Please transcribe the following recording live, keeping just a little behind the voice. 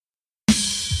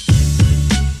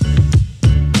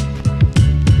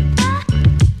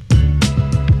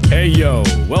Hey yo,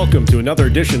 welcome to another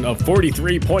edition of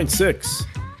 43.6,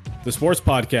 the sports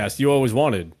podcast you always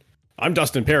wanted. I'm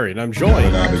Dustin Perry, and I'm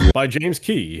joined by James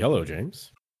Key. Hello,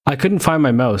 James. I couldn't find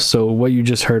my mouse, so what you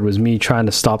just heard was me trying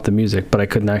to stop the music, but I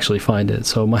couldn't actually find it,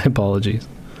 so my apologies.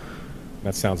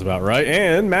 That sounds about right.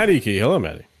 And Maddie Key. Hello,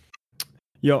 Maddie.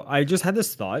 Yo, I just had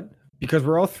this thought, because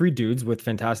we're all three dudes with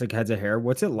fantastic heads of hair.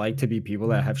 What's it like to be people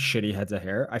that have shitty heads of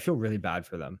hair? I feel really bad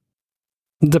for them.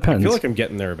 Depends. I feel like I'm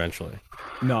getting there eventually.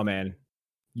 No, man.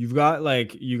 You got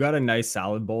a nice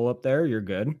salad bowl up there. You're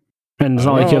good. And it's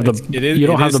not like you have you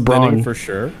don't have the brawn for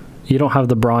sure. You don't have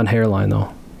the brawn hairline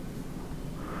though.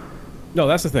 No,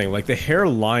 that's the thing. Like the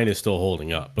hairline is still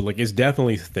holding up, but like it's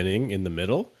definitely thinning in the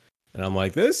middle. And I'm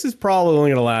like, this is probably only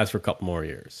gonna last for a couple more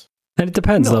years. And it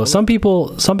depends though. Some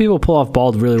people pull off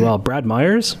bald really well. Brad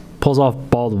Myers pulls off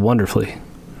bald wonderfully.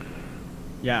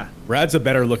 Yeah. Brad's a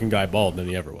better looking guy bald than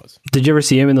he ever was. Did you ever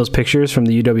see him in those pictures from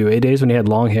the UWA days when he had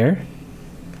long hair?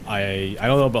 I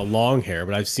don't know about long hair,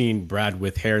 but I've seen Brad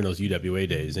with hair in those UWA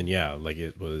days, and yeah, like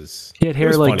it was. He had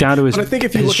hair like funny. Down to his, I think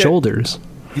if you his shoulders.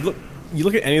 You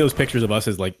look at any of those pictures of us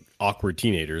as like awkward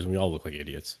teenagers, and we all look like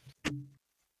idiots.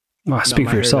 Oh, speak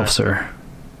for yourself, sir.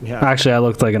 Yeah. Actually, I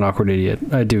looked like an awkward idiot.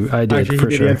 I did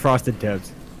for sure. He had frosted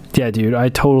tips. Yeah, dude.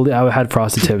 I had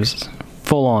frosted tips,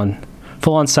 full on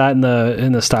sat in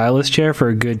the stylist chair for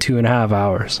a good 2.5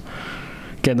 hours,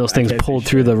 getting those things pulled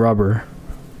through the rubber.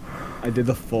 I did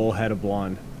the full head of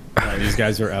blonde. These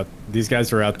guys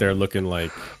are out there looking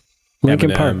like Linkin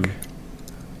Eminem Park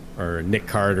or Nick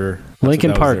Carter.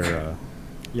 Linkin Park.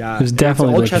 Yeah, it was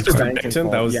definitely Linkin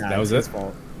Park. That was his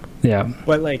fault. Yeah,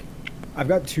 but like, I've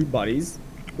got two buddies,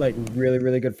 like really,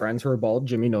 really good friends who are bald.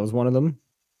 Jimmy knows one of them.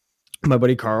 My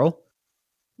buddy Carl.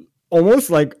 Almost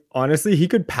like, honestly, he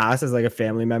could pass as like a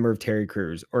family member of Terry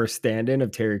Crews or a stand-in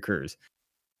of Terry Crews.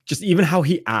 Just even how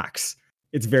he acts,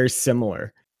 it's very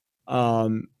similar.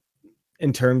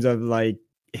 In terms of like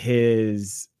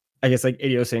his, I guess, like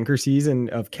idiosyncrasies and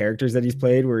of characters that he's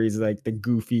played, where he's like the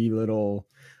goofy little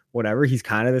whatever. He's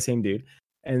kind of the same dude.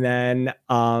 And then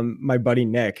my buddy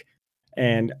Nick,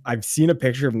 and I've seen a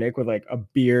picture of Nick with like a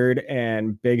beard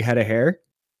and big head of hair,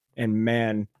 and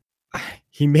man,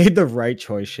 he made the right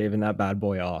choice shaving that bad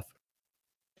boy off.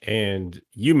 And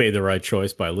you made the right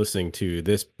choice by listening to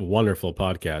this wonderful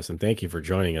podcast. And thank you for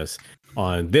joining us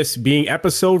on this being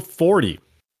episode 40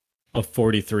 of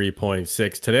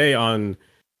 43.6. Today on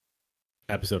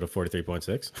episode of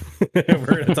 43.6, we're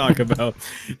going to talk about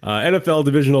NFL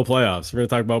divisional playoffs. We're going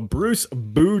to talk about Bruce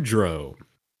Boudreau.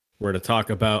 We're going to talk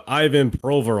about Ivan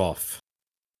Provorov,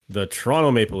 the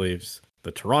Toronto Maple Leafs,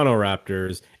 the Toronto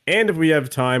Raptors, and if we have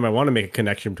time, I want to make a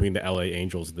connection between the LA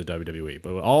Angels and the WWE.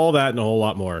 But all that and a whole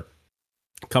lot more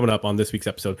coming up on this week's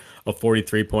episode of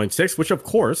 43.6, which of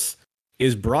course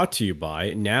is brought to you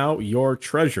by Now Your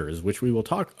Treasures, which we will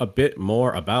talk a bit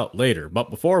more about later.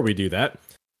 But before we do that,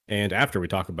 and after we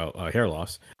talk about hair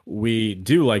loss, we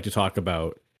do like to talk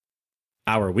about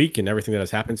our week and everything that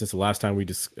has happened since the last time we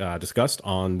discussed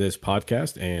on this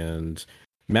podcast. And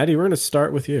Maddie, we're going to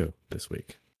start with you this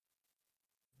week.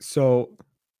 So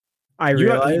I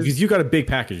realized because you got a big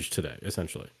package today,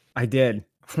 essentially. I did.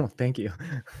 Well, thank you.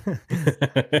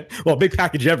 Well, big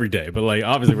package every day, but like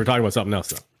obviously we're talking about something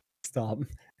else now. Stop.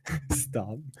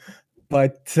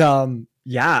 But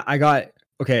yeah, I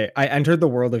entered the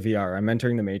world of VR. I'm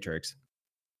entering the Matrix.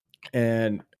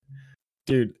 And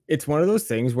dude, it's one of those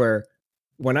things where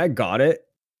when I got it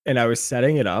and I was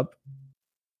setting it up,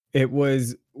 it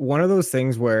was one of those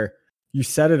things where you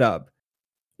set it up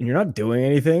and you're not doing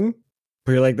anything,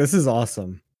 but you're like, this is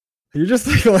awesome. You're just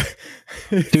like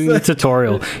doing the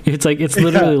tutorial. It's like, it's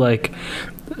literally like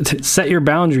set your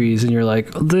boundaries and you're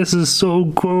like, this is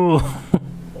so cool.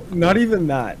 Not even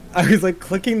that. I was like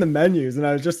clicking the menus and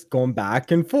I was just going back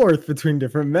and forth between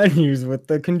different menus with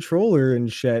the controller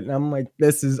and shit. And I'm like,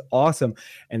 this is awesome.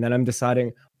 And then I'm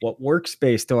deciding what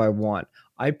workspace do I want.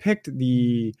 I picked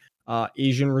the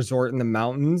Asian resort in the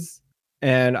mountains,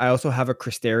 and I also have a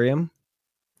Crystarium.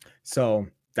 So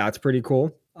that's pretty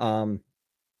cool. Downloaded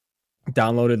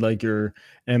like your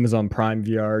Amazon Prime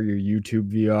VR, your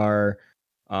YouTube VR,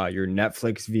 your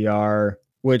Netflix VR,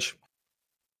 which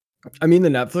I mean, the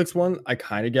Netflix one I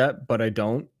kind of get, but I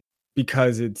don't,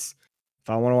 because it's,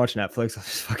 if I want to watch Netflix, I'll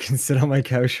just fucking sit on my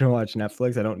couch and watch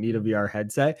Netflix. I don't need a VR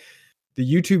headset.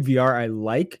 The YouTube VR I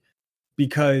like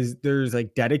because there's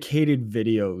like dedicated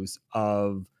videos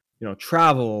of, you know,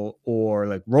 travel or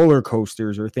like roller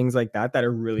coasters or things like that that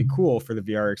are really cool for the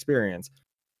VR experience.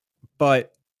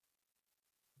 But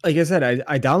like I said,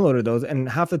 I downloaded those, and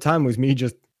half the time was me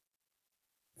just,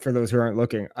 for those who aren't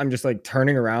looking, I'm just like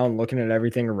turning around, looking at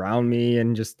everything around me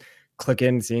and just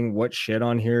clicking, seeing what shit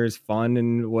on here is fun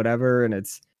and whatever. And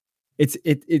it's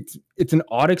an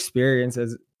odd experience.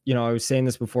 As you know, I was saying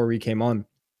this before we came on.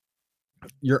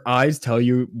 Your eyes tell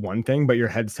you one thing, but your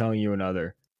head's telling you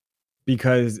another.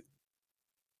 Because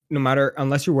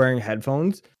unless you're wearing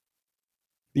headphones,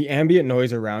 the ambient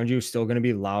noise around you is still going to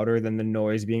be louder than the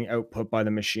noise being output by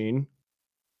the machine.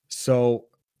 So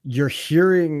you're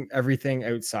hearing everything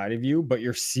outside of you, but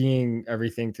you're seeing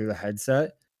everything through the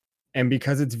headset. And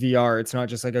because it's VR, it's not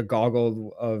just like a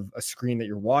goggle of a screen that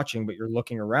you're watching, but you're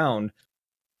looking around.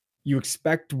 You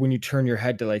expect when you turn your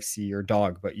head to like see your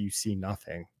dog, but you see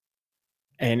nothing.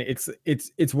 And it's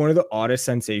one of the oddest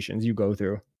sensations you go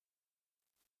through.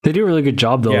 They do a really good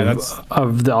job though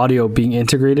of the audio being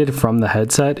integrated from the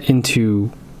headset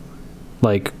into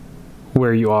like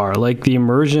where you are. Like the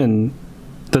immersion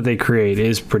that they create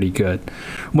is pretty good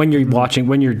when you're watching,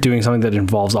 when you're doing something that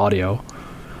involves audio.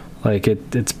 Like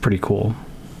it's pretty cool.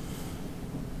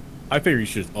 I figure you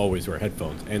should always wear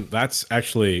headphones, and that's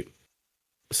actually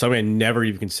something I never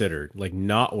even considered, like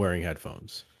not wearing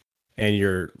headphones. And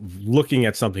you're looking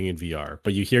at something in VR,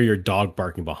 but you hear your dog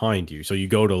barking behind you. So you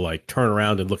go to like turn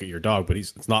around and look at your dog, but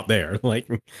it's not there. Like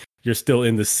you're still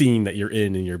in the scene that you're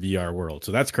in your VR world.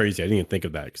 So that's crazy. I didn't even think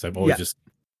of that because I've always just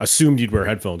assumed you'd wear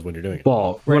headphones when you're doing it.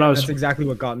 Well, that's exactly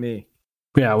what got me.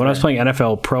 Yeah, when I was playing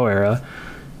NFL Pro Era,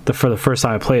 for the first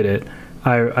time I played it,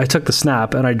 I took the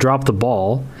snap and I dropped the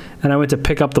ball and I went to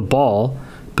pick up the ball,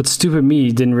 but stupid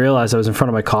me didn't realize I was in front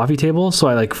of my coffee table, so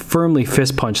I like firmly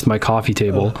fist punched my coffee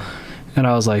table. And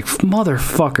I was like,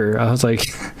 motherfucker. I was like,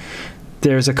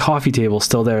 there's a coffee table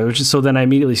still there. So then I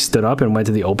immediately stood up and went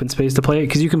to the open space to play it,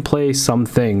 because you can play some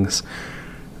things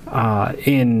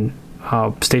in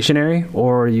stationary,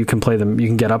 or you can play them, you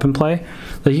can get up and play.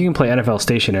 Like you can play NFL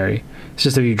stationary. It's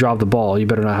just if you drop the ball, you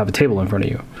better not have a table in front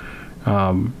of you.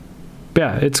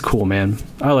 Yeah, it's cool, man.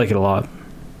 I like it a lot.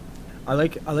 I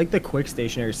like the quick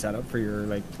stationary setup for your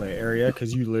like play area,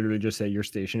 because you literally just say you're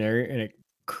stationary and it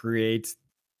creates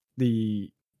the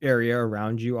area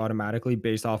around you automatically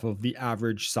based off of the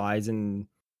average size and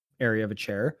area of a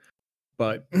chair.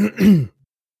 But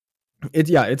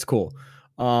it's cool.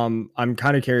 I'm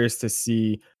kind of curious to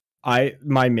see.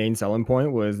 My main selling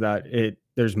point was that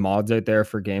there's mods out there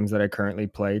for games that I currently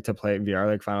play to play it VR,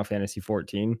 like Final Fantasy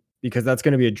 14, because that's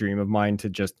going to be a dream of mine to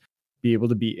just be able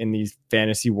to be in these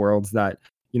fantasy worlds that,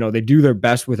 you know, they do their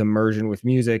best with immersion, with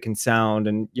music and sound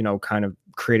and, you know, kind of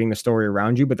creating the story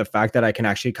around you. But the fact that I can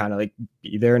actually kind of like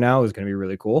be there now is going to be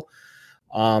really cool.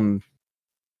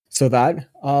 So that,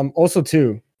 also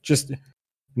too, just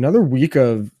another week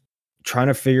of trying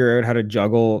to figure out how to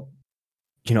juggle,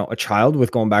 you know, a child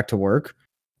with going back to work.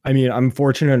 I mean, I'm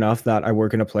fortunate enough that I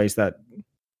work in a place that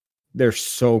they're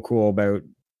so cool about,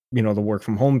 you know, the work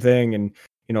from home thing, and,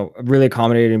 you know, really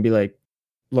accommodating and be like,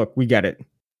 look, we get it.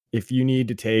 If you need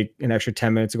to take an extra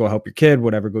 10 minutes to go help your kid,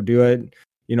 whatever, go do it.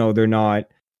 You know, they're not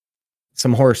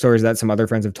some horror stories that some other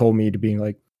friends have told me to being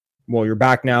like, well, you're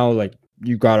back now, like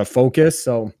you got to focus.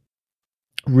 So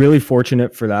really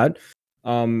fortunate for that.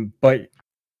 But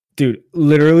dude,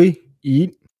 literally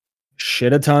eat,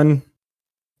 shit a ton,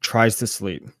 tries to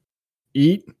sleep.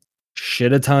 Eat,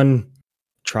 shit a ton,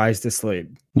 tries to sleep.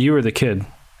 You were the kid.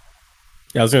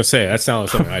 Yeah, I was going to say, that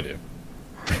sounds like something I do.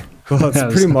 Well, it's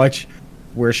pretty much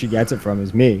where she gets it from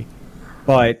is me.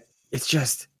 But it's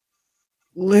just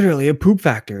literally a poop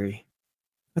factory.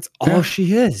 That's all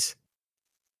she is.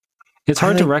 It's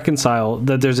hard to reconcile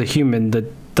that there's a human that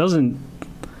doesn't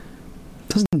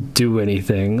do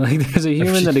anything. Like there's a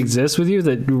human that exists with you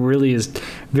that really is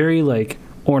very like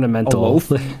ornamental.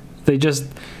 They're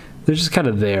just kind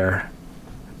of there,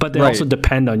 but they also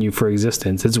depend on you for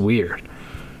existence. It's weird.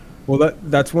 Well,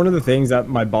 that's one of the things that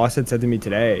my boss had said to me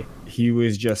today. He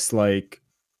was just like,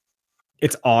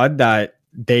 it's odd that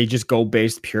they just go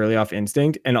based purely off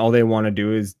instinct and all they want to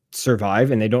do is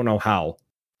survive and they don't know how.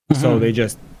 Mm-hmm. So they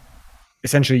just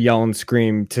essentially yell and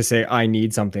scream to say, I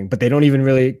need something, but they don't even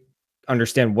really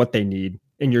understand what they need.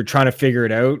 And you're trying to figure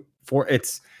it out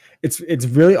it's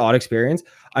really odd experience.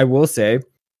 I will say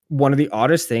one of the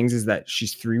oddest things is that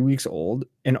she's 3 weeks old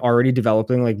and already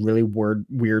developing like really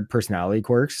weird personality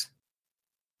quirks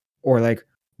or like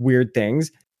weird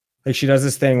things. Like she does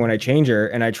this thing when I change her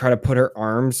and I try to put her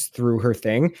arms through her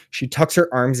thing. She tucks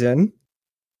her arms in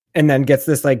and then gets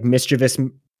this like mischievous,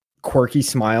 quirky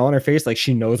smile on her face. Like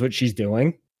she knows what she's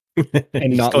doing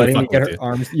and not letting me get her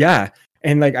arms. Yeah.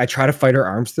 And like I try to fight her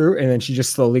arms through and then she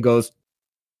just slowly goes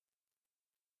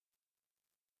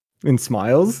and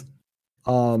smiles.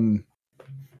 But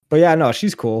yeah, no,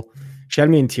 she's cool. She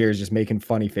had me in tears just making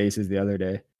funny faces the other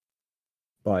day.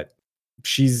 But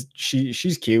she's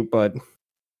cute, but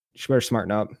she better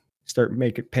smarten up. start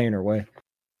paying her way.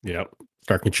 Yep.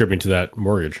 Start contributing to that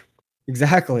mortgage.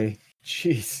 Exactly.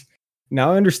 Jeez.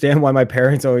 Now I understand why my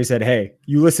parents always said, "Hey,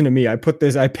 you listen to me. I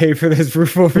pay for this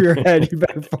roof over your head. You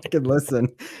better fucking listen."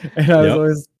 And I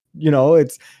was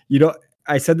always,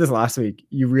 I said this last week.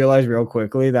 You realize real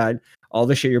quickly that all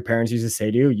the shit your parents used to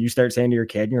say to you, you start saying to your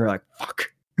kid, and you're like,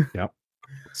 "Fuck." Yep.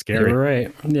 Scary. They were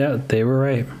right. Yeah, they were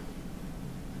right.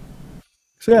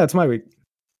 So yeah, it's my week.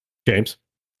 James.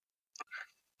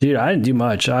 Dude, I didn't do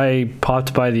much. I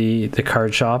popped by the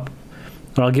card shop,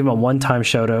 and I'll give them a one-time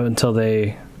shout out until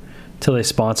they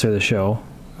sponsor the show.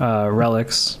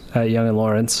 Relics at Young and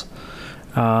Lawrence.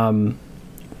 To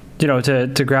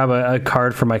grab a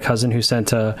card for my cousin who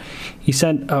sent a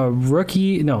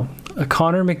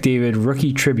Connor McDavid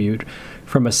rookie tribute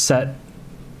from a set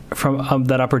from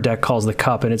that Upper Deck calls the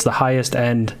Cup, and it's the highest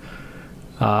end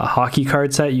hockey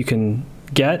card set you can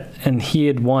get, and he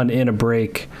had won in a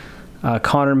break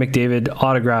Connor McDavid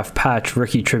autograph patch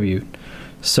rookie tribute.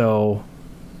 So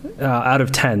out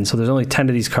of 10, so there's only 10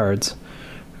 of these cards,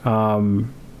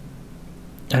 and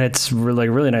it's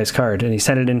really nice card, and he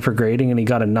sent it in for grading and he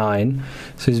got a 9,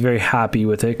 so he's very happy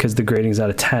with it because the grading's out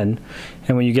of 10,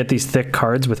 and when you get these thick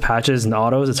cards with patches and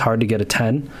autos, it's hard to get a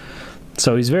 10,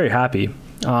 so he's very happy.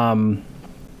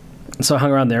 So I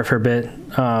hung around there for a bit,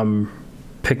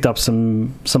 picked up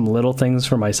some little things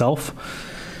for myself.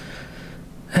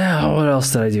 What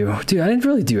else did I do? Dude, I didn't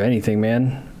really do anything,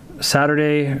 man.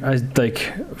 Saturday,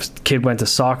 kid went to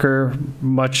soccer,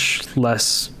 much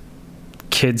less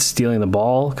kids stealing the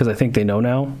ball, because I think they know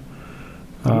now.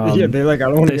 They're like, I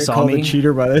don't want to get called a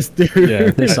cheater by this dude. Yeah,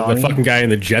 they saw the fucking guy in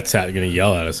the Jets hat going to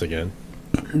yell at us again.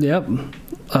 Yep.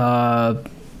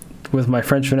 With my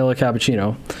French vanilla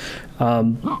cappuccino.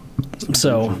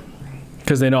 So,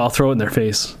 because they know I'll throw it in their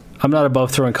face. I'm not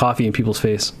above throwing coffee in people's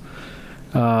face.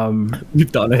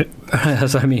 You've done it.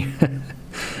 That's what I mean.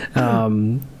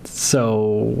 So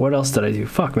what else did I do?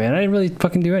 Fuck, man, I didn't really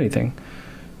fucking do anything.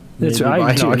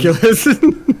 Binoculars.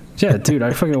 Yeah, dude,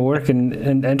 I fucking work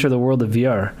and enter the world of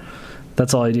VR.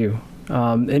 That's all I do.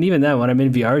 And even then, when I'm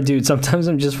in VR, dude, sometimes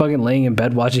I'm just fucking laying in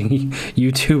bed watching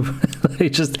YouTube,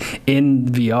 like just in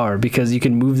VR, because you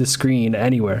can move the screen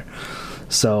anywhere.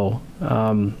 So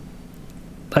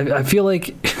I feel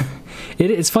like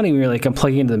it's funny when you're like, I'm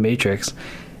plugging into the Matrix.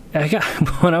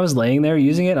 When I was laying there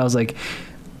using it, I was like,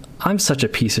 I'm such a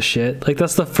piece of shit. Like,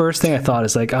 that's the first thing I thought,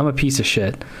 is like, I'm a piece of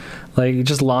shit. Like,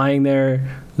 just lying there,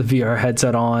 the VR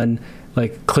headset on,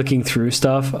 like clicking through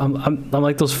stuff. I'm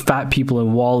like those fat people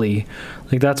in Wall-E.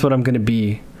 Like, that's what I'm gonna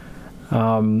be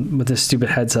with this stupid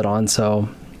headset on. So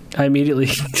I immediately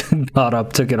got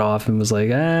up, took it off, and was like,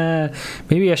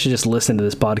 maybe I should just listen to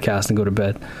this podcast and go to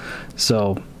bed.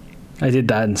 So I did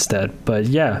that instead. But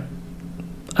yeah,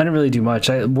 I didn't really do much.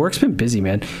 Work's been busy,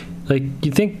 man. Like,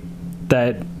 you'd think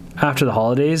that after the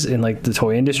holidays in like the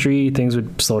toy industry, things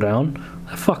would slow down.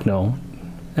 Fuck no.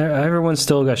 Everyone's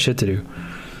still got shit to do.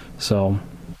 So,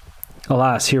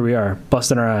 alas, here we are,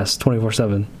 busting our ass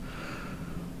 24/7.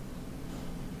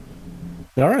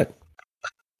 All right.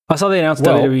 I saw they announced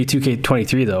WWE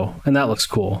 2K23 though, and that looks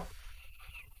cool.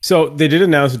 So they did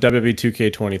announce WWE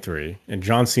 2K23, and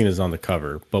John Cena's on the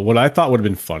cover. But what I thought would have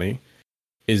been funny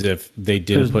is if they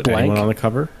didn't put anyone on the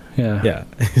cover. Yeah.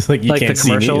 It's like, you can't the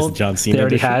commercial see me. It's John Cena. They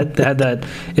already had that.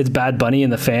 It's Bad Bunny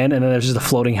and the fan, and then there's just a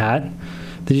floating hat.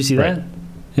 Did you see that?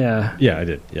 Yeah. Yeah, I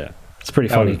did. Yeah. It's pretty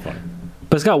funny.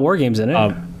 But it's got war games in it.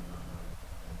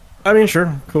 I mean,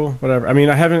 sure, cool, whatever. I mean,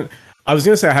 I was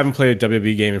gonna say I haven't played a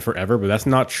WWE game in forever, but that's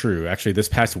not true. Actually, this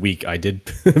past week I did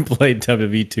play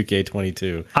WWE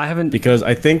 2K22. I haven't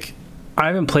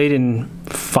played in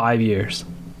 5 years.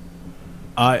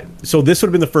 So this would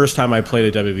have been the first time I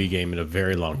played a WWE game in a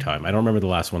very long time. I don't remember the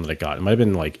last one that I got. It might have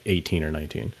been like 18 or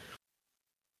 19.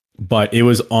 But it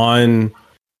was on,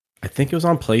 I think it was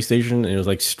on PlayStation, and it was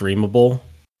like streamable.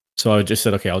 So I just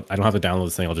said, okay, I don't have to download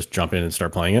this thing. I'll just jump in and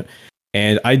start playing it.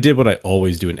 And I did what I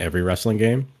always do in every wrestling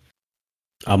game.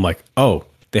 I'm like, oh,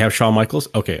 they have Shawn Michaels?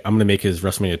 Okay, I'm going to make his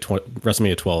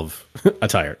WrestleMania 12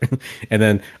 attire. And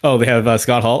then, oh, they have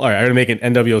Scott Hall? All right, I'm going to make an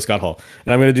NWO Scott Hall.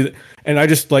 And I'm going to do that. And I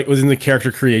just like was in the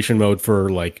character creation mode for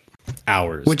like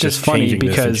hours. Which is funny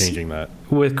because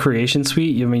with Creation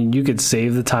Suite, I mean, you could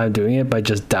save the time doing it by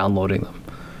just downloading them.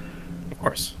 Of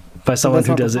course. By someone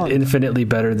who does it infinitely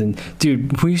better than...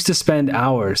 Dude, we used to spend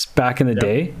hours back in the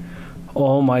day.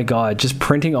 Oh my God, just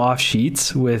printing off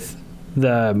sheets with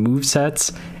the move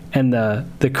sets and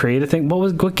the creative thing.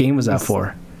 What game was that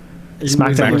for?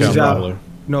 SmackDown versus Raw.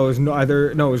 No, it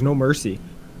was No Mercy,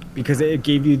 because it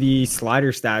gave you the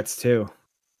slider stats too.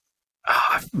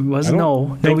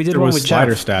 We did one with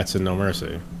slider stats in No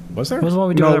Mercy. Was there? What was the one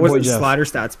we did No, with it our boy wasn't Jeff? slider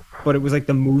stats, but it was like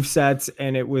the move sets,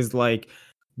 and it was like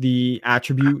the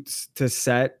attributes to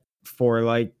set for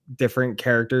like different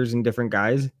characters and different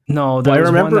guys. No, that Well, I was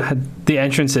remember- one that had the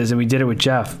entrances, and we did it with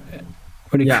Jeff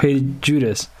when he Yeah. created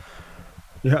Judas.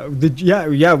 Yeah.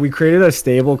 We created a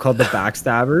stable called the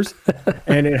Backstabbers,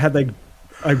 and it had like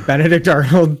Benedict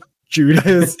Arnold,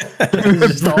 Judas,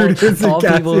 Just Brutus, and all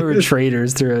people who were Cassius.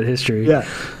 traitors throughout history. Yeah.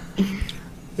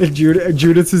 And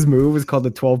Judas's move was called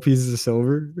the 12 pieces of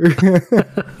silver.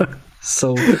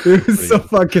 So It was so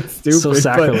fucking stupid. So but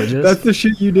sacrilegious. That's the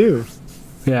shit you do.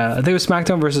 yeah, I think it was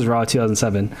SmackDown versus Raw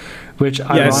 2007, which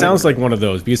Yeah, it sounds like one of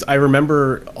those because I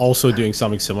remember also doing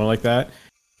something similar like that.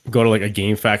 Go to like a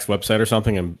GameFAQs website or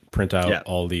something and print out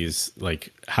all these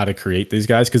like how to create these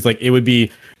guys because like it would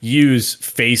be use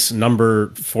face number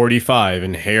 45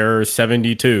 and hair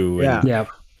 72 and, yeah.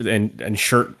 and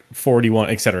shirt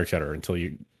 41 et cetera until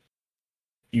you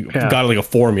got like a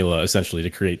formula essentially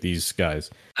to create these guys.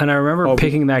 And I remember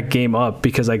picking that game up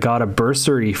because I got a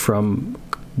bursary from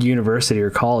university or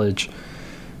college,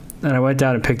 and I went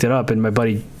down and picked it up, and my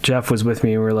buddy Jeff was with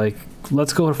me, and we're like,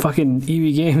 let's go to fucking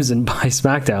EV Games and buy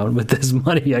SmackDown with this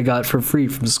money I got for free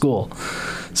from school.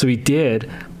 So we did,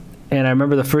 and I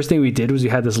remember the first thing we did was we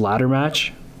had this ladder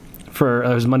match for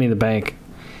it was Money in the Bank,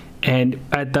 and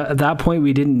at that point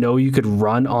we didn't know you could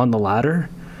run on the ladder.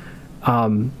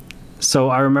 So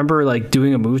I remember like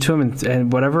doing a move to him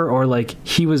and whatever, or like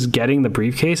he was getting the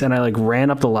briefcase and I like ran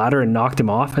up the ladder and knocked him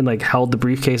off and like held the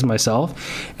briefcase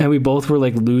myself, and we both were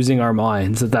like losing our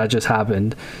minds that just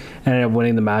happened, and ended up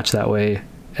winning the match that way.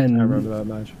 And I remember that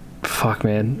match. Fuck,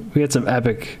 man, we had some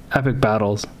epic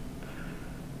battles.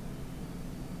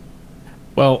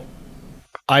 Well,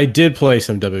 I did play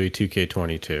some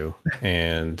WWE2K22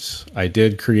 and I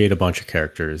did create a bunch of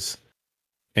characters,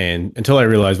 and until I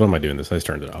realized, what am I doing this? I just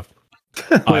turned it off.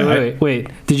 Wait.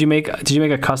 Did you make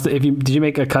a custom? Did you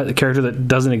make a character that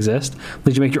doesn't exist?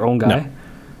 Did you make your own guy?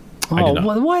 No, I did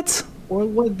not. What?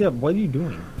 What are you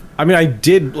doing? I mean, I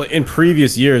did like, in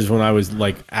previous years when I was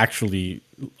like actually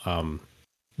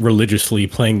religiously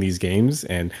playing these games,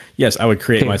 and yes, I would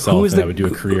create myself and I would do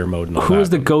a career mode. And all who that. was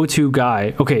the go-to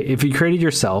guy? Okay, if you created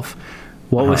yourself,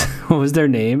 what was their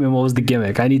name and what was the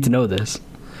gimmick? I need to know this.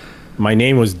 My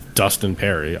name was Dustin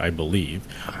Perry, I believe.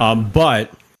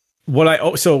 But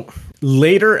what so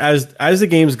later, as the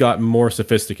games got more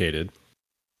sophisticated,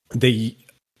 they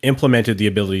implemented the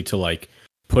ability to like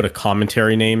put a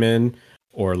commentary name in,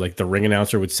 or like the ring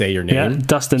announcer would say your name. Yeah,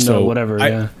 Dustin, so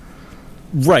whatever.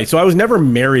 Right. So I was never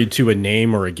married to a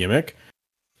name or a gimmick.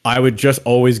 I would just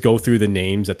always go through the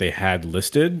names that they had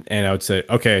listed, and I would say,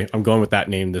 okay, I'm going with that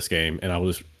name this game, and I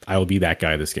will be that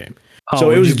guy this game.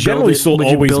 So it was generally still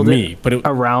always me, but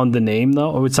around the name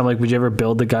though, or would something like, would you ever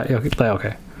build the guy?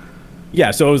 Okay.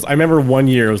 Yeah, so I remember one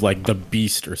year it was like the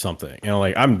Beast or something, and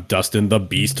I'm Dustin the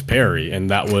Beast Perry, and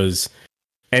that was,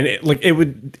 and it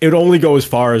would only go as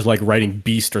far as like writing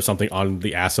Beast or something on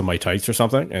the ass of my tights or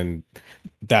something, and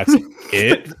that's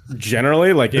it.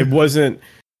 Generally, like it wasn't.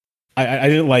 I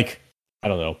didn't like, I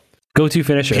don't know, go-to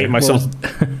finisher. Paint myself.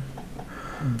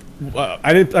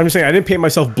 I'm just saying I didn't paint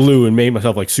myself blue and made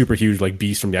myself like super huge like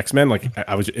Beast from the X-Men. Like it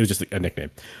was just a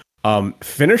nickname.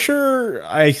 Finisher,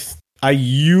 I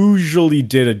usually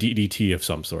did a DDT of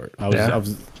some sort. I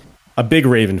was a big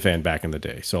Raven fan back in the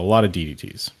day, so a lot of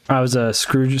DDTs. I was a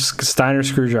Steiner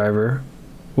Screwdriver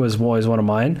was always one of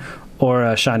mine, or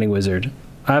a Shining Wizard.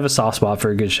 I have a soft spot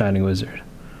for a good Shining Wizard.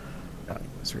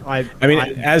 I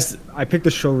picked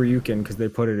the Shoryuken because they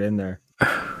put it in there.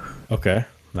 Okay,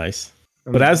 nice.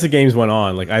 But as the games went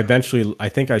on, like I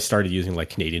think I started using like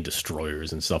Canadian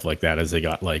destroyers and stuff like that as they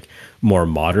got like more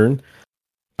modern.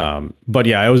 But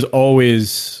yeah, I was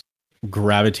always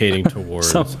gravitating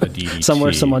towards a DDT.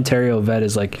 Somewhere some Ontario vet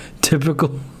is like typical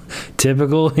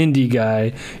indie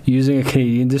guy using a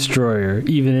Canadian destroyer,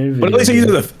 even in a video. But at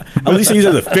least I use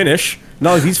the finish.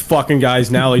 Not like these fucking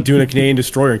guys now like doing a Canadian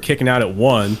destroyer and kicking out at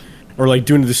one, or like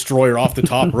doing a destroyer off the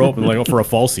top rope and like go for a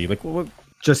falsie. Like what?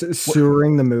 Just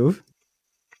sewering the move.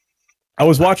 I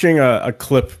was watching a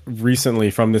clip recently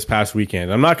from this past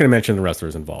weekend. I'm not going to mention the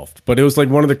wrestlers involved, but it was like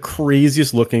one of the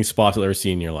craziest looking spots I've ever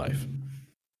seen in your life.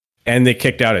 And they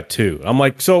kicked out at 2. I'm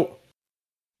like, so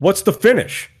what's the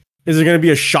finish? Is it going to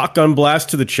be a shotgun blast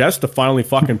to the chest to finally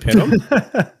fucking pin him?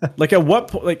 Like at what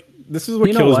point? Like this is what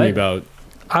kills me about.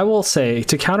 I will say,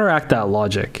 to counteract that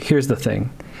logic, here's the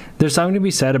thing. There's something to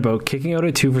be said about kicking out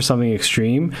at 2 for something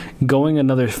extreme, going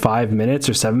another 5 minutes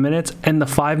or 7 minutes, and the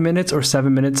 5 minutes or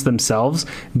 7 minutes themselves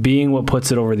being what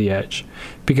puts it over the edge.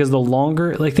 Because the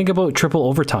longer, like think about triple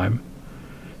overtime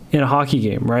in a hockey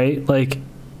game, right? Like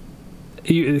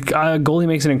A goalie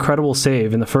makes an incredible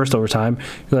save in the first overtime.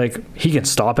 You're like, he can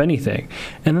stop anything,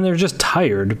 and then they're just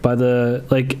tired by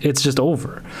it's just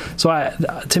over. So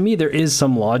to me, there is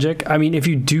some logic. I mean, if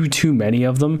you do too many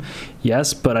of them,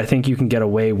 yes, but I think you can get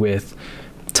away with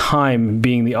time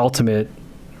being the ultimate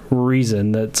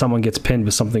reason that someone gets pinned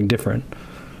with something different.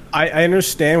 I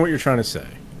understand what you're trying to say,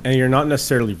 and you're not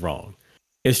necessarily wrong.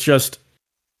 It's just,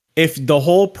 if the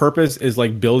whole purpose is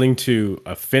like building to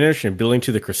a finish and building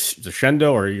to the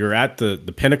crescendo, or you're at the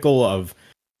pinnacle of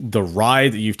the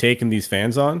ride that you've taken these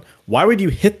fans on, why would you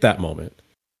hit that moment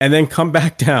and then come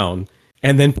back down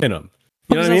and then pin them?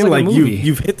 You know what I mean? Like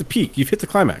you've hit the peak, you've hit the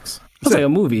climax. It's like a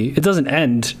movie. It doesn't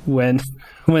end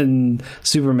when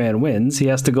Superman wins. He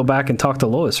has to go back and talk to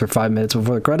Lois for 5 minutes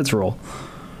before the credits roll.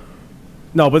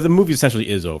 No, but the movie essentially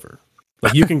is over.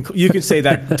 Like you can say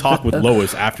that talk with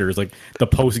Lois after is like the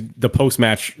post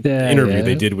match interview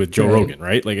they did with Joe Rogan,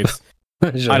 right? Like it's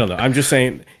sure. I don't know. I'm just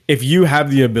saying, if you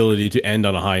have the ability to end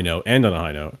on a high note, end on a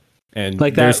high note. And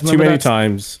like there's too many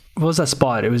times. What was that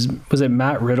spot? Was it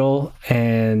Matt Riddle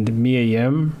and Mia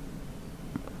Yim?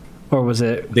 Or was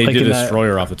it they did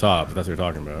Destroyer off the top? That's what you're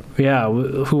talking about. Yeah,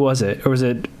 who was it? Or was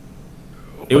it?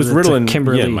 It was Riddle and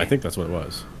Kimberly. Yim, I think that's what it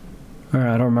was. All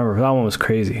right, I don't remember. That one was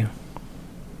crazy.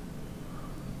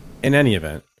 In any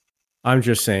event, I'm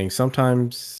just saying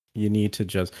sometimes you need to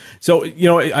just. So,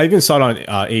 I even saw it on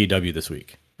AEW this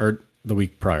week or the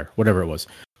week prior, whatever it was.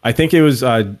 I think it was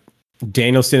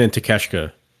Danielson and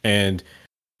Takeshita, and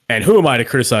who am I to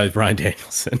criticize Bryan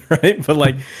Danielson, right? But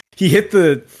like he hit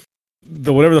the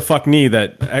whatever the fuck knee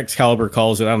that Excalibur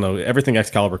calls it. I don't know. Everything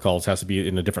Excalibur calls has to be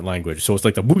in a different language. So it's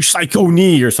like the Woo Psycho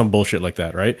knee or some bullshit like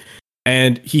that, right?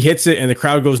 And he hits it, and the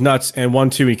crowd goes nuts. And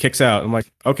 1-2, he kicks out. I'm like,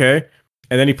 okay.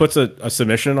 And then he puts a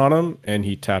submission on him, and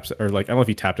he taps, or like, I don't know if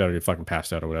he tapped out or he fucking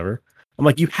passed out or whatever. I'm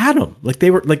like, you had him. Like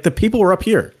they were, like the people were up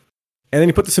here. And then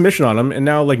he put the submission on him, and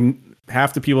now like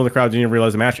half the people in the crowd didn't even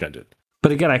realize the match ended.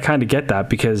 But again, I kind of get that,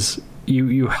 because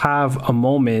you have a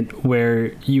moment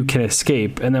where you can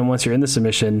escape, and then once you're in the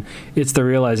submission, it's the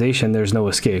realization there's no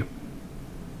escape.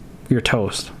 You're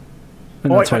toast.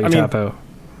 And that's why you tap out.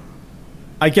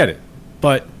 I get it.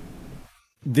 But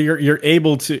you're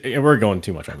able to, and we're going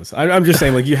too much on this. I'm just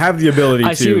saying, like, you have the ability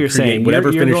to create saying.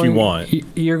 Whatever finish you want.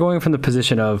 You're going from the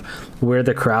position of where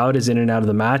the crowd is in and out of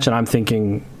the match, and I'm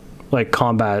thinking like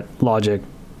combat logic,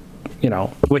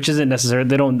 which isn't necessary.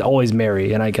 They don't always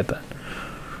marry, and I get that.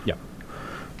 Yeah.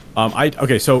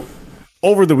 Okay, so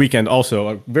over the weekend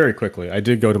also, very quickly, I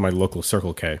did go to my local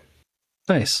Circle K.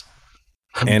 Nice.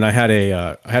 And I had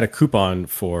a coupon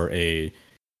for a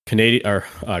Canadian or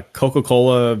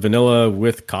Coca-Cola vanilla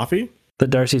with coffee. The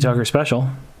Darcy Tucker special.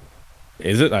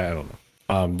 Is it? I don't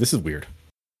know. This is weird.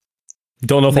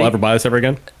 Don't know if I'll ever buy this ever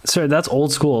again. Sorry, that's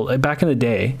old school. Back in the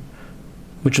day,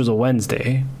 which was a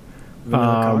Wednesday.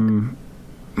 What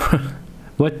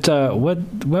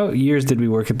years did we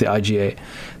work at the IGA?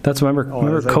 That's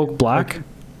remember Coke Black?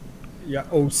 Yeah,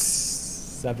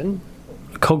 07.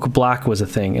 Coke Black was a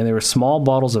thing, and there were small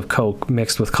bottles of Coke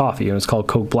mixed with coffee, and it was called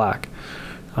Coke Black.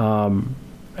 And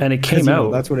it came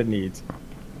out. That's what it needs.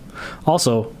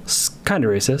 Also, kind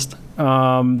of racist.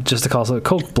 Just to call it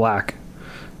Coke Black.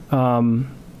 I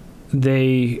don't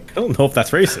know if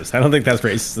that's racist. I don't think that's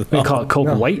racist. They call it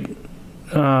Coke White.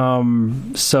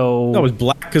 So no, it's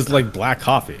black because like black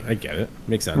coffee. I get it.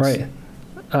 Makes sense. Right.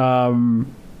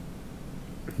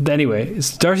 Anyway,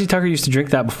 Darcy Tucker used to drink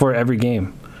that before every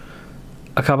game.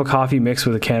 A cup of coffee mixed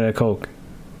with a can of Coke.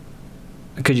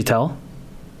 Could you tell?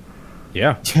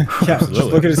 Yeah. Yeah. Just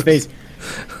look at his face.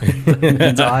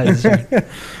 His eyes.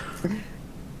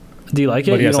 Do you like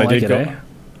it? But yes, you don't I like did it, go.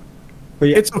 But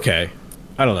yeah, it's okay.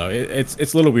 I don't know. It's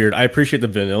a little weird. I appreciate the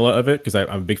vanilla of it because I'm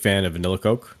a big fan of vanilla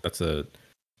Coke. That's a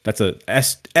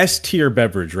S tier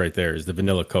beverage right there. Is the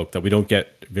vanilla Coke that we don't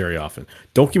get very often.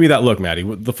 Don't give me that look, Maddie.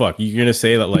 What the fuck? You're gonna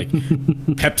say that like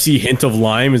Pepsi hint of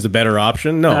lime is a better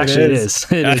option? No, actually, it is.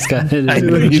 It is. It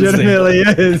legitimately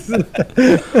is.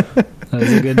 That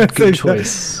was a good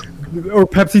choice. Or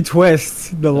Pepsi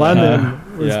Twist. The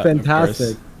lemon was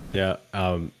fantastic. Yeah.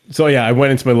 So yeah, I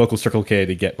went into my local Circle K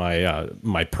to get my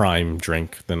my Prime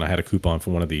drink. Then I had a coupon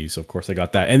for one of these. So of course I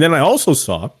got that. And then I also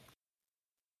saw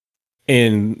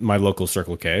in my local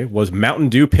Circle K was Mountain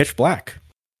Dew Pitch Black.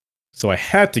 So I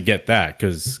had to get that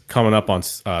because coming up on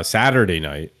Saturday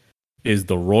night is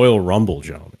the Royal Rumble,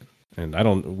 gentlemen.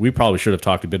 And we probably should have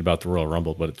talked a bit about the Royal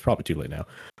Rumble, but it's probably too late now.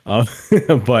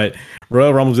 But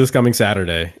Royal Rumble is this coming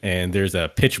Saturday, and there's a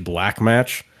Pitch Black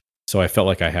match. So I felt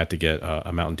like I had to get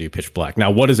a Mountain Dew Pitch Black. Now,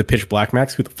 what is a Pitch Black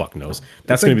match? Who the fuck knows?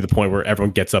 That's going to be the point where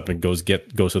everyone gets up and goes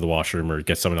to the washroom or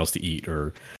gets someone else to eat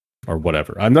or or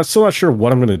whatever. I'm still not sure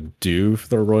what I'm going to do for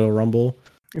the Royal Rumble.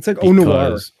 It's like au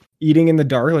noir, eating in the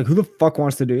dark. Like, who the fuck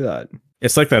wants to do that?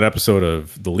 It's like that episode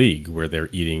of The League where they're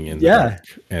eating in the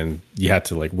dark, and you had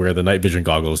to like wear the night vision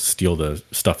goggles to steal the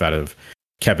stuff out of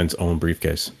Kevin's own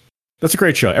briefcase. That's a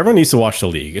great show. Everyone needs to watch The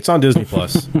League. It's on Disney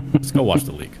Plus. Let's go watch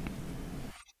The League.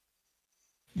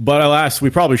 But alas,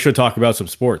 we probably should talk about some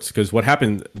sports, because what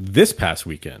happened this past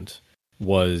weekend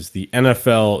was the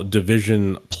NFL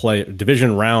division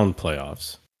round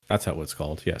playoffs. That's how it's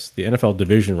called. Yes, the NFL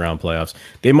division round playoffs.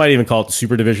 They might even call it the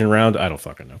super division round. I don't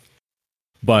fucking know.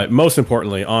 But most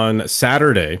importantly, on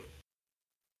Saturday,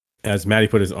 as Matty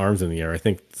put his arms in the air, I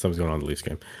think something's going on in the Leafs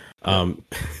game.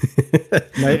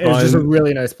 It was just a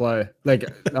really nice play. Like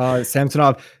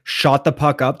Samsonov shot the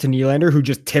puck up to Nylander, who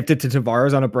just tipped it to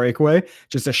Tavares on a breakaway.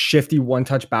 Just a shifty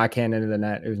one-touch backhand into the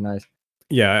net. It was nice.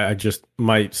 Yeah,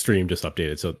 my stream just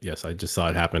updated. So yes, I just saw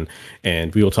it happen.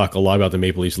 And we will talk a lot about the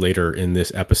Maple Leafs later in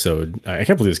this episode. I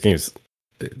can't believe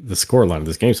the scoreline of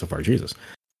this game so far. Jesus.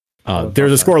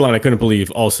 There's a scoreline I couldn't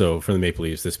believe also for the Maple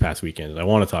Leafs this past weekend. And I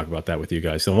want to talk about that with you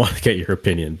guys. So I want to get your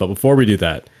opinion. But before we do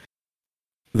that,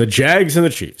 the Jags and the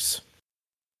Chiefs.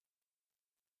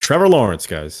 Trevor Lawrence,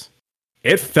 guys.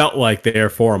 It felt like there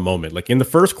for a moment. Like in the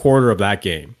first quarter of that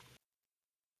game,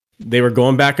 they were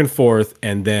going back and forth,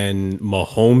 and then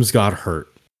Mahomes got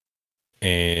hurt.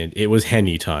 And it was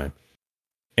Henny time.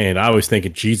 And I was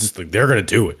thinking, Jesus, like, they're going to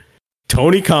do it.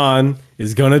 Tony Khan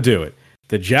is going to do it.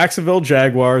 The Jacksonville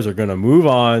Jaguars are going to move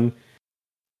on.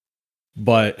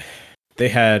 But they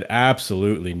had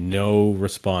absolutely no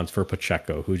response for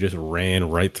Pacheco, who just ran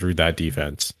right through that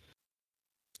defense.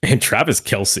 And Travis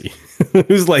Kelce,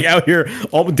 who's like out here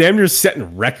damn near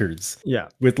setting records. Yeah.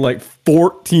 With like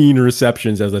 14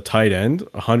 receptions as a tight end,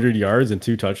 100 yards and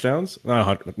 2 touchdowns.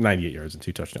 Not 98 yards and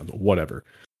 2 touchdowns, whatever.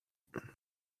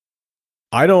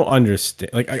 I don't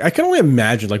understand. Like, I can only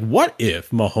imagine, like, what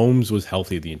if Mahomes was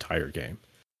healthy the entire game?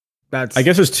 I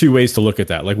guess there's 2 ways to look at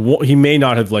that. Like, he may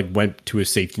not have like went to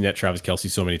his safety net, Travis Kelce,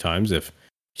 so many times if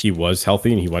he was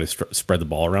healthy and he might have spread the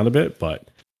ball around a bit. But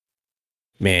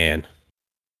man,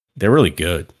 they're really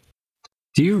good.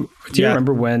 Do you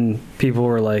remember when people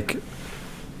were like,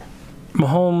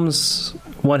 Mahomes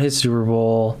won his Super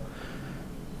Bowl,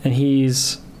 and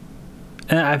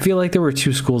I feel like there were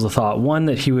 2 schools of thought. One,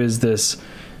 that he was this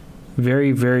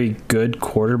very, very good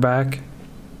quarterback,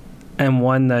 and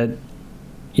one that,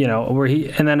 you know,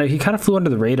 then he kind of flew under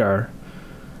the radar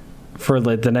for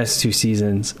like the next 2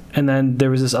 seasons. And then there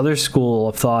was this other school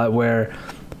of thought where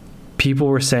people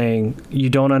were saying, you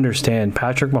don't understand,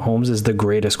 Patrick Mahomes is the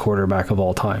greatest quarterback of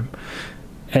all time.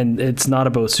 And it's not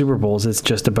about Super Bowls, it's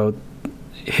just about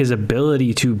his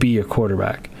ability to be a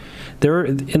quarterback.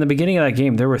 In the beginning of that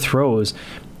game, there were throws.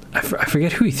 I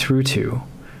forget who he threw to.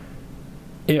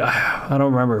 I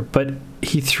don't remember, but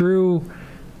he threw.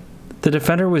 The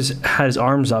defender had his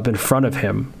arms up in front of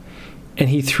him, and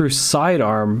he threw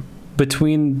sidearm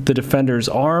between the defender's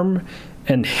arm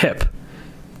and hip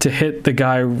to hit the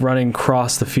guy running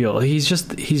across the field. He's just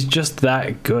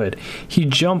that good. He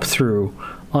jumped through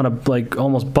on a like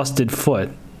almost busted foot.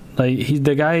 Like he's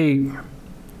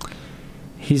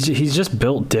just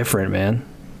built different, man.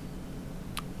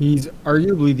 He's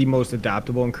arguably the most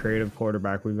adaptable and creative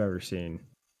quarterback we've ever seen.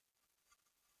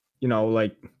 You know,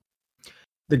 like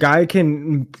the guy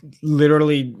can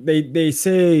literally, they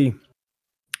say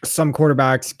some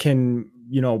quarterbacks can,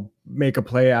 you know, make a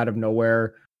play out of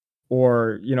nowhere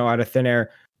or, you know, out of thin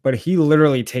air, but he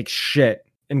literally takes shit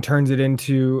and turns it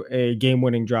into a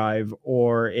game-winning drive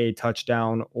or a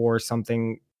touchdown or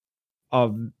something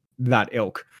of that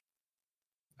ilk.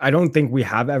 I don't think we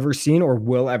have ever seen or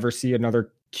will ever see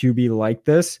another QB like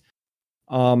this.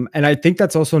 And I think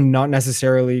that's also not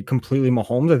necessarily completely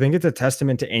Mahomes. I think it's a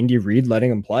testament to Andy Reid letting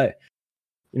him play.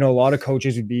 You know, a lot of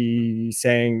coaches would be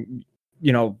saying,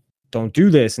 you know, don't do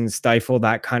this and stifle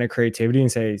that kind of creativity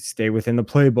and say, stay within the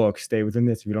playbook, stay within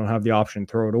this. If you don't have the option,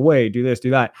 throw it away, do this,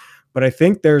 do that. But I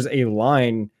think there's a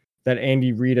line that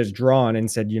Andy Reid has drawn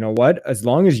and said, you know what, as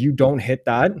long as you don't hit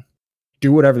that,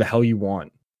 do whatever the hell you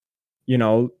want. You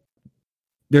know,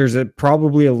 there's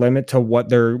probably a limit to what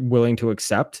they're willing to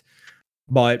accept.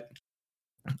 But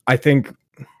I think,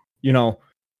 you know,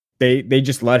 they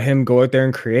just let him go out there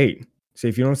and create. So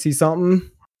if you don't see something,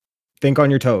 think on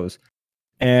your toes.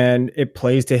 And it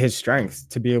plays to his strengths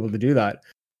to be able to do that.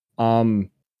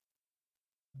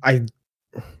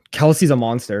 Kelsey's a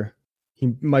monster.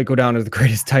 He might go down as the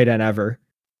greatest tight end ever.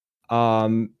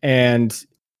 And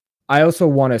I also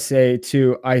want to say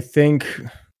too, I think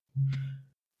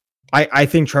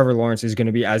Trevor Lawrence is going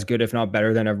to be as good, if not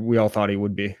better, than we all thought he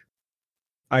would be.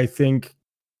 I think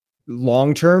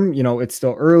long term, it's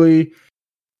still early.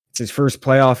 It's his first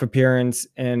playoff appearance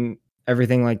and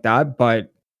everything like that,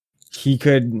 but he's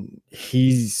going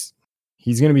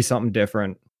to be something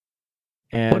different.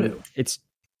 And it's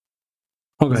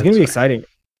going to be exciting.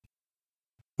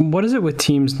 What is it with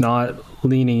teams not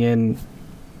leaning in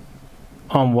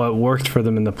on what worked for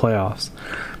them in the playoffs?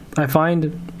 I find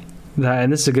that,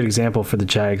 and this is a good example for the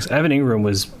Jags, Evan Ingram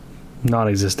was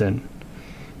non-existent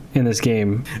in this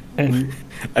game. And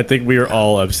I think we were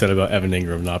all upset about Evan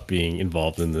Ingram not being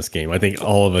involved in this game. I think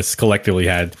all of us collectively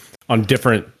had on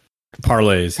different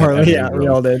parlays. Yeah, we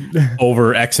all did.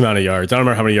 Over X amount of yards. I don't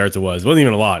remember how many yards it was. It wasn't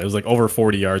even a lot. It was like over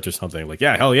 40 yards or something. Like,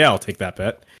 yeah, hell yeah, I'll take that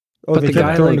bet. Oh, but the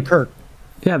guy throwing to Kirk.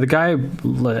 Yeah, the guy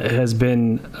has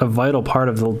been a vital part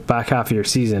of the back half of your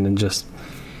season and just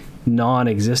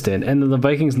non-existent. And the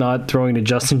Vikings not throwing to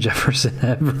Justin Jefferson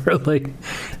ever, like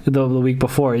the week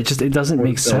before. It doesn't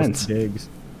make sense.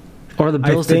 Or the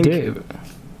Bills to Dave.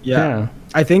 Yeah.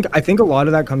 I think a lot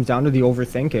of that comes down to the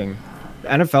overthinking. The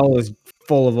NFL is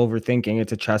full of overthinking.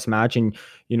 It's a chess match, and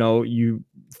you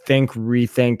think,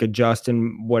 rethink, adjust,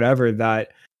 and whatever.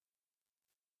 That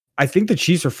I think the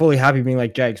Chiefs are fully happy being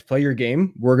like, Jags, play your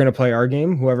game. We're going to play our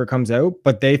game, whoever comes out.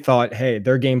 But they thought, hey,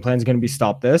 their game plan is going to be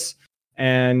stop this.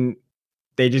 And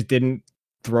they just didn't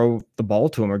throw the ball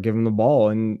to him or give him the ball.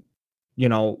 And,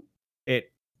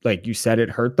 it, like you said, it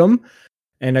hurt them.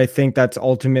 And I think that's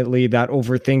ultimately that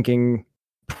overthinking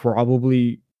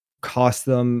probably cost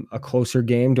them a closer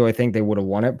game. Do I think they would have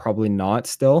won it? Probably not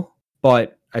still.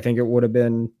 But I think it would have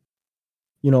been,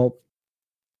 a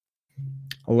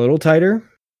little tighter.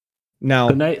 Now,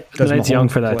 the night's young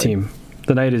for that team.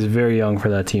 The night is very young for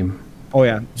that team. Oh,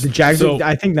 yeah. The Jags,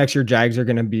 I think next year Jags are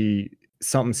going to be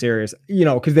something serious,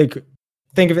 because they could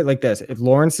think of it like this. If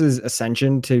Lawrence's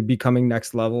ascension to becoming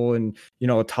next level and,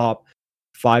 a top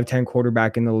 5-10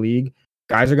 quarterback in the league,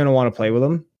 guys are going to want to play with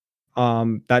him.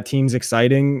 That team's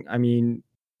exciting. I mean,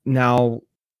 now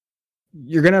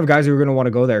you're going to have guys who are going to want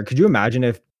to go there. Could you imagine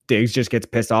if Diggs just gets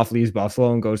pissed off, leaves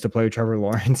Buffalo, and goes to play with Trevor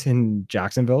Lawrence in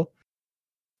Jacksonville?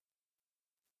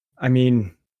 I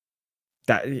mean,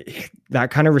 that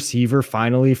kind of receiver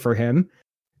finally for him,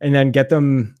 and then get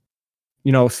them,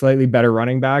 slightly better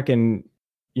running back, and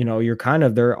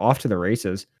they're off to the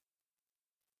races.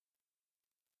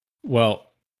 Well,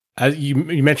 as you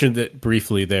mentioned it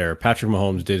briefly there, Patrick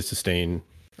Mahomes did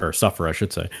suffer, I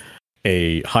should say,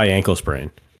 a high ankle sprain,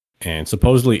 and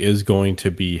supposedly is going to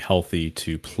be healthy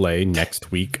to play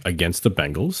next week against the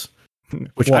Bengals.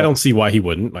 Which I don't see why he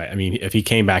wouldn't. I mean, if he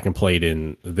came back and played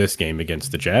in this game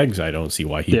against the Jags, I don't see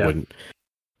why he wouldn't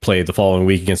play the following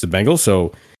week against the Bengals.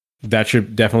 So that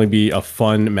should definitely be a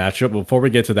fun matchup. Before we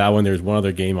get to that one, there's one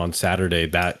other game on Saturday.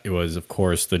 That was, of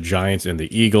course, the Giants and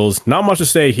the Eagles. Not much to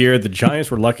say here. The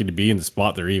Giants were lucky to be in the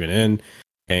spot they're even in,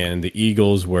 and the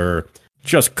Eagles were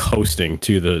just coasting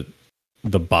to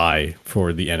the bye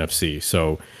for the NFC.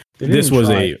 So this was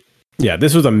a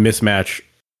mismatch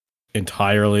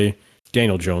entirely.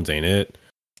 Daniel Jones ain't it.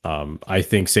 I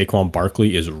think Saquon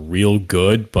Barkley is real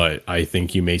good, but I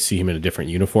think you may see him in a different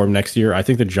uniform next year. I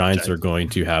think the Giants are going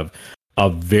to have a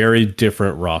very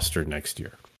different roster next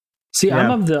year. See, yeah.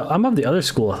 I'm of the other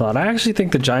school of thought. I actually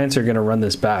think the Giants are going to run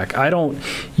this back.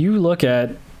 You look at,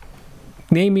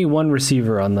 name me one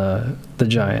receiver on the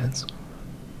Giants.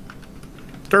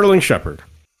 Sterling Shepard.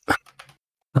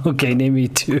 Okay, name me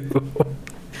two.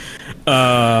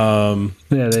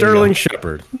 Sterling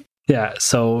Shepard. Yeah,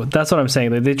 so that's what I'm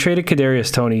saying. They traded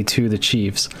Kadarius Toney to the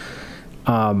Chiefs,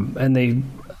 and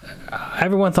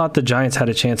everyone thought the Giants had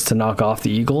a chance to knock off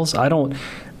the Eagles.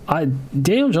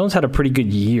 Daniel Jones had a pretty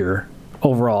good year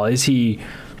overall. Is he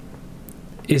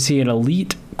an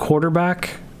elite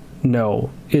quarterback? No.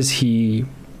 Is he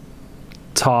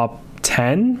top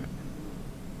 10?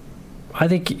 I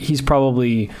think he's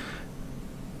probably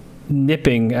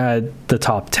nipping at the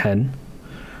top 10.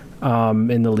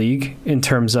 In the league in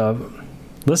terms of,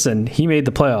 listen, he made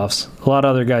the playoffs. A lot of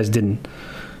other guys didn't.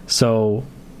 So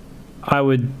I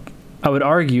would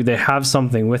argue they have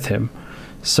something with him.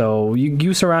 So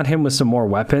you surround him with some more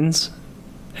weapons,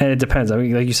 and it depends. I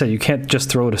mean, like you said, you can't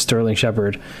just throw to Sterling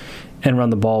Shepard and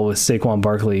run the ball with Saquon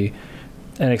Barkley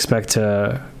and expect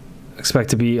to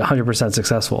be 100%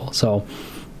 successful. So,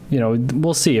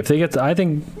 we'll see if they get I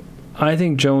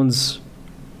think Jones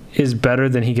is better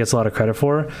than he gets a lot of credit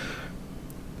for.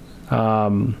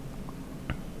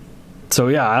 So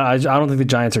yeah, I don't think the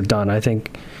Giants are done. I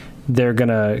think they're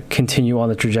gonna continue on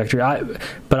the trajectory.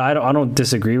 But I don't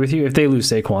disagree with you. If they lose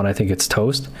Saquon, I think it's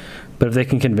toast. But if they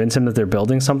can convince him that they're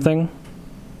building something,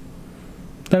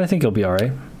 then I think he'll be all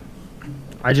right.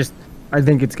 I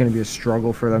think it's going to be a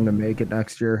struggle for them to make it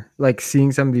next year. Like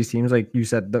seeing some of these teams, like you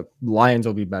said, the Lions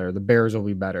will be better, the Bears will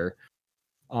be better.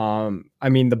 I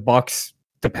mean, the Bucks,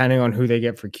 depending on who they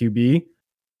get for QB,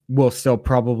 will still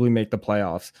probably make the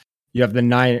playoffs. You have the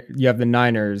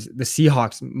Niners. The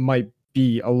Seahawks might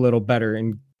be a little better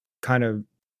and kind of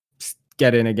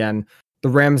get in again. The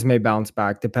Rams may bounce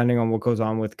back depending on what goes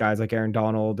on with guys like Aaron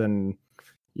Donald and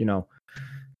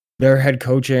their head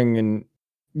coaching, and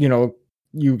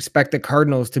you expect the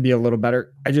Cardinals to be a little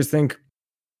better. I just think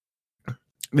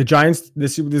the Giants,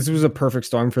 this was a perfect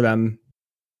storm for them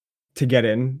to get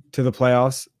in to the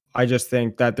playoffs. I just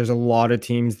think that there's a lot of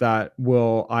teams that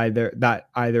will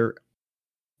either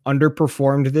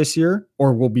underperformed this year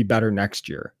or will be better next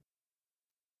year.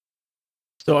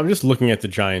 So I'm just looking at the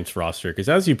Giants roster because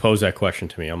as you pose that question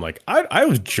to me, I'm like, I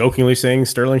was jokingly saying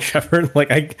Sterling Shepard. Like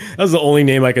that was the only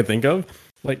name I could think of.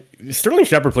 Like Sterling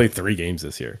Shepard played 3 games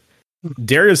this year.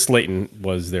 Darius Slayton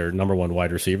was their number 1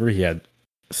 wide receiver. He had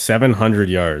 700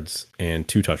 yards and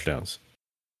 2 touchdowns.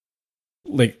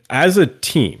 Like as a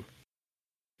team,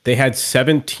 they had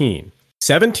 17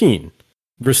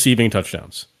 receiving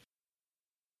touchdowns.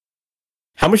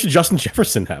 How much did Justin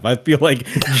Jefferson have? I feel like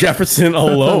Jefferson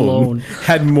alone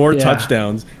had more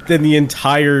touchdowns than the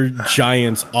entire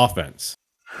Giants offense.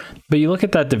 But you look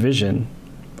at that division,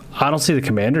 I don't see the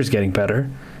Commanders getting better,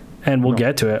 and we'll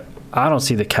get to it. I don't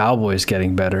see the Cowboys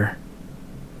getting better.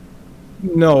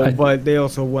 No, but they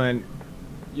also went,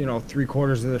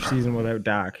 3/4 of the season without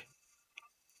Dak.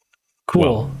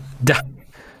 Cool. Well,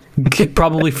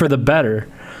 probably for the better.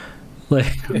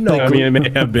 No, I mean, it may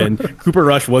have been. Cooper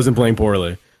Rush wasn't playing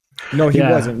poorly. No, he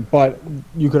wasn't. But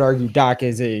you could argue Dak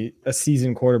is a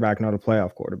seasoned quarterback, not a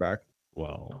playoff quarterback.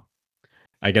 Well,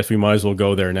 I guess we might as well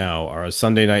go there now. Our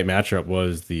Sunday night matchup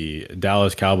was the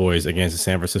Dallas Cowboys against the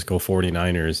San Francisco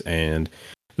 49ers. And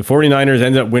the 49ers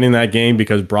ended up winning that game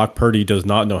because Brock Purdy does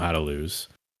not know how to lose.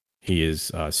 He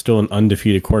is still an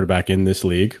undefeated quarterback in this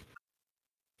league.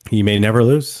 He may never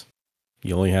lose.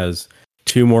 He only has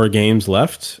 2 more games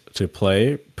left to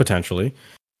play, potentially,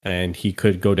 and he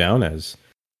could go down as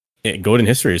go in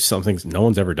history as something no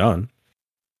one's ever done.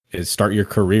 Is start your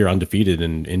career undefeated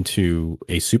and into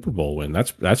a Super Bowl win.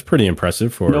 That's pretty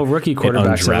impressive for no rookie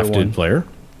quarterbacks an undrafted player.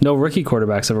 No rookie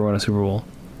quarterbacks ever won a Super Bowl.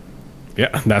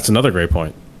 Yeah, that's another great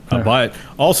point. But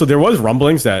also there was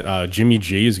rumblings that Jimmy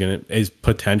G is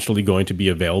potentially going to be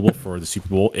available for the Super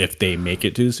Bowl if they make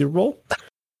it to the Super Bowl.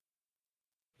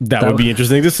 That would be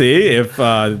interesting to see if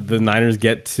the Niners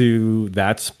get to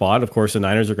that spot. Of course, the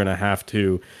Niners are going to have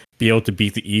to be able to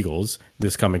beat the Eagles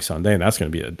this coming Sunday, and that's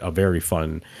going to be a very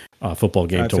fun football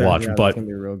game to watch. Yeah, but it's going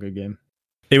to be a real good game.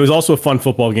 It was also a fun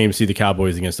football game to see the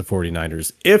Cowboys against the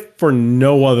 49ers, if for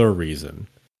no other reason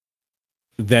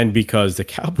than because the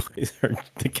Cowboys are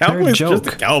just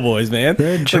the Cowboys, man.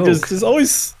 They're a joke. There's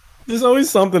always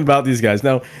something about these guys.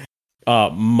 Now,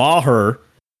 Maher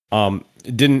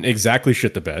didn't exactly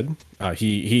shit the bed.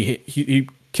 He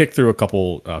kicked through a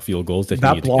couple field goals that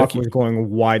block was going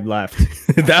wide left.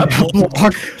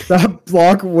 that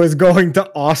block was going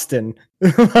to Austin.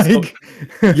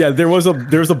 There was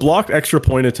a blocked extra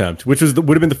point attempt, which would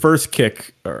have been the first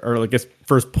kick or I guess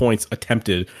first points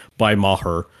attempted by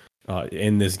Maher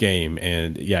in this game,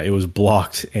 and it was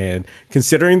blocked. And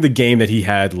considering the game that he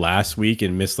had last week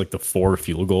and missed like the 4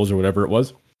 field goals or whatever it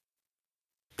was,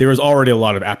 there was already a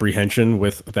lot of apprehension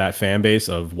with that fan base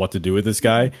of what to do with this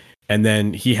guy. And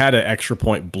then he had an extra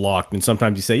point blocked. And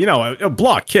sometimes you say, a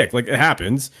block kick, like it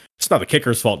happens. It's not the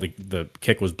kicker's fault the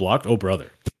kick was blocked. Oh,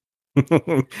 brother.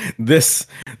 This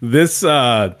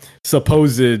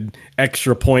supposed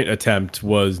extra point attempt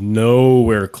was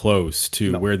nowhere close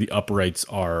to where the uprights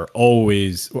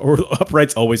always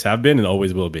have been and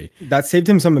always will be. That saved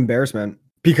him some embarrassment,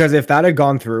 because if that had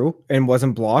gone through and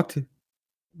wasn't blocked,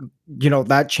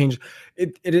 that changed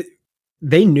it.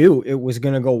 They knew it was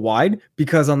going to go wide,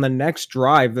 because on the next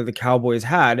drive that the Cowboys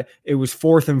had, it was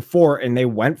 4th and 4 and they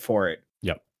went for it.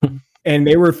 Yep. And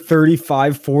they were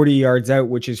 35, 40 yards out,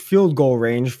 which is field goal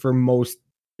range for most,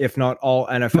 if not all,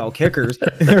 NFL kickers.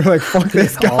 And they're like, fuck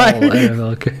this guy. All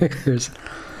NFL kickers.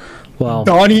 Wow.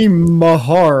 Donnie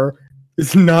Mahar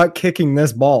is not kicking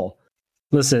this ball.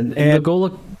 Listen, and go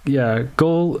look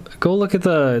at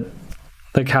the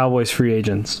Cowboys free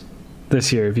agents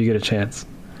this year if you get a chance.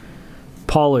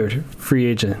 Pollard, free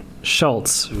agent.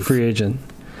 Schultz, free agent.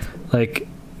 Like,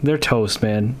 they're toast,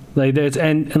 man. Like,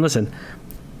 and listen,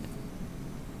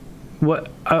 what?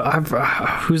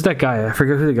 Who's that guy? I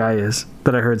forget who the guy is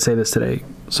that I heard say this today.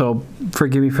 So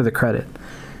forgive me for the credit.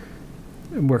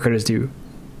 Work on his due.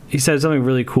 He said something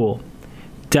really cool.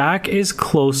 Dak is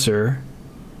closer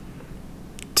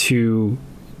to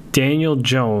Daniel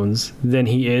Jones than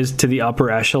he is to the upper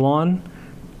echelon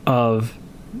of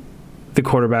the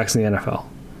quarterbacks in the NFL.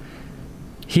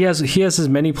 He has as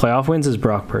many playoff wins as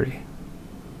Brock Purdy.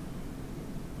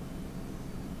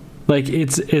 Like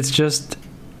it's just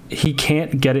he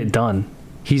can't get it done.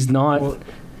 He's not. Well,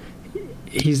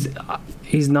 he's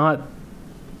not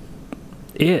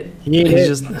it.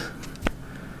 He's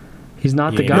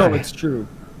not the guy. No, it's true.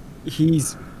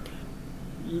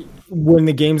 When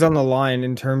the game's on the line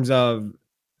in terms of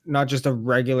not just a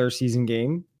regular season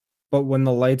game, but when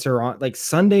the lights are on, like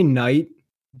Sunday night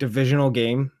divisional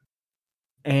game,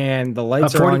 and the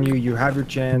lights are on you, you have your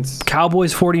chance.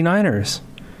 Cowboys 49ers.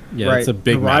 Yeah, right. It's a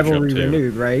big the rivalry matchup too.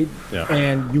 renewed, right? Yeah.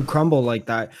 And you crumble like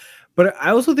that. But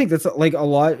I also think that's like a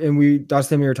lot, and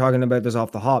Dustin, we were talking about this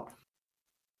off the hop.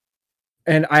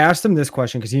 And I asked him this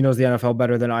question because he knows the NFL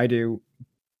better than I do.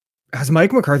 Has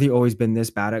Mike McCarthy always been this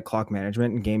bad at clock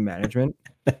management and game management?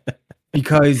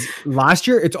 Because last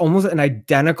year, it's almost an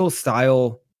identical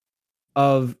style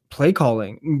of play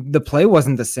calling. The play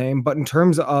wasn't the same, but in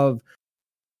terms of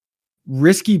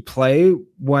risky play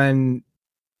when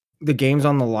the game's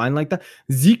on the line like that,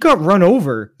 Zeke got run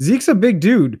over. Zeke's a big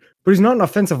dude, but he's not an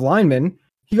offensive lineman.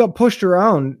 He got pushed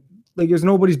around like it was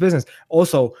nobody's business.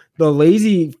 Also, the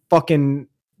lazy fucking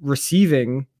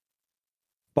receiving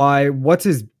by what's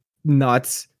his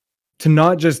nuts to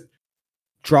not just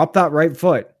drop that right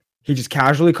foot. He just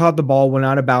casually caught the ball, went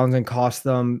out of bounds, and cost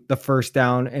them the first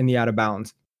down and the out of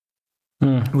bounds,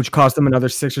 which cost them another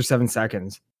 6 or 7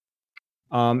 seconds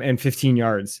and 15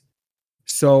 yards.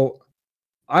 So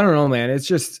I don't know, man. It's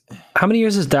just... How many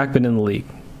years has Dak been in the league?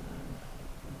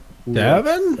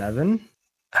 7?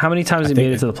 How many times has he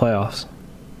made it to the playoffs?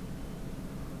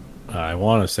 I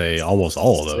want to say almost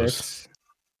all of those.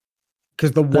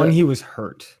 Because the one he was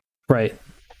hurt. Right.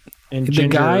 And the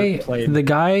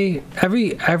guy,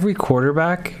 every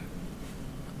quarterback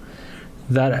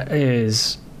that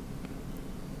is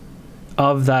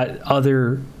of that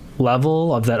other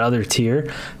level, of that other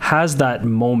tier, has that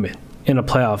moment in a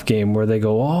playoff game where they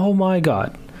go, oh my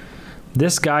God,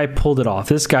 this guy pulled it off.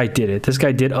 This guy did it. This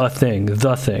guy did the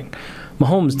thing.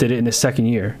 Mahomes did it in his second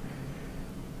year.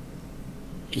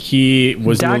 He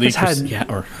was Dak in the league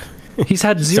he's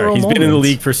had zero Sorry, he's moments. been in the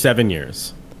league for 7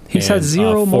 years. He's had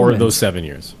zero moments. 4 of those 7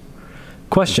 years.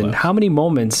 Question, how many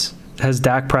moments has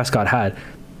Dak Prescott had?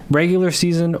 Regular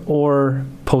season or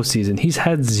postseason? He's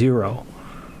had 0.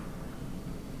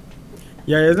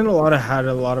 Yeah, he hasn't had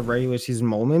a lot of regular season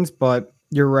moments, but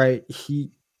you're right.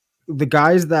 The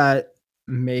guys that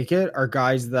make it are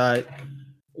guys that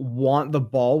want the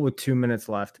ball with 2 minutes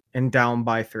left and down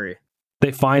by 3.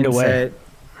 They find a way.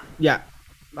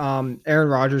 Aaron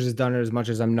Rodgers has done it as much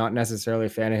as I'm not necessarily a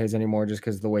fan of his anymore just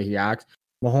because of the way he acts.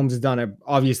 Mahomes has done it.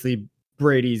 Obviously,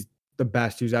 Brady's the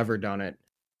best who's ever done it.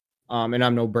 And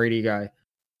I'm no Brady guy.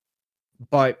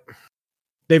 But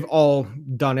they've all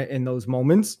done it in those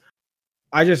moments.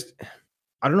 I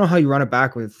don't know how you run it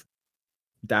back with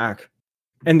Dak.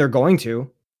 And they're going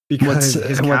to because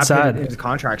his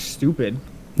contract's stupid.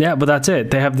 Yeah, but that's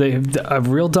it. They have a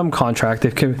real dumb contract.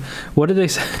 What did they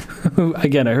say?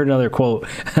 Again, I heard another quote,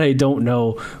 and I don't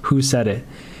know who said it.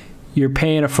 You're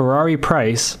paying a Ferrari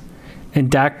price,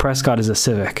 and Dak Prescott is a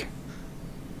Civic,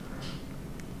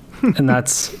 and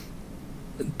that's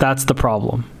the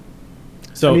problem.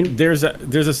 So there's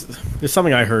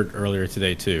something I heard earlier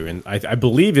today too, and I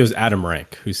believe it was Adam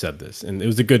Rank who said this, and it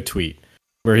was a good tweet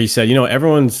where he said,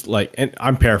 everyone's like, and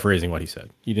I'm paraphrasing what he said.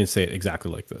 He didn't say it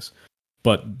exactly like this.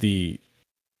 But the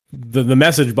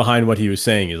message behind what he was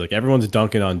saying is like everyone's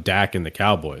dunking on Dak and the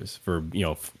Cowboys for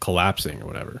collapsing or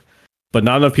whatever, but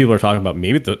not enough people are talking about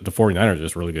maybe the 49ers are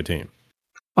just a really good team.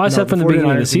 I said from the beginning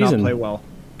of the season, play well.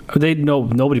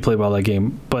 Nobody played well that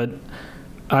game, but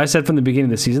I said from the beginning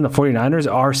of the season the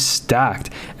 49ers are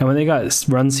stacked, and when they got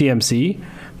run CMC,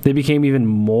 they became even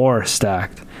more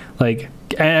stacked. Like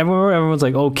everyone's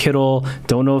like, oh, Kittle,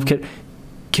 don't know if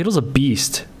Kittle's a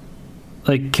beast.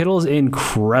 Like Kittle's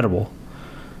incredible.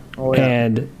 Oh, yeah.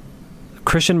 And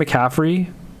Christian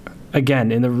McCaffrey,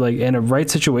 again, in a right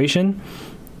situation,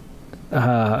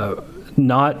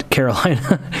 not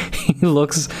Carolina. He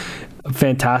looks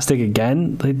fantastic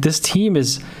again. Like this team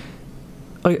is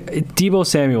like Deebo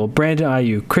Samuel, Brandon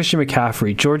Ayuk, Christian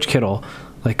McCaffrey, George Kittle.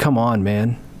 Like, come on,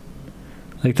 man.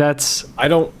 Like that's I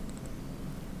don't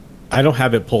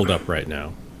have it pulled up right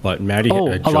now, but Maddie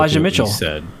Elijah Mitchell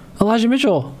said Elijah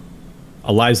Mitchell.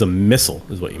 Eliza Missile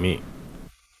is what you mean.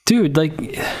 Dude,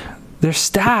 like they're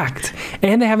stacked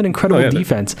and they have an incredible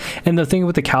defense. And the thing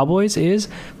with the Cowboys is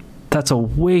that's a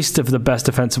waste of one of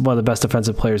the best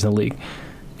defensive players in the league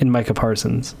in Micah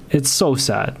Parsons. It's so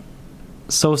sad.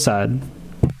 So sad.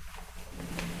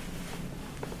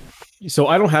 So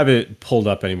I don't have it pulled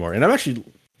up anymore, and I'm actually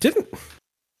didn't.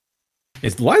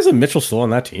 Is Liza Mitchell still on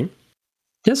that team?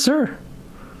 Yes, sir.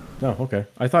 No, okay.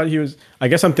 I thought he was. I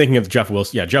guess I'm thinking of Jeff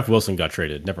Wilson. Yeah, Jeff Wilson got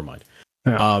traded. Never mind.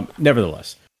 Yeah.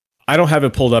 Nevertheless, I don't have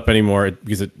it pulled up anymore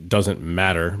because it doesn't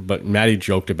matter. But Maddie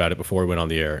joked about it before we went on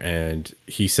the air, and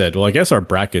he said, "Well, I guess our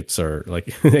brackets are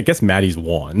like, I guess Maddie's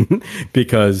won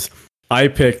because I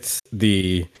picked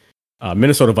the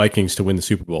Minnesota Vikings to win the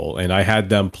Super Bowl, and I had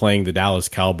them playing the Dallas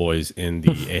Cowboys in the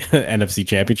NFC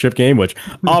Championship game, which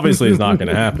obviously is not going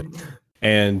to happen.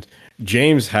 And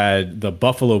James had the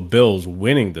Buffalo Bills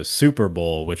winning the Super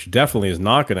Bowl, which definitely is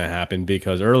not going to happen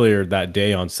because earlier that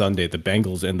day on Sunday, the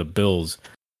Bengals and the Bills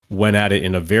went at it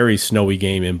in a very snowy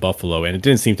game in Buffalo, and it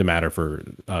didn't seem to matter for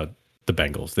the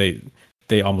Bengals.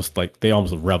 They almost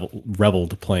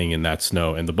reveled playing in that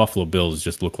snow, and the Buffalo Bills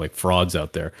just look like frauds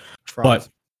out there. Frauds.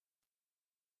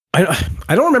 But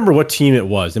I don't remember what team it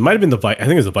was. It might have been I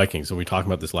think it was the Vikings when we talked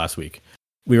about this last week.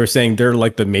 We were saying they're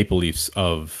like the Maple Leafs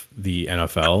of the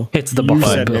NFL. It's the You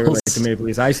Buffalo said they were Bills. like the Maple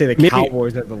Leafs. I say the Maybe-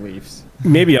 Cowboys are the Leafs.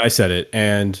 Maybe I said it,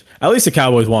 and at least the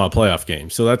Cowboys won a playoff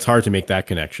game, so that's hard to make that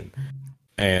connection.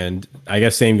 And I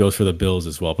guess same goes for the Bills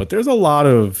as well. But there's a lot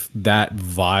of that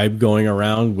vibe going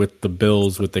around with the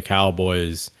Bills, with the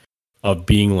Cowboys, of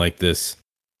being like this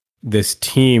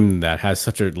team that has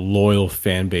such a loyal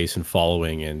fan base and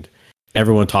following, and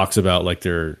everyone talks about like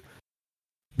they're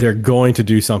going to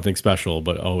do something special,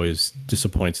 but always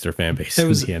disappoints their fan base. It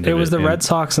was in the end it of was the And Red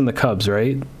Sox and the Cubs,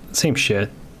 right? Same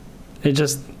shit. It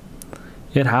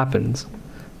happens.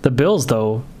 The Bills,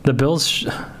 though,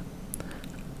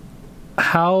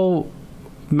 how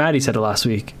Maddie said it last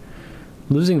week.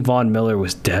 Losing Von Miller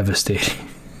was devastating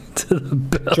to the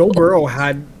Bills. Joe Burrow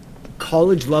had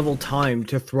college level time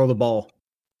to throw the ball.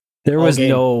 There all was game.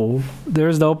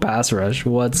 no pass rush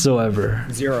whatsoever.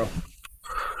 Zero.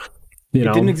 You It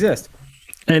know, didn't exist.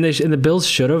 and the Bills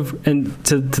should have. And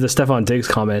to the Stephon Diggs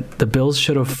comment, the Bills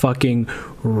should have fucking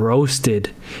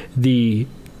roasted the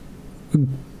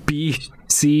B,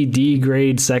 C, D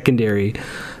grade secondary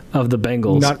of the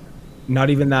Bengals. Not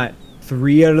even that.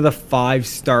 3 out of the 5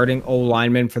 starting O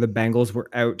linemen for the Bengals were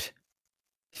out.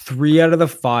 3 out of the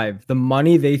 5. The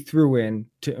money they threw in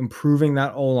to improving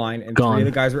that O line, and Gone. 3 of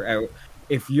the guys were out.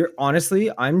 If you're honestly,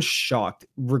 I'm shocked,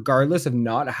 regardless of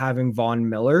not having Von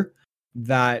Miller,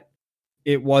 that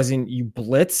it wasn't you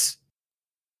blitz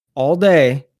all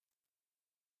day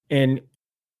and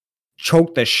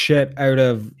choke the shit out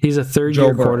of. He's a third Joe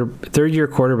year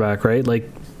quarterback, right? Like,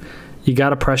 you got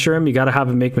to pressure him. You got to have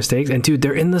him make mistakes. And dude,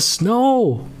 they're in the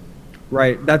snow.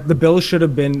 Right. That the Bills should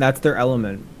have been, that's their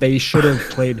element. They should have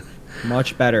played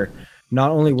much better. Not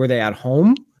only were they at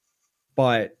home,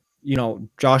 but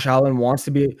Josh Allen wants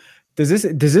to be. Does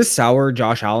this sour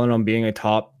Josh Allen on being a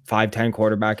top 5-10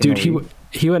 quarterback? Dude, he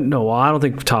went no. Well, I don't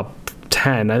think top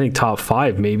 10. I think top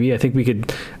 5 maybe. I think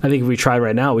if we tried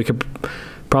right now, we could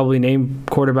probably name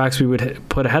quarterbacks we would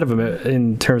put ahead of him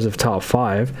in terms of top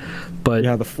 5. But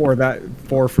yeah, the four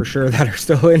for sure that are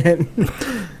still in it.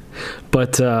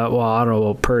 But well, I don't know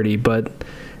about Purdy, but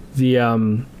the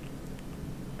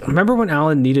remember when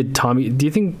Allen needed Tommy? Do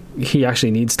you think he actually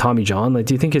needs Tommy John? Like,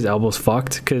 do you think his elbow's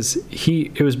fucked? Because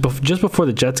it was just before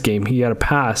the Jets game, he had a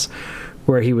pass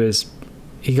where he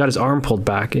got his arm pulled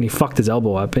back and he fucked his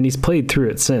elbow up, and he's played through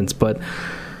it since. But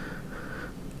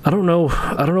I don't know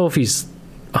if he's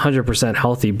 100%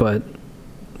 healthy, but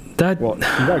that Well, he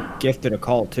got gifted a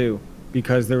call too,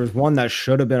 because there was one that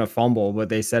should have been a fumble, but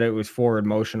they said it was forward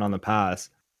motion on the pass,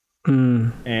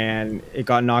 and it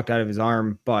got knocked out of his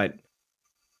arm. But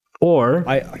or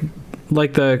I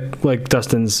like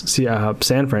Dustin's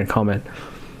San Fran comment,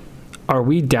 are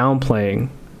we downplaying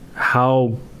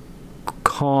how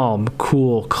calm,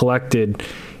 cool, collected,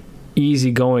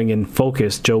 easygoing, and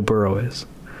focused Joe Burrow is?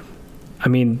 I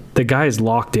mean, the guy is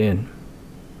locked in.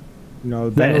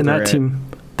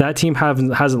 That team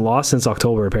hasn't lost since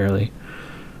October, apparently.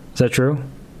 Is that true?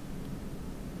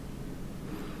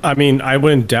 I mean, I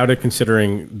wouldn't doubt it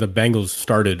considering the Bengals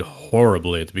started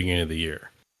horribly at the beginning of the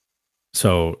year.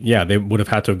 So, yeah, they would have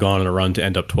had to have gone on a run to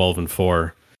end up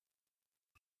 12-4.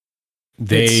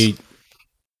 They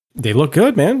look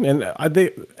good, man.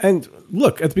 And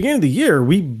look, at the beginning of the year,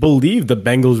 we believed the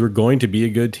Bengals were going to be a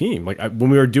good team. Like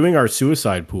when we were doing our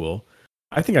suicide pool,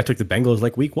 I think I took the Bengals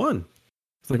like week 1.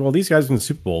 It's like, well, these guys were in the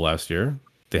Super Bowl last year.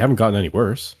 They haven't gotten any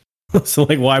worse. So,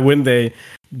 like, why wouldn't they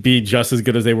be just as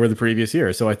good as they were the previous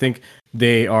year? So I think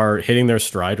they are hitting their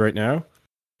stride right now.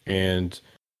 And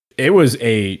it was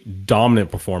a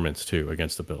dominant performance, too,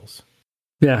 against the Bills.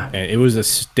 Yeah. And it was a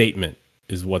statement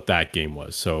is what that game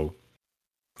was. So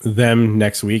them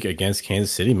next week against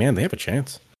Kansas City, man, they have a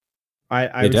chance.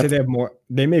 I would say they have more.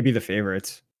 They may be the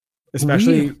favorites,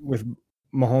 especially with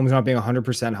Mahomes not being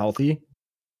 100% healthy.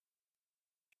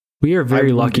 We are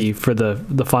very lucky for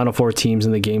the Final Four teams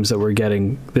and the games that we're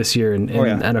getting this year in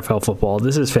NFL football.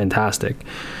 This is fantastic.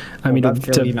 I mean, that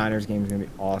Philly Niners game is going to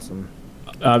be awesome.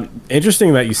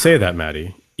 Interesting that you say that,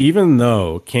 Maddie. Even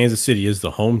though Kansas City is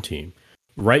the home team,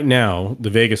 right now, the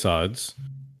Vegas odds,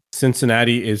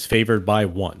 Cincinnati is favored by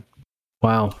 1.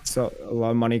 Wow. So a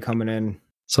lot of money coming in.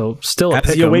 So still a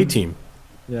the away team.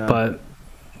 Yeah. But,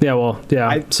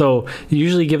 so you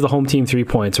usually give the home team 3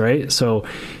 points, right? So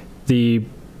the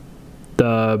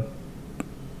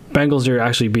Bengals are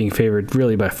actually being favored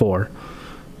really by 4,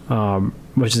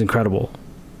 which is incredible.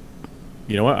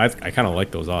 You know what? I kind of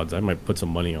like those odds. I might put some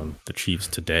money on the Chiefs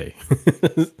today.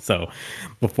 So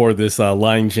before this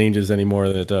line changes any more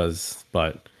than it does.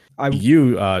 But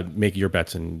you make your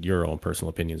bets and your own personal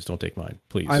opinions. Don't take mine.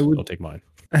 Please, don't take mine.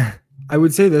 I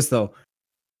would say this, though.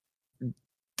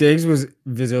 Diggs was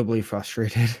visibly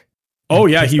frustrated. Oh,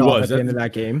 yeah, he was. At the end of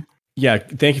that game. Yeah,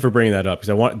 thank you for bringing that up, because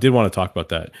I did want to talk about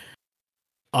that.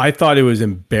 I thought it was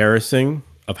embarrassing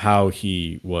of how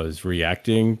he was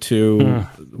reacting to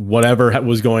whatever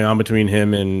was going on between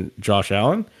him and Josh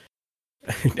Allen.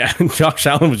 And Josh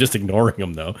Allen was just ignoring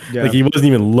him, though. Yeah. Like, he wasn't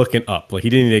even looking up. Like, he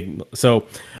didn't. So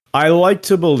I like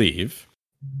to believe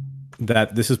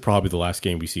that this is probably the last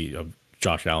game we see of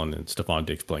Josh Allen and Stephon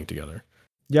Diggs playing together.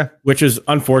 Yeah. Which is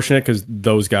unfortunate, because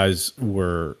those guys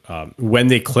were, when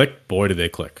they click, boy, did they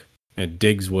click. And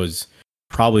Diggs was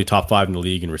probably top 5 in the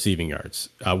league in receiving yards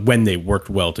when they worked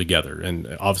well together. And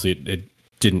obviously it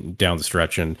didn't down the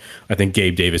stretch. And I think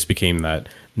Gabe Davis became that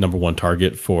number 1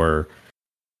 target for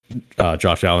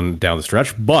Josh Allen down the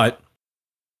stretch. But,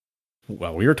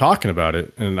 well, we were talking about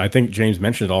it. And I think James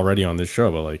mentioned it already on this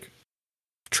show. But, like,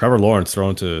 Trevor Lawrence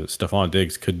thrown to Stephon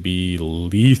Diggs could be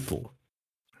lethal.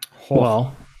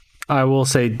 Well, I will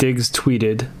say Diggs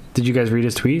tweeted. Did you guys read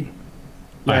his tweet?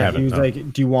 Yeah, he was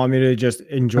like, do you want me to just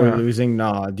enjoy losing?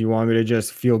 Nah. Do you want me to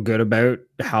just feel good about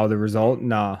how the result?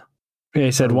 Nah. Yeah,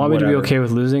 he said, want me to be okay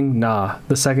with losing? Nah.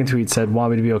 The second tweet said,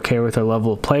 want me to be okay with our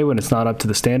level of play when it's not up to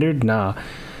the standard? Nah.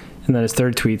 And then his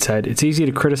third tweet said, it's easy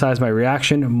to criticize my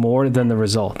reaction more than the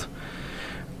result.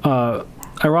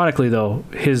 Ironically, though,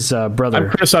 his brother... I'm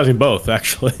criticizing both,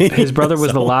 actually. His brother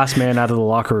was the last man out of the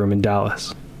locker room in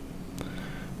Dallas,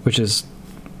 which is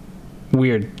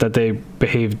weird that they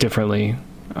behave differently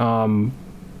in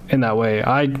that way.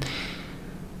 I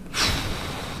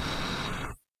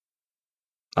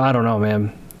don't know,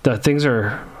 man. Things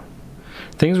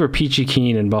were peachy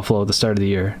keen in Buffalo at the start of the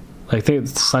year. Like,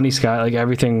 sunny sky, like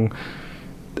everyone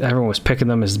was picking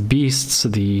them as beasts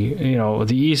of the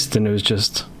East, and it was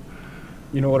just...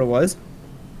 You know what it was?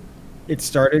 It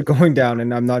started going down,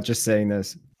 and I'm not just saying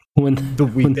this. When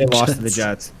they lost to the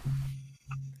Jets.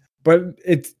 But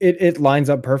it lines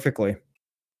up perfectly.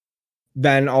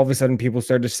 Then all of a sudden people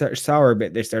started to sour a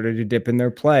bit. They started to dip in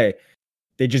their play.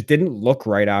 They just didn't look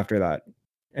right after that.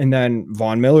 And then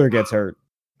Von Miller gets hurt.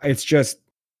 It's just,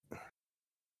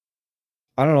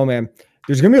 I don't know, man.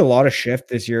 There's going to be a lot of shift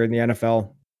this year in the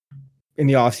NFL in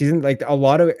the offseason. Like, a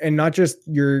lot of, and not just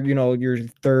your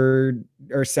third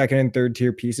or second and third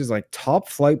tier pieces, like top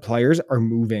flight players are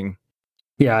moving.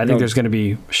 Yeah, I think there's going to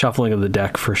be shuffling of the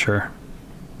deck for sure.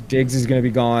 Diggs is going to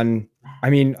be gone. I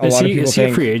mean, is he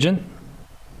a free agent?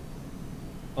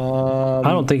 I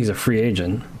don't think he's a free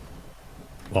agent.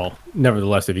 Well,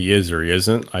 nevertheless, if he is or he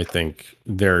isn't, I think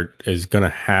there is going to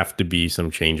have to be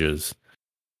some changes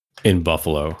in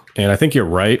Buffalo. And I think you're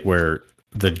right, where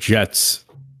the Jets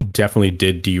definitely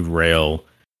did derail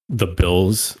the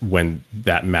Bills when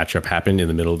that matchup happened in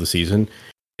the middle of the season.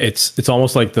 It's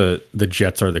almost like the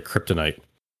Jets are the kryptonite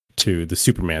to the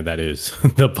Superman that is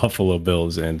the Buffalo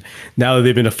Bills, and now that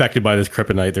they've been affected by this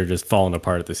kryptonite, they're just falling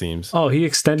apart at the seams. Oh, he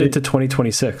extended to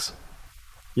 2026.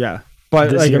 Yeah,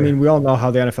 but like, I mean, we all know how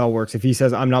the NFL works. If he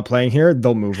says I'm not playing here,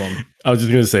 they'll move him. I was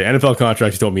just going to say, NFL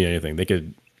contracts don't mean anything. They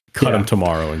could cut him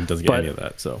tomorrow and doesn't get any of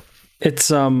that. So it's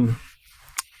the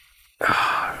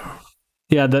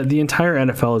entire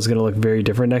NFL is going to look very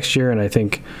different next year, and I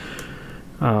think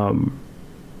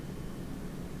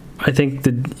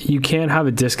that you can't have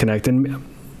a disconnect, and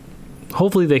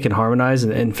hopefully they can harmonize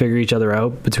and figure each other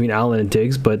out between Allen and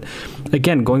Diggs. But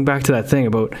again, going back to that thing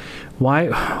about why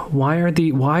are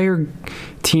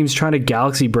teams trying to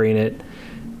galaxy brain it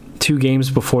 2 games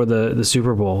before the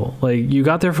Super Bowl? Like, you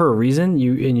got there for a reason,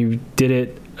 you did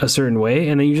it a certain way,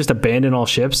 and then you just abandon all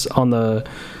ships on the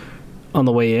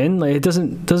way in. Like, it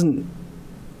doesn't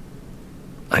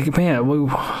like, man.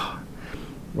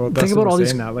 Well, think about all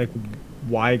these. That, like,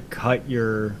 why cut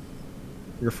your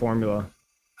formula?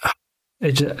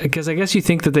 Because I guess you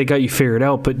think that they got you figured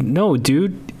out, but no,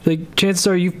 dude. Like, chances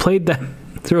are you've played them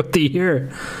throughout the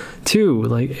year, too.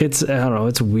 Like, I don't know.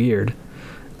 It's weird.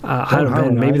 I don't know.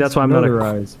 Maybe that's why I'm not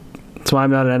that's why I'm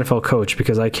not an NFL coach,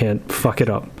 because I can't fuck it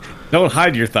up. Don't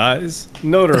hide your thighs.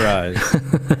 Notarize.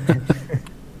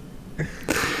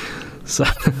 So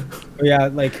yeah,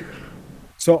 like,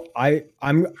 so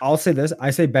I'll say this. I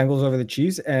say Bengals over the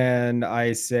Chiefs, and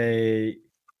I say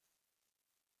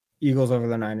Eagles over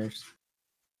the Niners.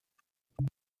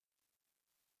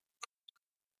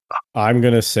 I'm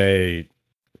going to say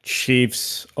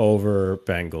Chiefs over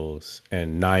Bengals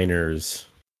and Niners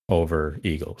over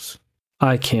Eagles.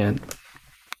 I can't.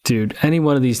 Dude, any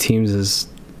one of these teams is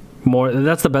more.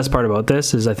 That's the best part about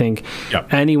this, is I think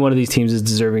any one of these teams is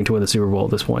deserving to win the Super Bowl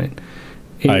at this point.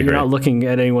 You're not looking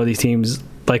at any one of these teams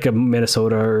like a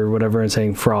Minnesota or whatever and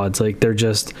saying frauds. Like, they're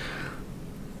just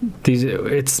these.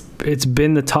 It's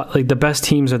been the top. Like, the best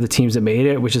teams are the teams that made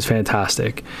it, which is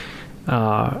fantastic.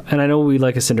 And I know we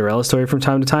like a Cinderella story from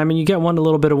time to time, and you get a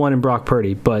little bit of one in Brock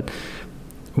Purdy, but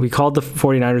we called the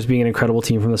 49ers being an incredible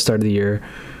team from the start of the year.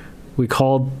 We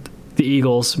called the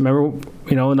Eagles, remember,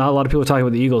 not a lot of people talking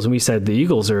about the Eagles, and we said the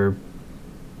Eagles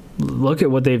look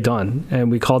at what they've done, and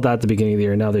we called that at the beginning of the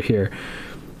year, and now they're here.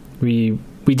 We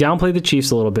downplayed the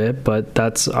Chiefs a little bit, but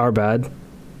that's our bad,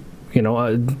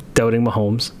 doubting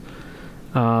Mahomes.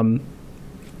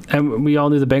 And we all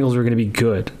knew the Bengals were going to be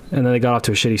good, and then they got off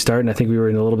to a shitty start, and I think we were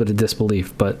in a little bit of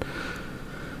disbelief. But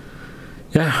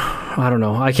yeah, I don't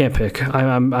know. I can't pick.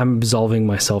 I'm absolving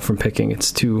myself from picking. It's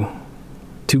too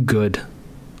good.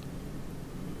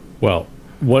 Well,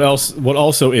 what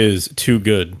also is too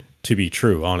good to be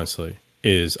true, honestly,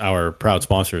 is our proud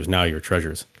sponsors, Now Your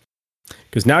Treasures.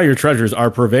 Because Now Your Treasures are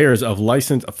purveyors of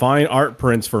licensed fine art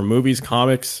prints for movies,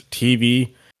 comics,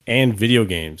 TV, and video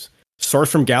games.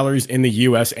 Sourced from galleries in the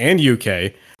US and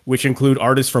UK, which include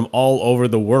artists from all over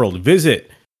the world. Visit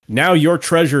Now Your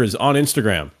Treasures on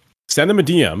Instagram. Send them a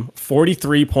DM,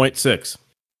 43.6,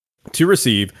 to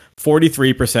receive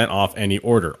 43% off any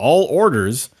order. All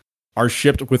orders are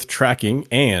shipped with tracking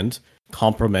and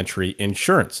complimentary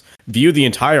insurance. View the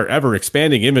entire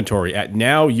ever-expanding inventory at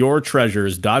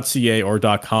nowyourtreasures.ca or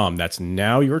 .com. That's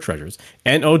Now Your Treasures,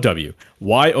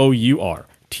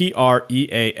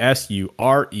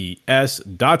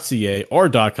 NOWYOURTREASURES.ca or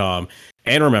 .com.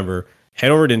 And remember,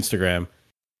 head over to Instagram,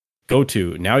 go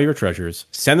to Now Your Treasures,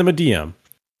 send them a DM,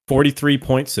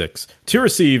 43.6, to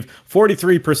receive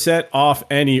 43% off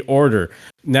any order.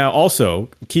 Now, also,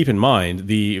 keep in mind,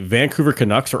 the Vancouver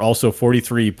Canucks are also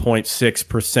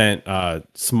 43.6%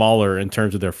 smaller in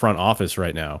terms of their front office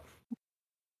right now.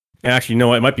 And actually,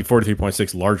 no, it might be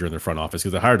 43.6 larger in their front office,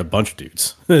 because they hired a bunch of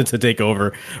dudes to take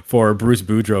over for Bruce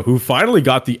Boudreau, who finally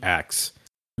got the axe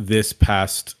this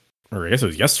past, or I guess it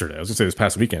was yesterday. I was going to say this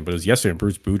past weekend, but it was yesterday, and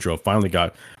Bruce Boudreau finally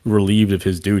got relieved of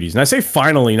his duties. And I say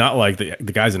finally, not like the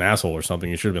guy's an asshole or something.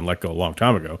 He should have been let go a long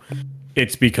time ago.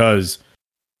 It's because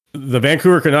the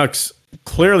Vancouver Canucks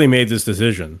clearly made this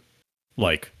decision,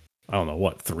 like, I don't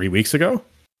know, 3 weeks ago?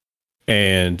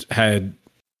 And had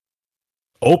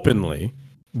openly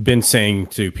been saying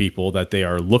to people that they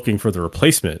are looking for the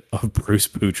replacement of Bruce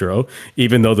Boudreau,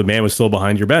 even though the man was still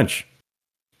behind your bench.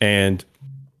 And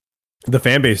the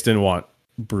fan base didn't want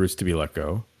Bruce to be let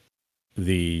go.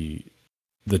 The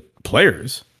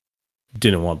players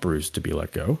didn't want Bruce to be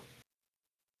let go.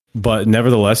 But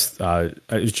nevertheless,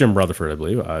 it's Jim Rutherford, I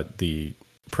believe, the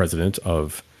president or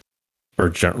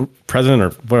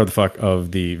whatever the fuck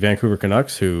of the Vancouver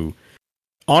Canucks, who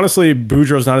honestly,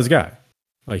 Boudreau's not his guy.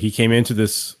 Like, he came into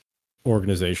this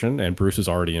organization and Bruce is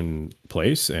already in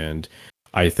place. And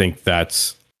I think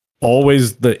that's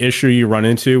always the issue you run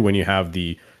into when you have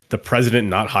the president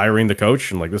not hiring the coach.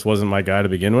 And like, this wasn't my guy to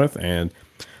begin with. And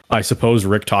I suppose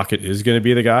Rick Tocchet is going to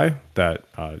be the guy that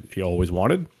he always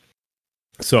wanted.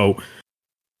 So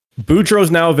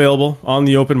Boudreau's now available on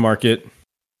the open market.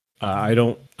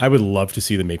 I would love to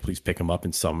see the Maple Leafs pick him up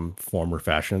in some form or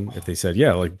fashion. If they said,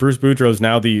 yeah, like Bruce Boudreau's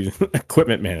now the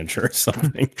equipment manager or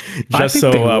something, just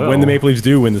so when the Maple Leafs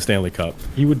do win the Stanley Cup,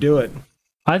 he would do it.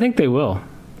 I think they will.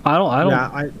 I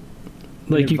don't.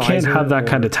 You can't have that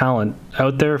kind of talent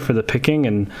out there for the picking,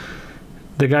 and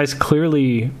the guy's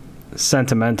clearly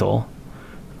sentimental.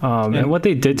 And what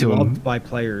they did to him by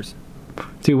players.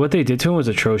 Dude, what they did to him was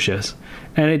atrocious.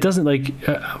 And it doesn't,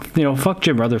 fuck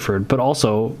Jim Rutherford, but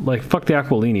also, fuck the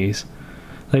Aquilinis.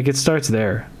 It starts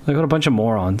there. What a bunch of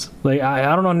morons.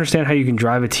 I don't understand how you can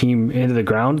drive a team into the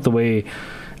ground the way...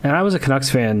 And I was a Canucks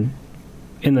fan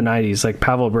in the 90s.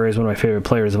 Pavel Bure is one of my favorite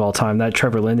players of all time. That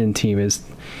Trevor Linden team is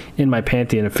in my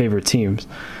pantheon of favorite teams.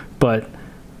 But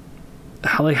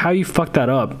how you fuck that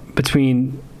up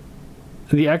between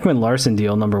the Ekman-Larsson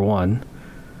deal, number one,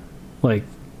 like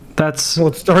that's Well,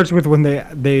 it starts with when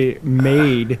they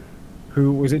made,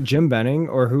 who was it, Jim Benning,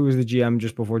 or who was the GM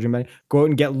just before Jim Benning, go out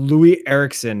and get Louis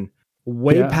Eriksson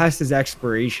way past his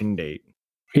expiration date.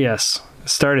 Yes,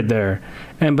 started there,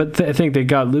 and I think they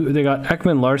got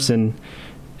Ekman-Larsson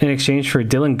in exchange for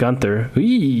Dylan Guenther.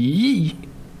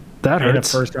 That and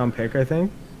hurts. a first round pick, I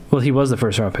think. Well, he was the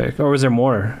first round pick, or was there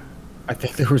more? I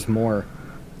think there was more.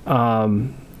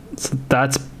 So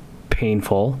that's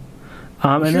painful.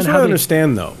 And Here's then what I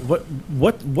understand though.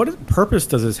 What purpose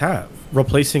does this have?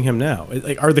 Replacing him now?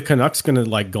 Like, are the Canucks going to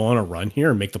like go on a run here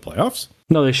and make the playoffs?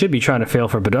 No, they should be trying to fail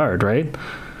for Bedard, right?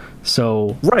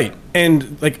 So right,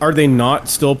 and like, are they not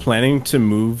still planning to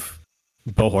move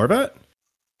Bo Horvat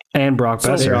and Brock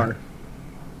Besser? They are.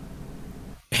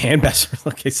 And Besser.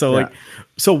 Okay, so like,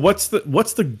 so what's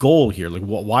the goal here? Like,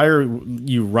 why are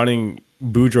you running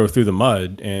Boudreau through the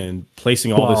mud and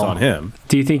placing all this on him?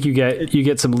 Do you think you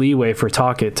get some leeway for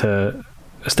Tocchet to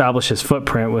establish his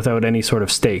footprint without any sort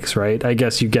of stakes, right? I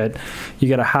guess you get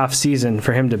a half season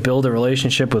for him to build a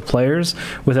relationship with players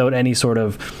without any sort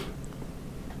of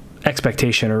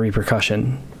expectation or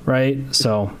repercussion, right?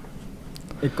 So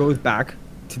it goes back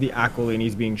to the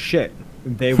Aquilinis being shit.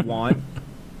 They want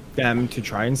them to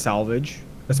try and salvage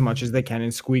as much as they can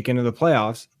and squeak into the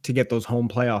playoffs to get those home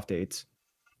playoff dates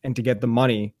and to get the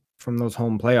money from those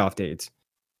home playoff dates.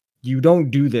 You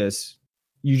don't do this.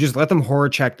 You just let them horror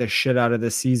check the shit out of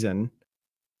this season.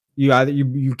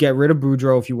 You get rid of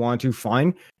Boudreau if you want to,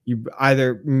 fine. You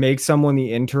either make someone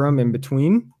the interim in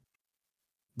between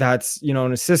that's,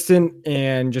 an assistant,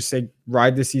 and just say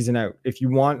ride the season out. If you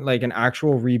want like an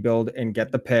actual rebuild and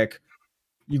get the pick,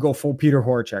 you go full Peter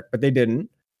Horacek, but they didn't.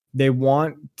 They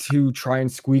want to try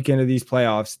and squeak into these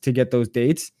playoffs to get those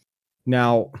dates.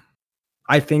 Now,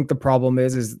 I think the problem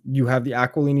is you have the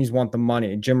Aquilinis want the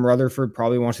money. Jim Rutherford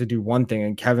probably wants to do one thing,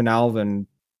 and Kevin Alvin,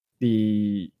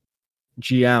 the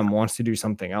GM, wants to do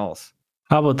something else.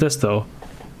 How about this though?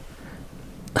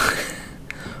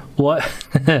 What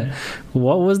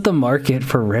was the market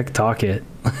for Rick Tocchet?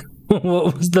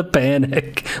 What was the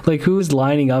panic? Like, who's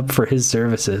lining up for his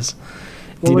services?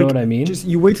 Do you know what I mean? Just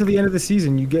you wait till the end of the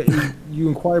season. You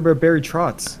inquire about Barry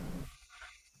Trotz,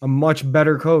 a much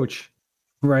better coach,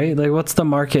 right? Like, what's the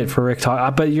market for Rick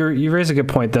Tocchet? But you raise a good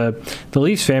point. The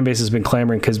Leafs fan base has been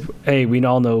clamoring because we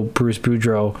all know Bruce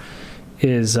Boudreau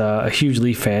is a huge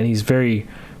Leaf fan. He's very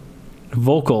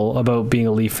vocal about being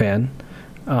a Leaf fan.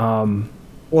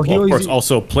 Well, of course,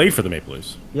 also played for the Maple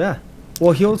Leafs. Yeah.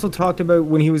 Well, he also talked about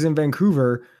when he was in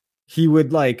Vancouver, he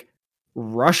would like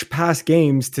rush past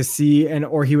games to see,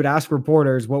 or he would ask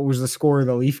reporters what was the score of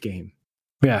the Leaf game.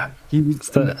 Yeah. He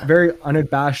was a very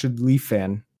unabashed Leaf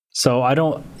fan. So I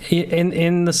don't,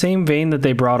 in the same vein that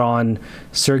they brought on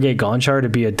Sergei Gonchar to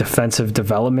be a defensive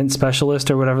development specialist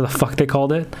or whatever the fuck they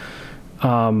called it,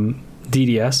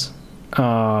 DDS.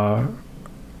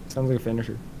 Sounds like a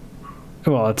finisher.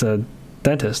 Well, it's a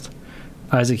dentist.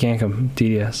 Isaac Yankum,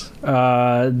 DDS.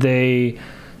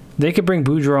 They could bring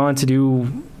Boudreau on to do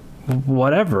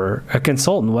whatever, a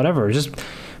consultant, whatever. Just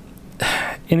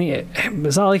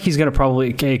it's not like he's going to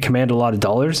probably command a lot of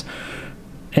dollars,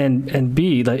 and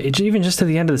B, like even just to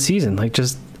the end of the season, like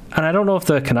just. And I don't know if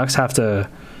the Canucks have to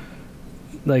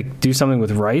like do something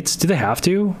with rights. Do they have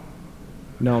to?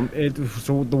 No.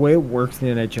 So the way it works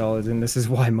in the NHL is, and this is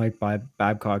why Mike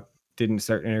Babcock didn't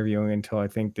start interviewing until I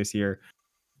think this year.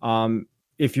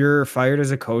 If you're fired as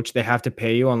a coach, they have to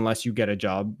pay you unless you get a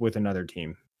job with another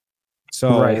team.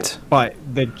 So, right. But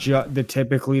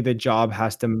typically the job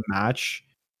has to match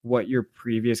what your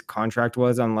previous contract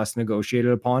was unless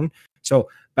negotiated upon. So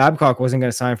Babcock wasn't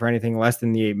going to sign for anything less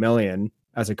than the $8 million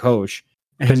as a coach,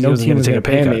 and no team was going to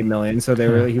pay him $8 million. So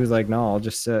he was like, no, I'll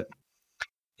just sit.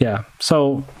 Yeah.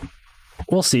 So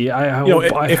we'll see.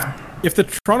 If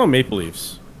the Toronto Maple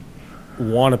Leafs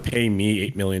want to pay me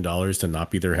 $8 million to not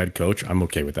be their head coach, I'm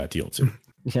okay with that deal too.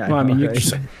 Yeah. Well, I mean,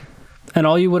 and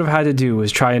all you would have had to do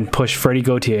was try and push Freddie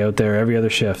Gauthier out there every other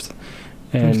shift,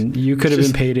 and you could have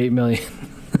been paid $8 million.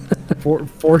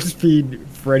 Force feed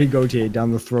Freddie Gauthier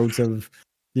down the throats of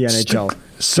the NHL.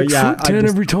 6'10"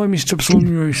 every time he steps on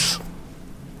the ice.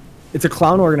 It's a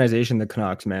clown organization, the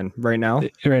Canucks, man. Right now,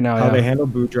 how they handle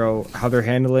Boudreau, how they're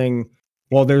handling.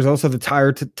 Well, there's also the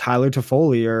Tyler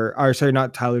Toffoli, or sorry,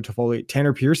 not Tyler Toffoli,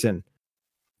 Tanner Pearson,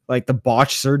 like the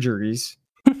botched surgeries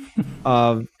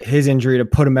of his injury to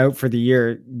put him out for the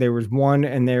year. There was one,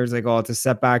 and there was like, oh, it's a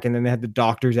setback, and then they had the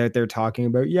doctors out there talking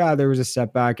about, yeah, there was a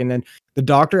setback, and then the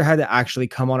doctor had to actually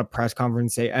come on a press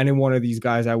conference and say, any one of these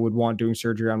guys I would want doing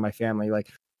surgery on my family. Like,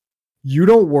 you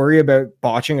don't worry about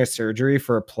botching a surgery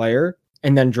for a player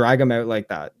and then drag him out like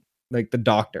that. like the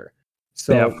doctor.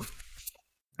 So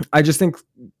I just think,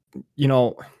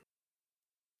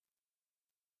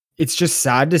 it's just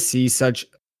sad to see such,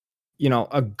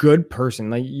 a good person.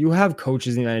 Like, you have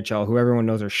coaches in the NHL who everyone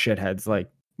knows are shitheads, like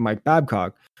Mike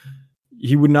Babcock.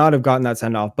 He would not have gotten that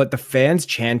send off, but the fans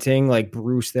chanting like,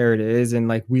 Bruce, there it is, and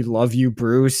like, we love you,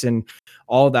 Bruce, and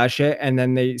all that shit. And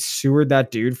then they sewered that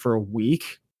dude for a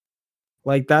week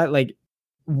like that. Like,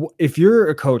 if you're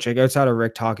a coach, like outside of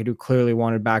Rick Tocchet, who clearly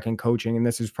wanted back in coaching, and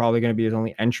this is probably going to be his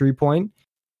only entry point,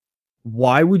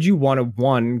 why would you want to,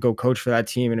 one, go coach for that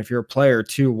team? And if you're a player,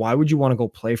 two, why would you want to go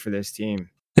play for this team?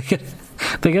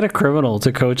 They get a criminal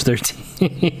to coach their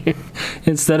team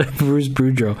instead of Bruce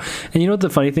Boudreau. And you know what the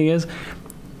funny thing is?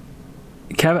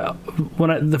 Kevin,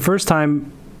 the first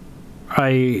time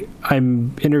I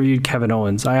interviewed Kevin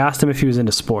Owens, I asked him if he was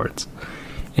into sports,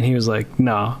 and he was like,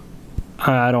 "No,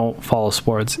 I don't follow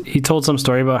sports." He told some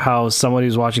story about how somebody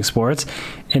was watching sports,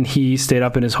 and he stayed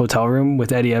up in his hotel room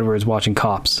with Eddie Edwards watching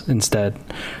Cops instead.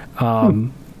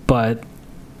 But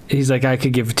he's like, I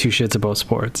could give two shits about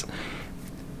sports.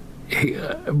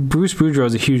 Bruce Boudreau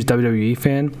is a huge WWE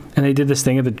fan, and they did this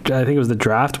thing at I think it was the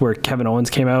draft, where Kevin Owens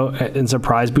came out and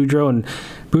surprised Boudreau, and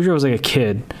Boudreau was like a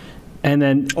kid, and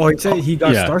then he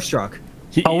got starstruck.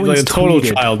 He like a total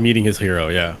child meeting his hero.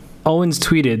 Yeah, Owens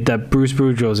tweeted that Bruce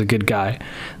Boudreau is a good guy,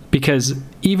 because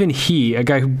even he, a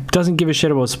guy who doesn't give a shit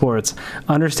about sports,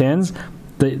 understands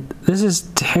that this is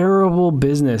terrible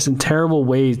business and terrible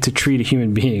ways to treat a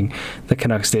human being. The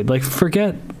Canucks did. Like,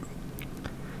 you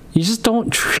just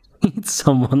don't treat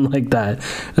someone like that,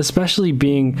 especially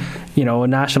being, a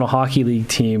National Hockey League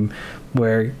team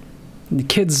where the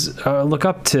kids look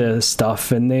up to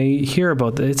stuff and they hear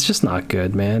about it. It's just not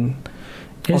good, man.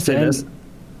 I'll say this.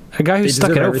 A guy who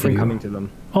stuck it out for you. Coming to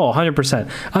them. Oh,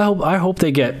 100%. I hope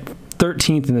they get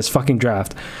 13th in this fucking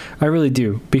draft. I really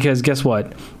do, because guess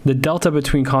what? The delta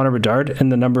between Connor Bedard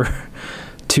and the number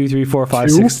 2, 3, 4,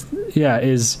 5, 6,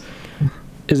 is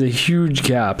a huge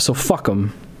gap. So fuck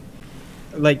them.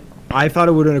 Like, I thought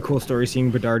it would have been a cool story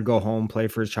seeing Bedard go home, play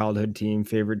for his childhood team,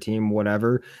 favorite team,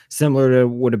 whatever. Similar to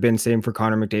would have been same for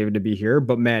Connor McDavid to be here.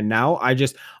 But man, now I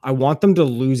want them to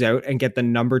lose out and get the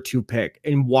number 2 pick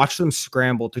and watch them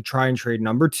scramble to try and trade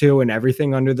number 2 and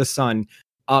everything under the sun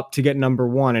up to get number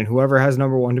 1. And whoever has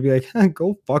number 1 to be like,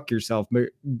 go fuck yourself.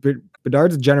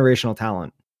 Bedard's a generational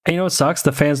talent. And you know what sucks?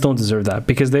 The fans don't deserve that,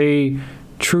 because they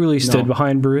truly stood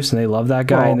behind Bruce and they love that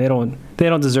guy, and they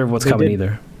don't deserve what's coming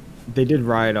either. They did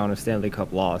ride on a Stanley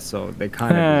Cup loss, so they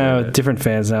kind of different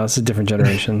fans now. It's a different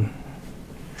generation.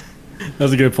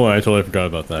 That's a good point. I totally forgot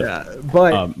about that. Yeah,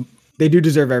 but they do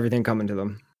deserve everything coming to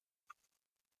them.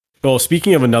 Well,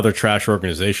 speaking of another trash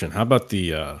organization, how about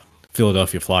the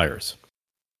Philadelphia Flyers?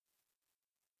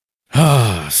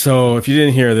 So, if you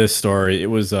didn't hear this story, it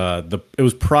was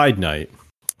Pride Night.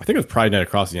 I think it was Pride Night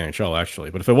across the NHL, actually.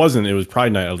 But if it wasn't, it was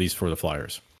Pride Night at least for the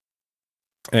Flyers.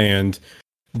 And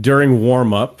during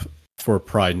warm up for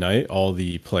Pride Night, all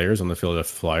the players on the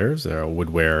Philadelphia Flyers would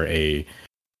wear a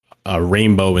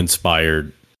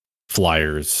rainbow-inspired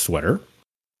Flyers sweater.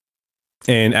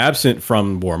 And absent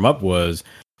from warm up was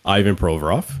Ivan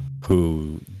Provorov,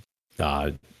 who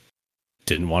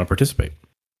didn't want to participate,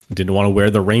 didn't want to wear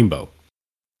the rainbow.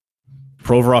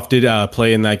 Provorov did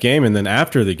play in that game, and then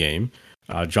after the game,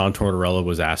 John Tortorella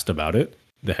was asked about it,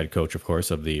 the head coach, of course,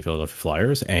 of the Philadelphia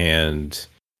Flyers, and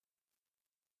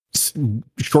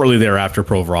shortly thereafter,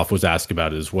 Provorov was asked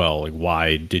about it as well. Like,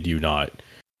 why did you not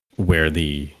wear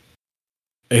the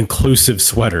inclusive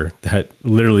sweater that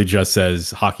literally just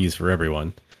says hockey's for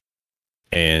everyone?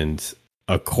 And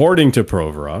according to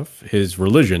Provorov, his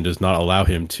religion does not allow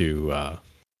him to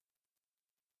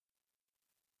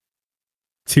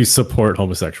support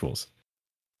homosexuals.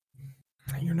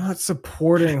 You're not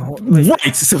supporting,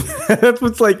 right? So that's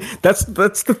what's like. That's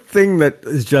the thing that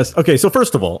is just okay. So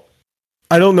first of all,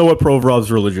 I don't know what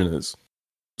Provorov's religion is,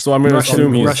 so I'm going to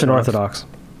assume he's Russian Orthodox.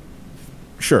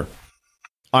 Sure,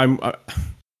 I'm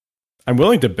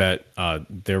willing to bet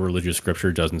their religious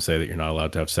scripture doesn't say that you're not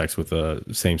allowed to have sex with a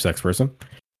same-sex person.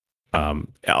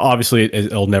 Obviously,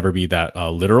 it'll never be that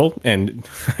literal, and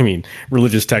I mean,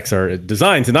 religious texts are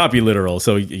designed to not be literal,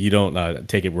 so you don't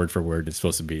take it word for word. It's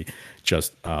supposed to be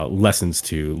just lessons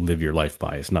to live your life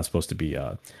by. It's not supposed to be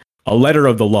a letter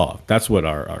of the law. That's what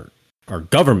our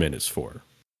government is for,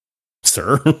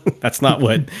 sir. That's not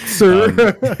what sir.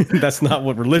 That's not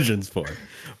what religion's for.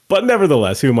 But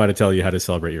nevertheless, who am I to tell you how to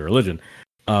celebrate your religion?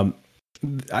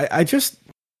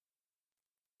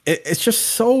 It's just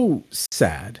so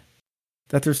sad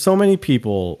that there's so many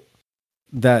people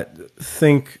that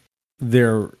think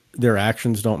their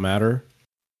actions don't matter,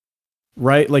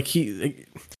 right? Like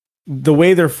the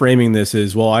way they're framing this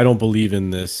is, well, I don't believe in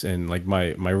this, and like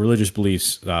my religious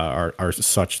beliefs are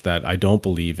such that I don't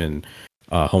believe in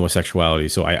homosexuality,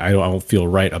 so I don't feel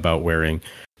right about wearing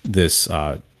this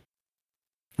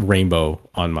rainbow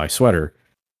on my sweater.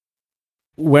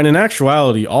 When in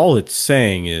actuality, all it's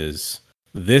saying is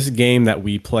this game that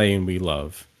we play and we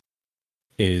love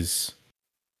is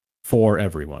for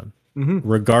everyone,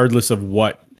 regardless of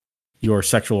what your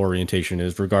sexual orientation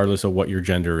is, regardless of what your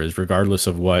gender is, regardless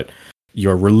of what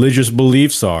your religious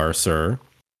beliefs are, sir.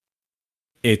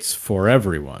 It's for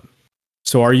everyone.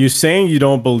 So are you saying you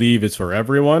don't believe it's for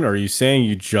everyone, or are you saying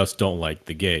you just don't like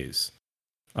the gays?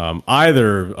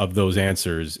 Either of those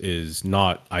answers is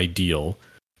not ideal.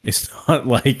 It's not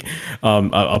like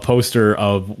a poster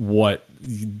of what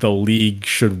the league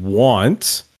should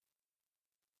want,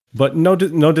 but no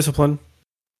discipline.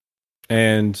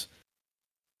 And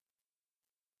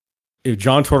if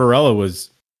John Tortorella was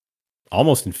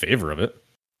almost in favor of it,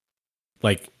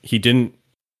 like he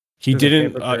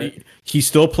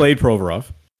still played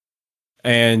Provorov,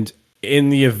 and in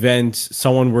the event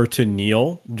someone were to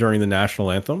kneel during the national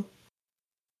anthem,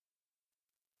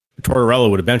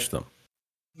 Tortorella would have benched them.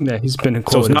 Yeah, he's been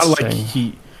so it's not like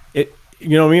saying.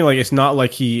 you know what I mean? Like it's not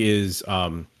like he is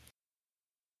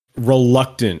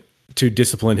reluctant to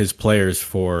discipline his players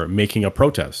for making a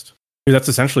protest. That's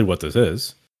essentially what this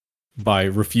is. By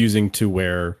refusing to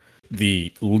wear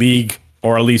the league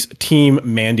or at least team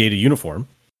mandated uniform,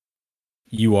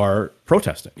 you are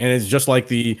protesting. And it's just like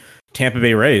the Tampa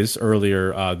Bay Rays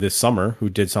earlier this summer, who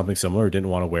did something similar, didn't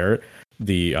want to wear it,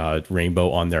 the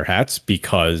rainbow on their hats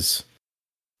because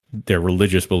their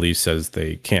religious belief says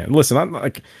they can't. Listen, I'm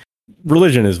like,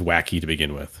 religion is wacky to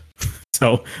begin with.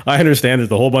 So I understand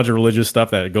there's a whole bunch of religious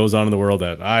stuff that goes on in the world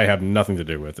that I have nothing to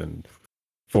do with, and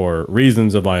for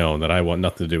reasons of my own that I want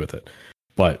nothing to do with it.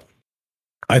 But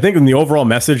I think the overall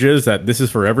message is that this is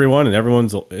for everyone and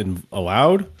everyone's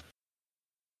allowed.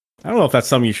 I don't know if that's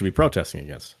something you should be protesting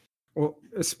against. Well,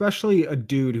 especially a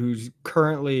dude who's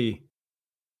currently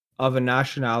of a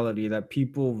nationality that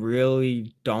people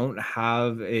really don't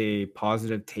have a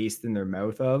positive taste in their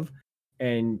mouth of,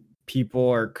 and people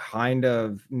are kind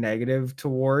of negative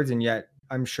towards, and yet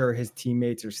I'm sure his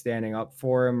teammates are standing up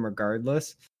for him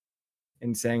regardless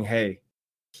and saying, hey,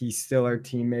 he's still our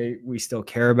teammate. We still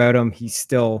care about him. He's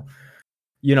still,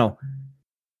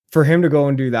 for him to go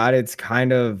and do that, it's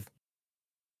kind of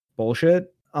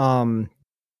bullshit.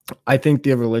 I think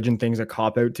the religion thing's a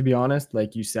cop-out, to be honest.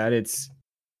 Like you said, it's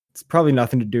probably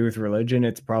nothing to do with religion.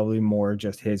 It's probably more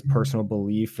just his personal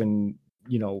belief and,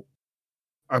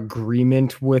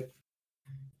 agreement with,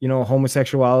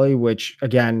 homosexuality, which,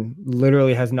 again,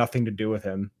 literally has nothing to do with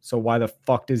him. So why the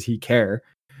fuck does he care?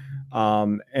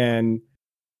 And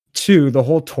two, the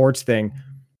whole torch thing.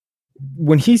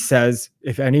 When he says,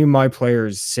 if any of my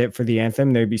players sit for the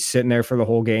anthem, they'd be sitting there for the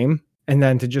whole game. And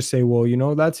then to just say,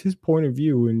 well, that's his point of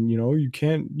view. And, you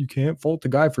can't fault the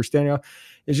guy for standing up.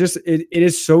 It's just, it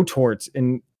is so torts,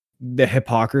 and the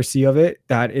hypocrisy of it,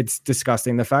 that it's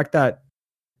disgusting. The fact that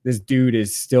this dude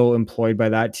is still employed by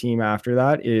that team after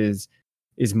that is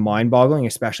mind boggling,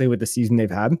 especially with the season they've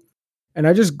had. And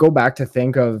I just go back to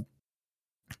think of,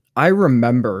 I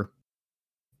remember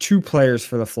two players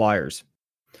for the Flyers,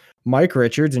 Mike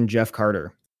Richards and Jeff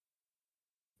Carter.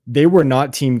 They were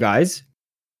not team guys.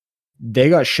 They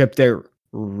got shipped there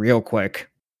real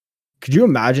quick. Could you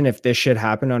imagine if this shit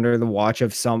happened under the watch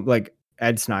of some like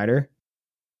Ed Snyder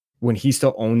when he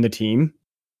still owned the team?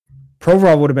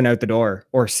 Provorov would have been out the door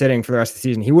or sitting for the rest of the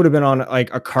season. He would have been on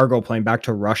like a cargo plane back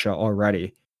to Russia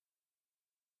already.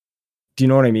 Do you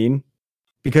know what I mean?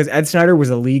 Because Ed Snyder was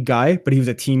a league guy, but he was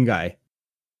a team guy.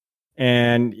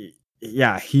 And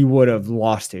yeah, he would have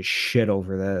lost his shit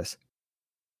over this.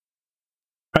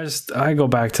 I go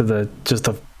back to the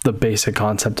basic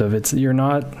concept of it. You're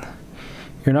not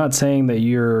saying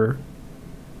that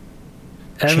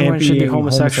everyone should be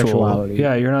homosexual.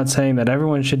 Yeah, you're not saying that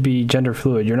everyone should be gender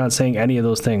fluid. You're not saying any of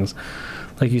those things.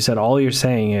 Like you said, all you're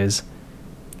saying is,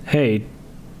 hey,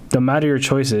 no matter your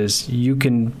choices, you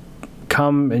can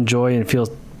come, enjoy, and feel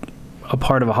a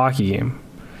part of a hockey game.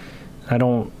 I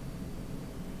don't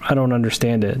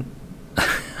understand it.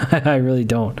 I really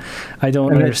don't. I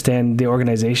don't understand the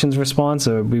organization's response.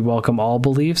 We welcome all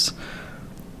beliefs.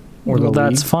 Well,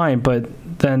 that's fine, but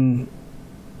then,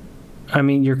 I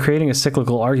mean, you're creating a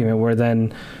cyclical argument where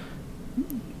then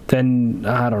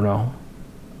I don't know.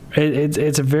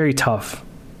 It's a very tough.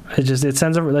 It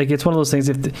sends over, like, it's one of those things.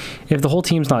 If the whole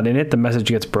team's not in it, the message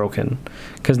gets broken,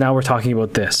 because now we're talking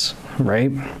about this, right?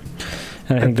 And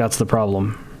I think that's the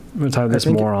problem. We're talking this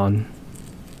moron.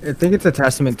 I think it's a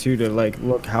testament too to like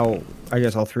look how I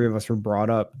guess all three of us were brought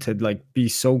up to like be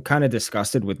so kind of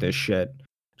disgusted with this shit.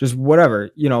 Just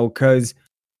whatever, because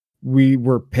we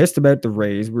were pissed about the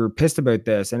Rays, we were pissed about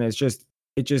this, and it just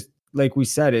like we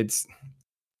said, it's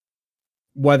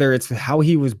whether it's how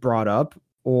he was brought up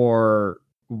or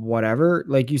whatever,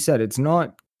 like you said, it's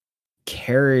not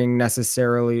caring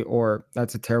necessarily, or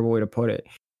that's a terrible way to put it.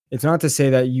 It's not to say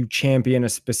that you champion a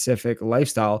specific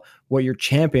lifestyle. What you're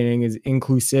championing is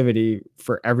inclusivity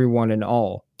for everyone and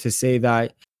all. To say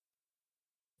that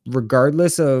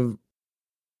regardless of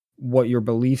what your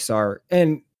beliefs are,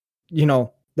 and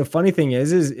the funny thing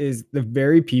is the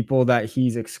very people that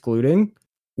he's excluding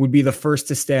would be the first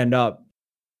to stand up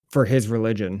for his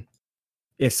religion.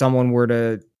 If someone were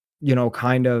to,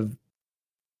 kind of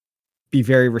be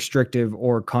very restrictive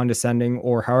or condescending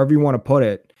or however you want to put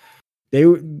it, they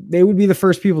would be the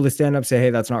first people to stand up and say, hey,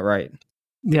 that's not right.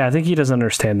 Yeah, I think he doesn't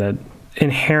understand that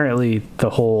inherently the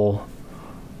whole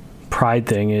pride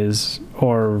thing is,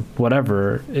 or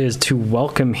whatever, is to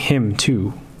welcome him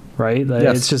too, right? Like,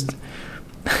 yes.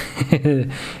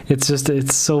 It's just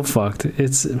it's so fucked.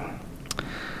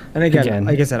 And again,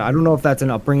 like I said, I don't know if that's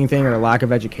an upbringing thing or a lack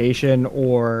of education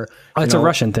or it's a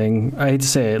Russian thing. I hate to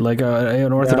say it, like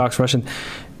an Orthodox Russian.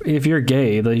 If you're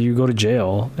gay, like, you go to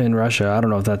jail in Russia. I don't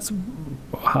know if that's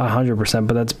 100%,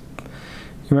 but that's.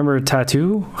 You remember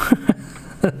Tattoo?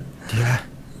 Yeah.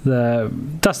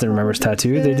 Dustin remembers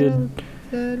Tattoo. They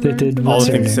did all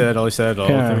the things he said, all the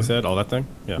things he said, all that thing.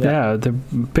 Yeah, the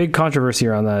big controversy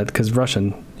around that because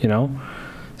Russian,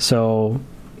 So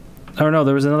I don't know.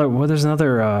 There's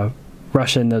another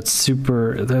Russian that's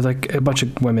super. They're like a bunch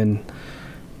of women.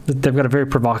 They've got a very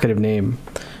provocative name,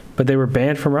 but they were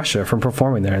banned from Russia from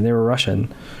performing there, and they were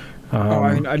Russian.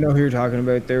 I know who you're talking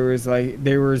about. There was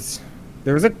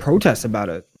like protests about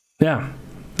it. Yeah,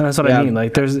 that's what I mean.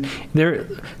 Like to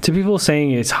people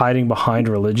saying it's hiding behind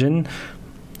religion.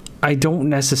 I don't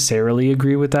necessarily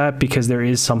agree with that because there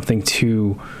is something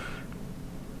to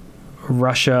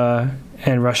Russia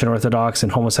and Russian Orthodox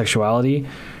and homosexuality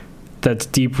that's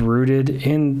deep rooted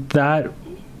in that.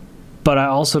 But I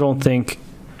also don't think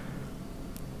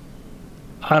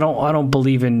I don't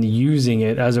believe in using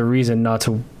it as a reason not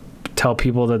to tell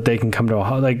people that they can come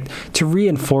to to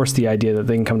reinforce the idea that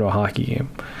they can come to a hockey game.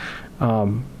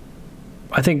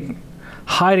 I think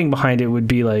hiding behind it would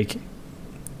be like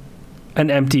an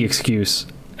empty excuse,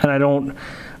 and I don't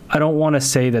want to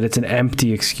say that it's an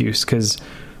empty excuse because,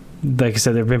 like I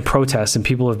said, there have been protests and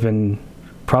people have been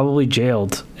probably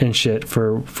jailed and shit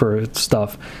for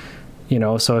stuff,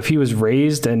 So if he was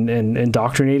raised and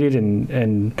indoctrinated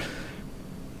and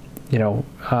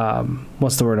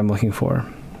what's the word I'm looking for?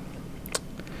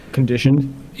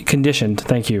 Conditioned.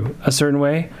 Thank you. A certain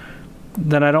way,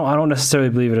 then I don't necessarily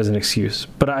believe it as an excuse,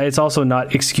 but it's also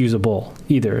not excusable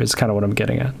either. Is kind of what I'm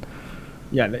getting at.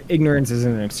 Yeah, the ignorance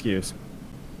isn't an excuse.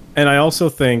 And I also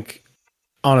think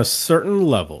on a certain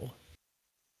level,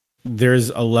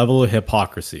 there's a level of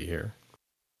hypocrisy here.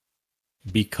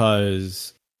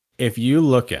 Because if you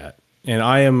look at, and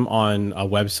I am on a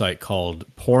website called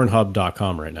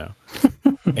pornhub.com right now.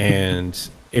 And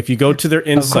if you go to their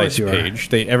insights page,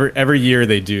 they every year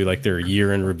they do like their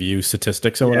year in review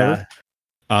statistics or whatever.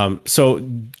 So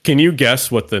can you guess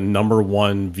what the number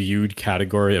one viewed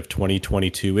category of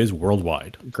 2022 is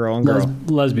worldwide? Girl on girl.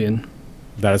 Lesbian.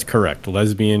 That is correct.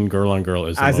 Lesbian, girl on girl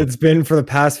is as it's been for the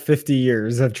past 50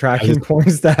 years of tracking porn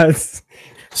stats.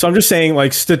 So I'm just saying,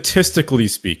 like, statistically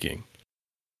speaking,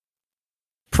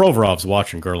 Provorov's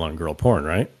watching girl on girl porn,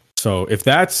 right? So if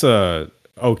that's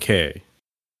okay,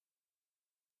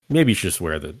 maybe you should just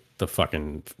wear the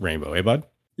fucking rainbow, eh, bud?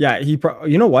 Yeah,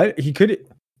 you know what? He could.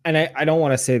 And I don't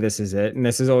want to say this is it. And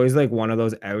this is always like one of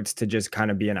those outs to just kind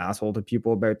of be an asshole to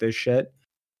people about this shit.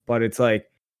 But it's like,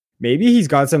 maybe he's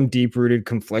got some deep rooted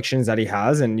conflictions that he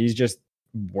has and he's just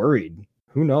worried.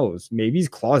 Who knows? Maybe he's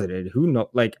closeted. Who knows?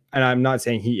 Like, and I'm not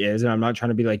saying he is, and I'm not trying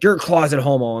to be like, you're a closet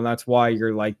homo and that's why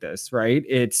you're like this, right?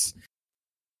 It's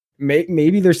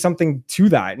maybe there's something to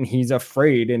that and he's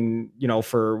afraid and,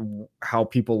 for how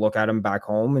people look at him back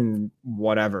home and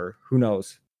whatever. Who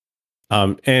knows?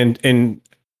 And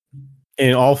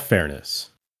in all fairness,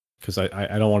 because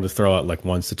I don't want to throw out like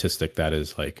one statistic that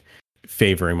is like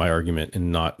favoring my argument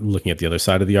and not looking at the other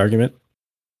side of the argument.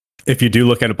 If you do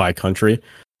look at it by country,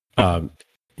 the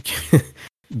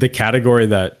category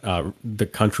that the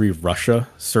country Russia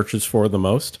searches for the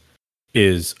most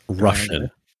is Russian,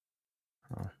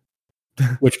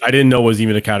 which I didn't know was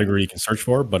even a category you can search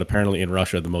for, but apparently in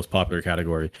Russia, the most popular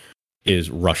category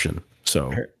is Russian.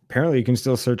 So apparently you can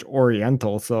still search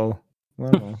Oriental. So,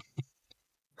 I don't know.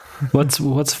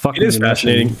 What's fucking It is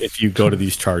fascinating mission? if you go to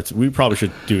these charts. We probably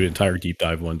should do an entire deep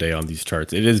dive one day on these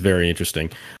charts. It is very interesting,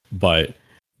 but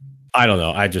I don't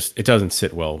know. It doesn't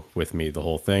sit well with me, the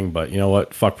whole thing. But you know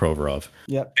what? Fuck Provorov.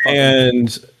 Yep.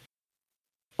 And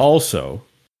also,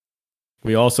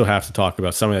 we also have to talk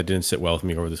about something that didn't sit well with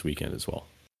me over this weekend as well.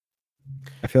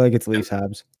 I feel like it's Leafs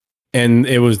Habs. And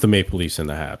it was the Maple Leafs and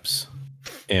the Habs.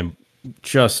 And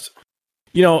just,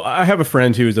 I have a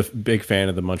friend who is a big fan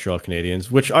of the Montreal Canadiens,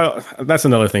 which that's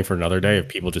another thing for another day of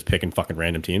people just picking fucking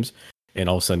random teams. And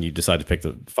all of a sudden you decide to pick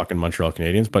the fucking Montreal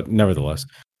Canadiens. But nevertheless,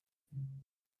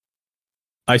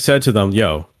 I said to them,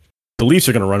 the Leafs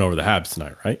are going to run over the Habs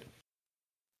tonight, right?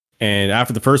 And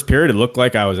after the first period, it looked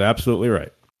like I was absolutely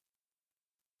right.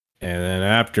 And then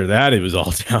after that, it was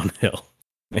all downhill.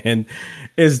 And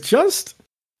it's just,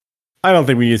 I don't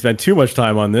think we need to spend too much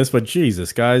time on this, but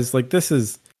Jesus, guys, like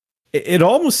it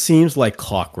almost seems like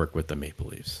clockwork with the Maple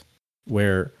Leafs,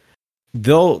 where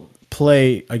they'll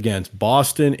play against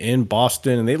Boston in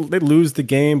Boston and they lose the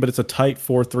game, but it's a tight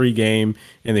 4-3 game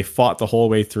and they fought the whole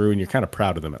way through and you're kind of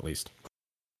proud of them at least.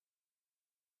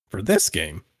 For this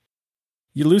game,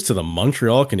 you lose to the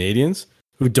Montreal Canadiens,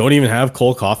 who don't even have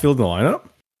Cole Caulfield in the lineup.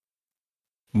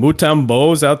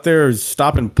 Mutombo's out there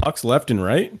stopping pucks left and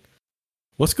right.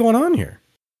 What's going on here?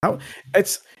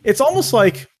 It's almost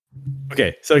like,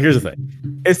 okay, so here's the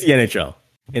thing. It's the NHL,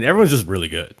 and everyone's just really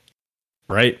good,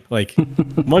 right? Like,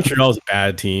 Montreal's a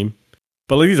bad team,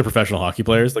 but like, these are professional hockey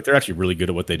players. Like, they're actually really good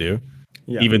at what they do,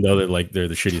 even though they're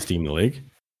the shittiest team in the league.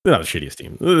 They're not the shittiest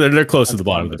team. They're close to the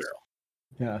bottom of the barrel.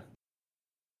 Yeah.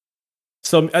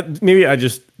 So maybe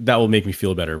that will make me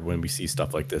feel better when we see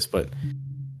stuff like this, but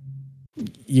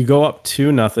you go up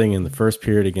 2-0 in the first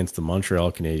period against the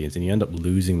Montreal Canadiens, and you end up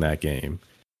losing that game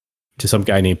to some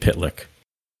guy named Pitlick.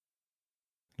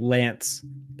 Lance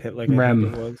Pitlick.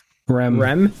 Rem.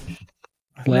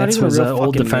 Lance was an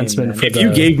old defenseman. If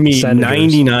you gave me Senators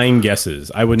 99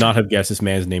 guesses, I would not have guessed this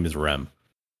man's name is Rem.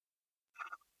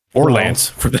 Or Lance,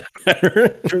 for that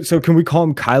matter. So can we call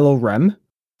him Kylo Rem?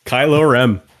 Kylo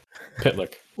Rem.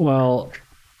 Pitlick. Well,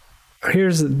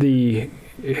 here's the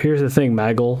thing,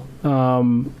 Maggle.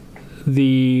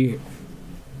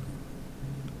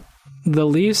 The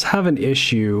Leafs have an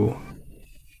issue,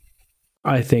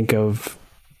 I think, of,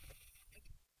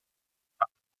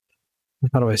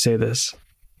 how do I say this?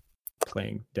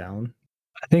 Playing down.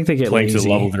 I think they get playing lazy. To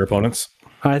the level of their opponents.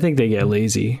 I think they get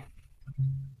lazy.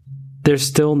 There's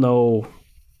still no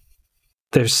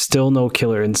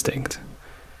killer instinct.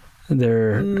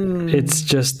 It's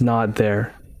just not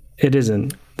there. It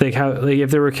isn't.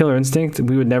 If there were killer instinct,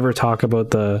 we would never talk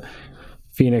about the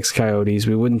Phoenix Coyotes.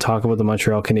 We wouldn't talk about the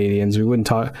Montreal Canadiens. We wouldn't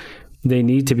talk. They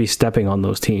need to be stepping on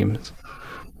those teams.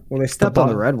 Well, they stepped on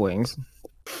the Red Wings.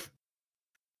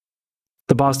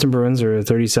 The Boston Bruins are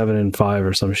 37-5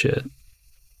 or some shit.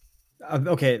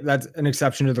 Okay, that's an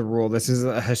exception to the rule. This is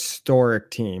a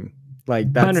historic team.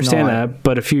 Like, that's I understand that,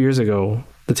 but a few years ago,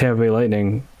 the Tampa Bay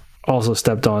Lightning also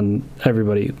stepped on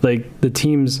everybody. Like, the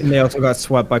teams, and they also got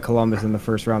swept by Columbus in the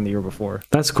first round the year before.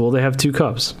 That's cool. They have 2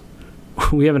 cups.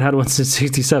 We haven't had one since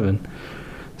 '67.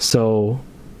 So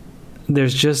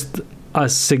there's just a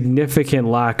significant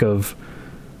lack of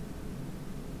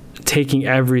taking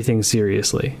everything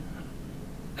seriously.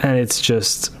 And it's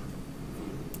just,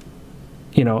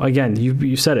 again,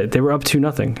 you said it. They were up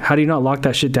 2-0. How do you not lock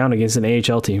that shit down against an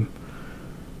AHL team?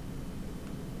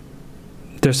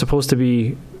 They're supposed to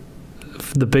be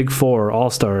the big 4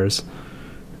 all-stars.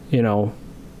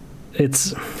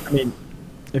 It's, I mean,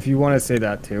 if you want to say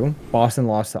that too, Boston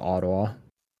lost to Ottawa,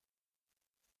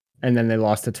 and then they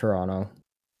lost to Toronto,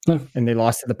 and they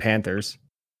lost to the Panthers.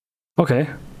 Okay,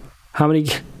 how many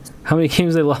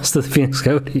games they lost to the Phoenix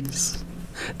Coyotes?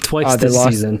 Twice this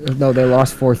season. No, they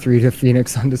lost 4-3 to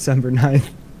Phoenix on December 9th.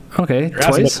 Okay,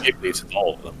 twice.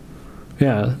 All of them.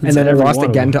 Yeah, and then they lost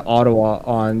again to Ottawa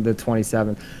on the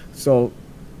 27th. So,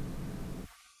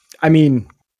 I mean,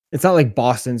 it's not like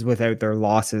Boston's without their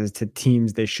losses to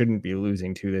teams they shouldn't be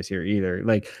losing to this year either.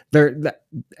 Like, they're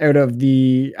out of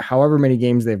the however many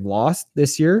games they've lost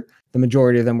this year, the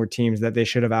majority of them were teams that they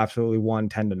should have absolutely won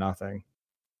 10-0.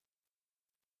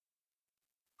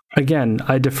 Again,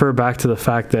 I defer back to the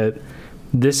fact that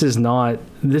this is not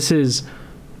new.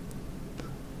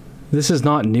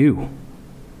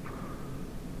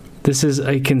 This is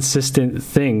a consistent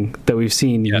thing that we've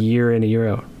seen year in and year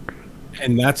out.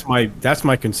 And that's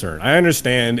my concern. I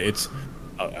understand it's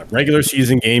a regular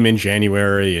season game in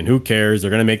January, and who cares?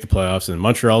 They're going to make the playoffs, and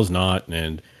Montreal's not.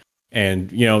 And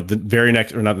the very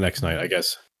next, or not the next night, I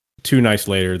guess 2 nights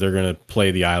later, they're going to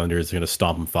play the Islanders. They're going to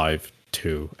stomp them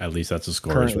 2. At least that's the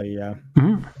score. Currently, yeah.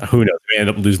 Who knows? They end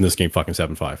up losing this game fucking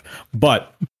 7-5.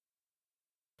 But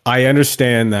I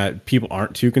understand that people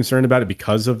aren't too concerned about it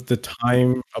because of the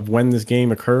time of when this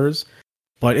game occurs.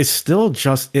 But it's still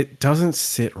just, it doesn't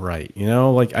sit right. You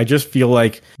know, like I just feel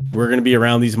like we're going to be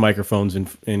around these microphones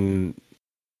in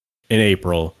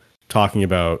April talking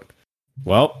about,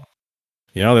 well,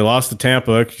 you know, they lost to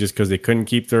Tampa just because they couldn't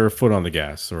keep their foot on the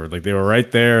gas, or like they were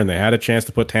right there and they had a chance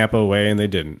to put Tampa away and they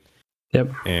didn't.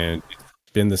 Yep. And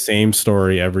it's been the same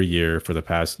story every year for the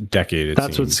past decade.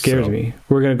 That's what scares me.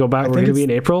 We're going to go back. We're going to be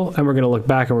in April and we're going to look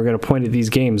back and we're going to point at these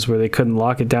games where they couldn't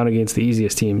lock it down against the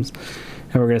easiest teams.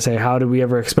 And we're going to say, how did we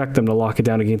ever expect them to lock it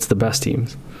down against the best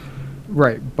teams?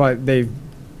 Right. But they've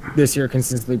this year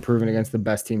consistently proven against the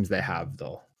best teams they have,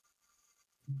 though.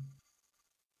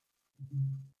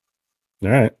 All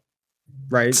right.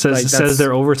 Right. Says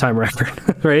their overtime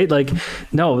record, right? Like,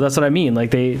 no, that's what I mean.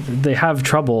 Like they have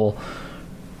trouble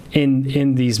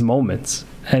in these moments,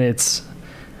 and it's.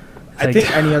 Like, I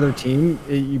think any other team,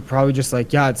 you probably just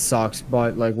like, yeah, it sucks,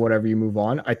 but like whatever, you move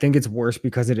on. I think it's worse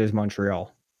because it is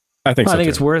Montreal. I think. I think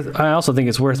it's worth. I also think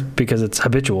it's worth because it's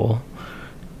habitual,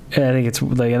 and I think it's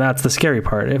like, and that's the scary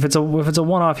part. If it's a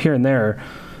one-off here and there,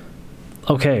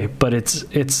 okay, but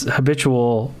it's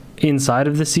habitual inside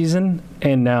of the season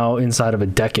and now inside of a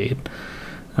decade.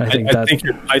 I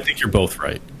think you're both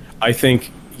right. I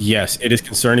think yes, it is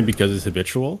concerning because it's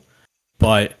habitual,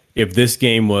 but if this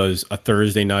game was a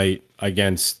Thursday night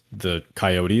against the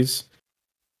Coyotes,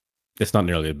 it's not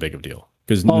nearly as big of a deal.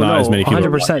 Because as many people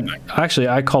 100%. Actually,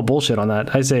 I call bullshit on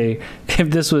that. I say if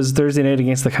this was Thursday night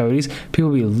against the Coyotes, people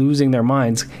would be losing their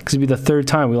minds because it'd be the third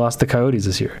time we lost the Coyotes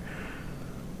this year.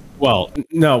 Well,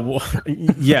 no,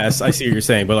 yes, I see what you're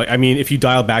saying, but like, I mean, if you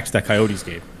dial back to that Coyotes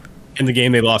game, in the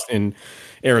game they lost in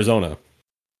Arizona,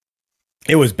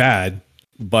 it was bad,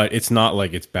 but it's not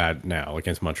like it's bad now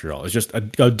against Montreal. It's just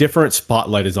a different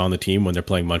spotlight is on the team when they're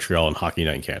playing Montreal on Hockey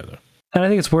Night in Canada. And I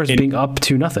think it's worse being up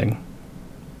 2-0.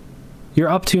 You're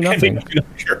up 2-0.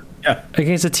 Sure. Yeah.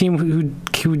 Against a team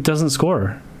who doesn't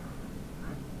score.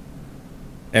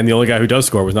 And the only guy who does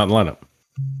score was not in the lineup.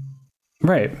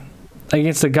 Right.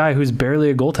 Against a guy who's barely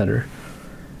a goaltender.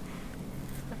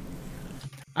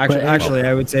 Actually,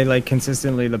 I would say like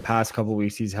consistently the past couple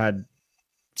weeks he's had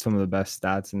some of the best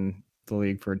stats in the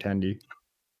league for attendee.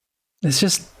 This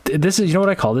is, you know what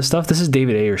I call this stuff? This is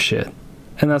David Ayer shit.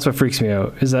 And that's what freaks me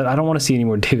out, is that I don't want to see any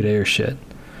more David Ayer shit.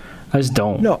 I just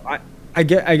don't. No, I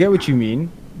get what you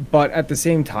mean, but at the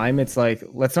same time, it's like,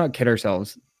 let's not kid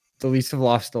ourselves. The Leafs have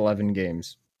lost 11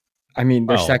 games. I mean,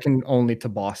 they're second only to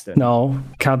Boston. No,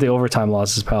 count the overtime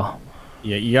losses, pal.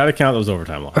 Yeah, you got to count those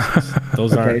overtime losses.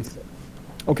 Those aren't.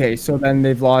 Okay, so then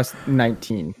they've lost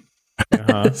 19.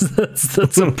 Uh-huh.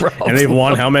 that's a problem. And they've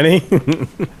won how many?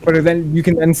 But then you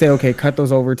can then say, okay, cut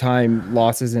those overtime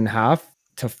losses in half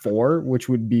to 4, which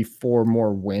would be 4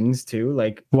 more wins too.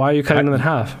 Like, why are you cutting them in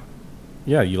half?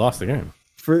 Yeah, you lost the game.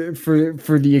 For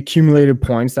the accumulated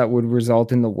points that would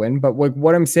result in the win. But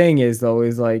what I'm saying is though,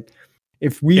 is like,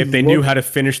 if they knew how to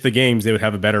finish the games, they would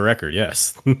have a better record.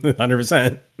 Yes,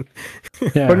 100%.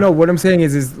 Yeah. But no, what I'm saying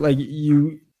is like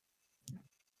you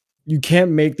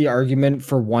can't make the argument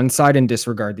for one side and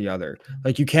disregard the other.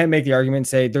 Like you can't make the argument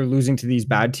say they're losing to these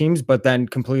bad teams, but then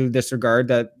completely disregard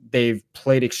that they've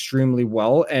played extremely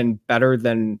well and better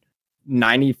than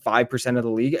 95% of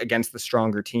the league against the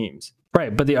stronger teams.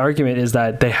 Right, but the argument is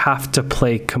that they have to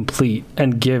play complete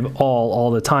and give all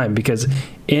the time, because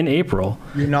in April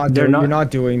you're not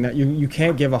doing that. You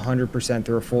can't give 100%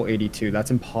 through a full 82. That's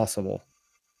impossible.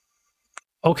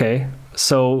 Okay,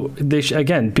 so they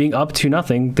again, being up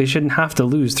 2-0, they shouldn't have to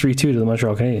lose 3-2 to the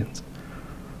Montreal Canadiens.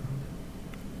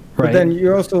 Right. But then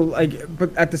you're also like,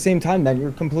 but at the same time, then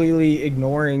you're completely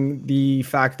ignoring the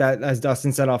fact that, as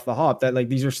Dustin said off the hop, that like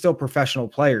these are still professional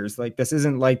players. Like this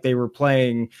isn't like they were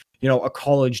playing, a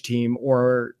college team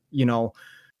or,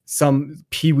 some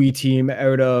peewee team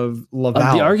out of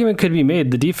Laval. The argument could be made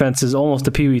the defense is almost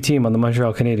a peewee team on the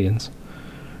Montreal Canadiens.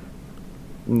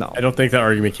 No, I don't think that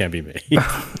argument can be made.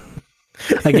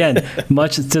 Again,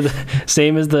 much to the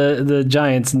same as the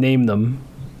Giants name them.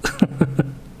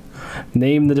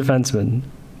 Name the defenseman.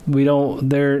 We don't.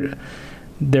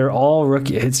 They're all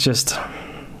rookie. It's just,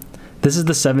 this is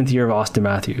the 7th year of Austin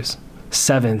Matthews.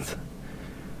 7th.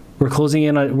 We're closing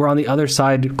in. We're on the other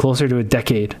side, closer to a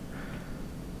decade.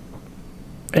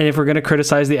 And if we're gonna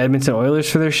criticize the Edmonton Oilers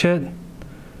for their shit,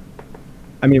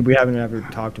 I mean, we haven't ever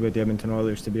talked about the Edmonton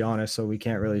Oilers, to be honest, so we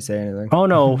can't really say anything. Oh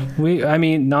no, I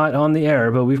mean, not on the air,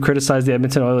 but we've criticized the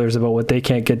Edmonton Oilers about what they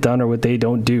can't get done or what they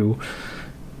don't do.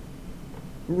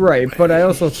 Right, but I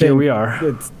also think here we are.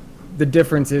 the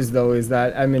difference is though is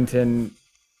that Edmonton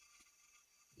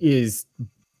is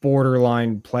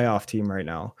borderline playoff team right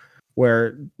now,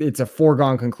 where it's a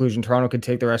foregone conclusion. Toronto could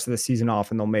take the rest of the season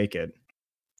off and they'll make it.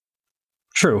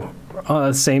 True.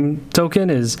 Same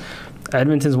token is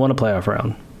Edmonton's won a playoff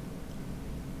round.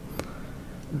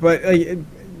 But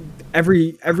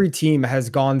every team has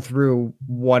gone through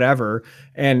whatever,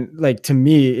 and like to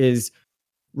me is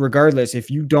regardless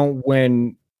if you don't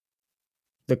win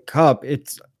the cup,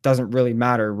 it doesn't really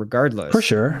matter regardless. For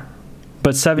sure.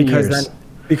 But 7 years.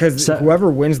 Because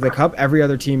whoever wins the cup, every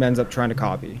other team ends up trying to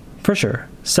copy. For sure.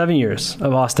 7 years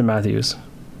of Austin Matthews.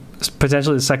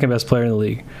 Potentially the second best player in the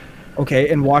league. Okay,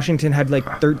 and Washington had like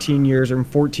 13 years or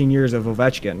 14 years of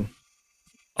Ovechkin.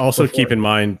 Also, keep in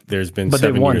mind, there's been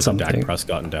 7 years of Dak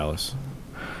Prescott in Dallas.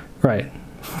 Right.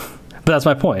 But that's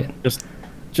my point. Just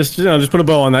put a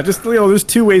bow on that. Just, there's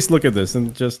two ways to look at this,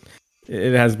 and just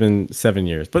it has been 7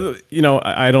 years. But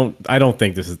I don't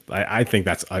think this is. I think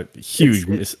that's a huge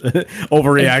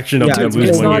overreaction of them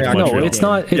losing. It's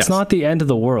not the end of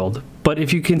the world. But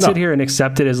if you can sit here and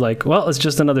accept it as like, well, it's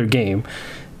just another game,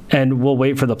 and we'll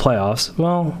wait for the playoffs.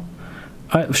 Well,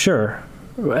 sure.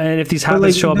 And if these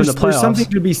habits show up in the playoffs, there's something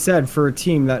to be said for a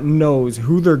team that knows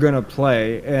who they're going to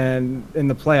play and in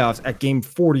the playoffs at game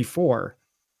 44.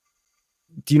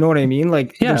 Do you know what I mean?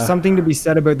 There's something to be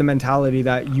said about the mentality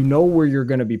that you know where you're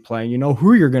going to be playing, you know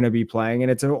who you're going to be playing, and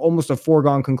it's almost a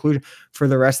foregone conclusion for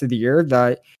the rest of the year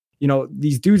that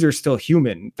these dudes are still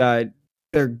human, that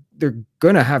they're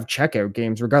going to have checkout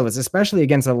games regardless, especially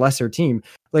against a lesser team.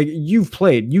 Like you've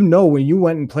played, when you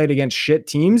went and played against shit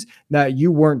teams that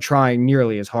you weren't trying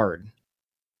nearly as hard.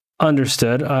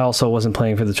 Understood. I also wasn't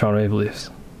playing for the Toronto Maple Leafs.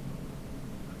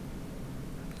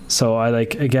 So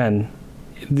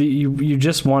you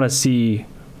just want to see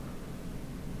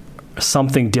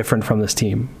something different from this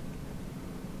team.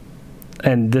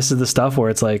 And this is the stuff where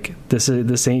it's like, this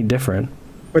ain't different.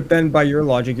 But then by your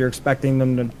logic, you're expecting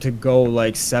them to go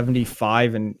like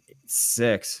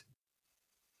 75-6.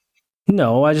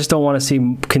 No, I just don't want to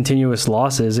see continuous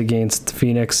losses against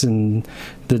Phoenix and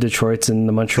the Detroits and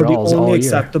the Montreals all year. So the only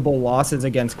acceptable losses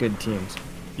against good teams.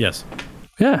 Yes.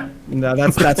 Yeah. No,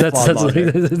 that's flawed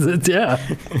logic. Yeah.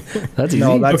 That's easy.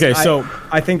 No, okay, so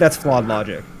I think that's flawed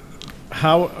logic.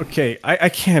 I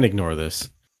can't ignore this.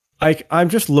 I'm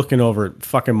just looking over at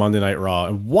fucking Monday Night Raw,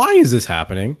 and why is this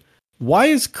happening? Why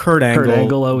is Kurt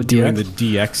Angle doing the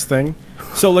DX thing?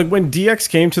 So like when DX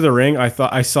came to the ring, I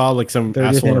thought I saw like some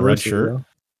asshole in a red shirt,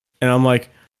 and I'm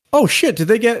like, oh shit, did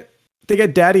they get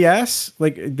daddy ass?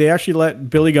 Like they actually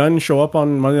let Billy Gunn show up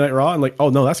on Monday Night Raw, and like,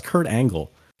 oh no, that's Kurt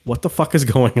Angle. What the fuck is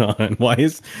going on? Why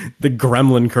is the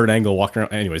gremlin Kurt Angle walking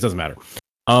around? Anyways, doesn't matter.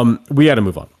 We got to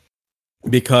move on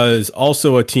because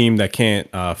also a team that can't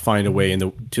find a way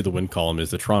to the win column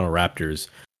is the Toronto Raptors,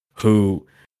 who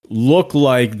look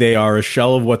like they are a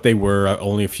shell of what they were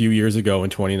only a few years ago in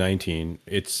 2019.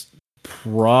 It's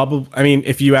probably,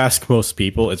 if you ask most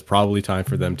people, it's probably time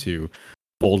for them to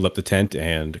fold up the tent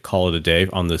and call it a day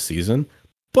on this season.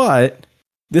 But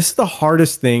this is the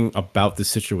hardest thing about this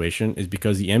situation is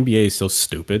because the NBA is so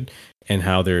stupid and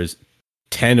how there's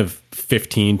 10 of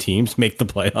 15 teams make the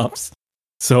playoffs.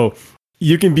 So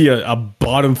you can be a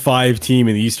bottom 5 team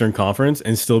in the Eastern Conference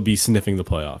and still be sniffing the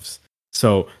playoffs.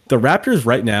 So the Raptors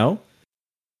right now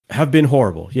have been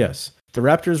horrible. Yes. The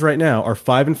Raptors right now are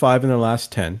 5-5 in their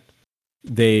last 10.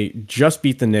 They just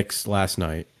beat the Knicks last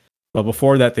night. But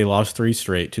before that, they lost 3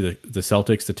 straight to the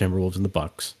Celtics, the Timberwolves, and the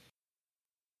Bucks.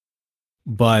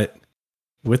 But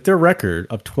with their record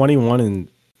of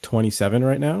 21-27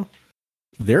 right now,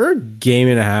 they're a game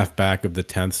and a half back of the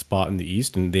 10th spot in the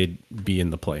East, and they'd be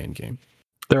in the play-in game.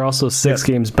 They're also 6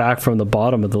 games back from the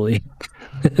bottom of the league.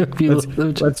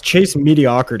 Let's chase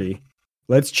mediocrity.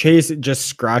 Let's chase it just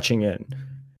scratching in.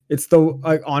 It's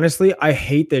honestly, I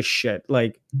hate this shit.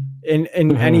 Like in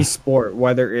any sport,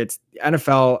 whether it's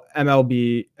NFL,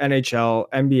 MLB, NHL,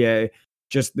 NBA,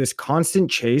 just this constant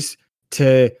chase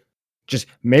to just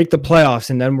make the playoffs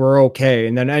and then we're okay.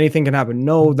 And then anything can happen.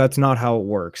 No, that's not how it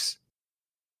works.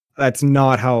 That's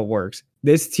not how it works.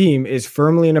 This team is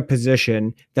firmly in a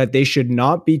position that they should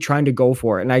not be trying to go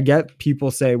for it. And I get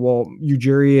people say, well,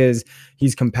 Ujiri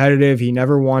he's competitive. He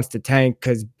never wants to tank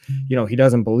because, he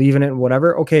doesn't believe in it and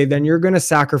whatever. Okay, then you're going to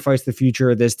sacrifice the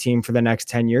future of this team for the next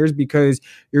 10 years because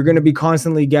you're going to be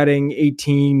constantly getting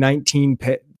 18, 19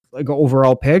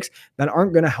 overall picks that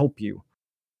aren't going to help you.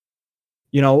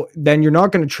 Then you're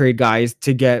not going to trade guys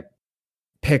to get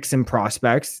picks and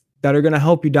prospects that are going to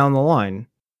help you down the line.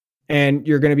 And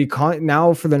you're going to be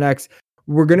now for the next,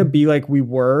 we're going to be like we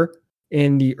were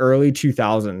in the early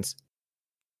 2000s.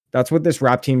 That's what this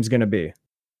rap team is going to be.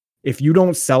 if you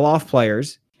don't sell off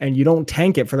players and you don't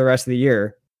tank it for the rest of the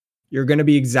year, you're going to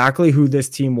be exactly who this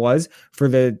team was for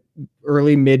the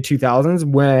early mid 2000s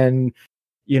when,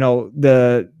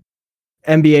 the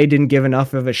NBA didn't give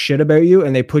enough of a shit about you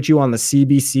and they put you on the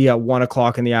CBC at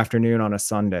 1:00 in the afternoon on a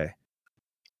Sunday.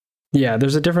 Yeah,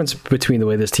 there's a difference between the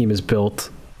way this team is built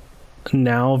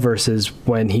now versus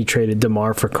when he traded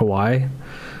DeMar for Kawhi.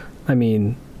 I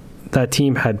mean, that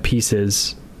team had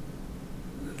pieces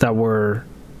that were...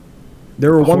 They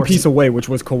were one piece away, which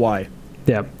was Kawhi.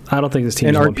 Yeah, I don't think this team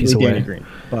is one piece away. Green,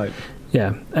 but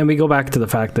yeah, and we go back to the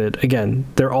fact that, again,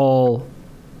 they're all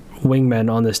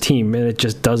wingmen on this team, and it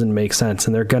just doesn't make sense,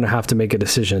 and they're going to have to make a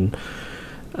decision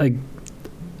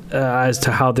as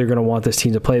to how they're going to want this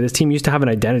team to play. This team used to have an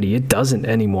identity. It doesn't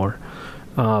anymore.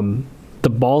 The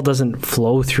ball doesn't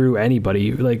flow through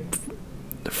anybody. Like,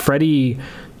 Freddie,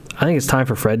 I think it's time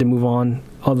for Fred to move on.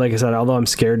 Like I said, although I'm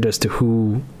scared as to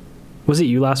who... Was it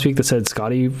you last week that said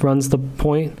Scotty runs the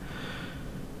point?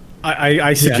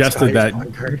 I suggested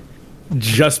that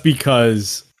just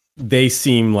because they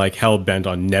seem like hell-bent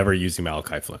on never using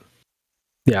Malachi Flynn.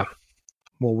 Yeah.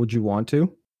 Well, would you want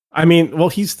to? I mean, well,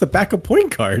 he's the backup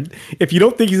point guard. If you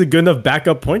don't think he's a good enough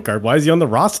backup point guard, why is he on the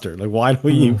roster? Like, why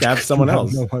don't you have someone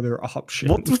else? No other option.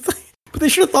 Well, but they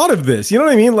should have thought of this. You know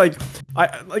what I mean?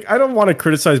 I don't want to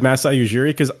criticize Masai Ujiri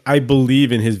because I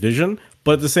believe in his vision,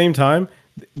 but at the same time,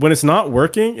 when it's not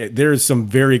working, there's some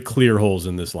very clear holes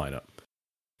in this lineup.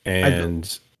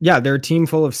 And they're a team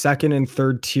full of second and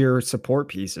third tier support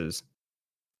pieces.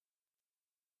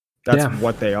 That's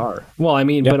what they are. Well, I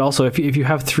mean, but also if you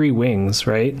have three wings,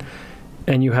 right,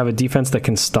 and you have a defense that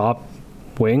can stop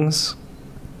wings,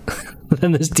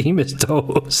 then this team is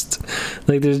toast.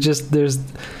 Like they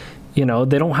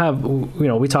don't have,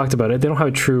 we talked about it. They don't have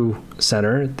a true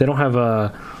center. They don't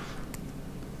have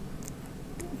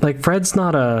Fred's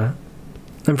not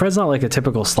like a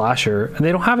typical slasher, and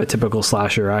they don't have a typical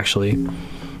slasher actually.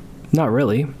 Not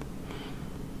really.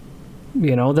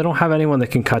 They don't have anyone that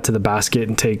can cut to the basket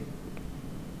and take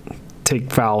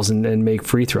fouls and make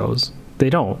free throws. They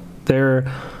don't.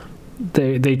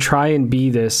 They try and be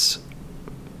this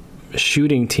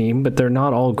shooting team, but they're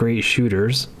not all great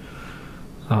shooters.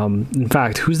 In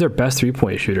fact, who's their best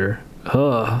 3-point shooter?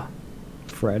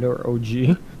 Fred or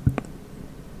OG?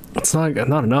 It's not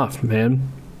enough, man.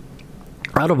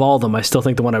 Out of all of them, I still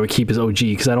think the one I would keep is OG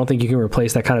because I don't think you can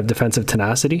replace that kind of defensive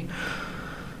tenacity.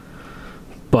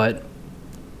 But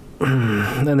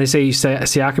and they say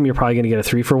Siakam, you're probably going to get a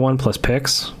 3-for-1 plus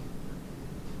picks,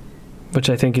 which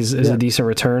I think is a decent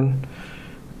return.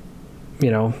 So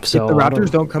if the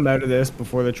Raptors don't come out of this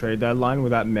before the trade deadline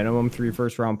with that minimum 3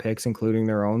 first-round picks, including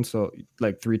their own, so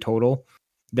like 3 total,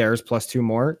 theirs plus 2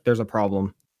 more, there's a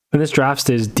problem. And this draft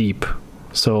is deep,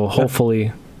 so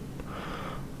hopefully,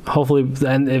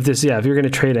 and if you're going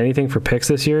to trade anything for picks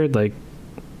this year, like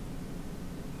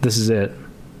this is it,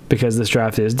 because this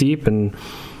draft is deep, and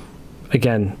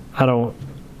again, and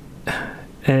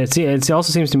it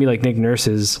also seems to me like Nick Nurse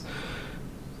is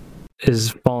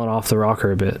falling off the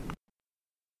rocker a bit.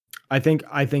 I think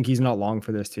he's not long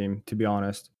for this team, to be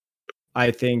honest.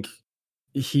 I think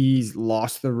he's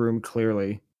lost the room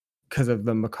clearly because of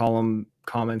the McCollum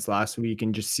comments last week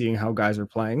and just seeing how guys are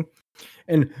playing.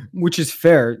 And which is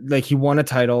fair. Like, he won a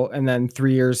title and then 4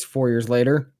 years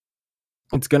later,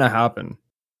 it's going to happen,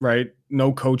 right?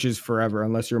 No coach is forever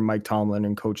unless you're Mike Tomlin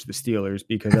and coach the Steelers,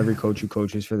 because every coach who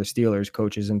coaches for the Steelers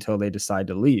coaches until they decide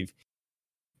to leave.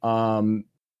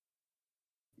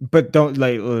 But don't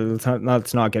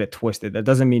let's not get it twisted. That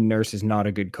doesn't mean Nurse is not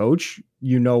a good coach.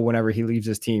 Whenever he leaves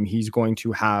his team, he's going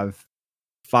to have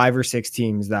 5 or 6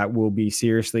 teams that will be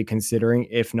seriously considering,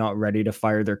 if not ready, to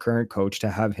fire their current coach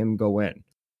to have him go in.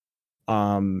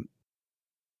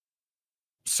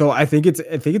 So I think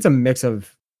it's a mix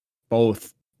of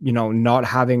both, not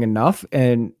having enough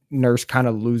and Nurse kind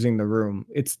of losing the room.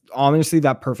 It's honestly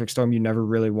that perfect storm you never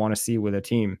really want to see with a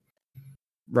team,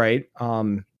 right?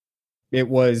 It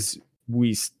was,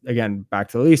 back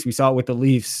to the Leafs. We saw it with the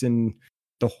Leafs in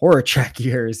the Horacek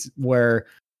years, where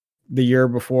the year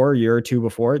or two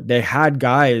before, they had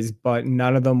guys, but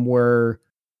none of them were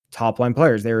top line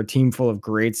players. They were a team full of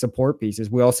great support pieces.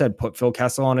 We all said, put Phil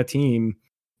Kessel on a team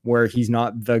where he's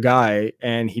not the guy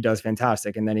and he does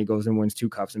fantastic. And then he goes and wins 2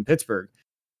 cups in Pittsburgh.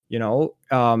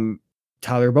 Tyler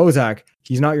Bozak,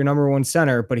 he's not your number 1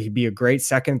 center, but he'd be a great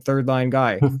second, third line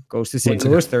guy. Goes to St.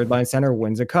 Louis, third line center,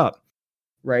 wins a cup.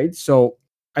 Right. So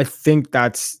I think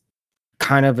that's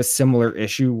kind of a similar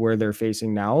issue where they're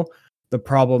facing now. The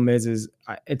problem is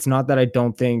it's not that I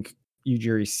don't think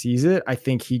Ujiri sees it. I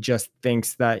think he just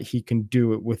thinks that he can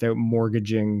do it without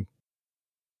mortgaging,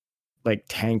 like,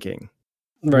 tanking.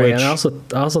 Right, and I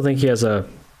also think he has a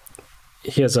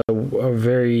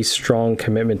very strong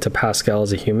commitment to Pascal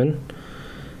as a human,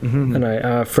 and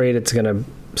I'm afraid it's going to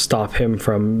stop him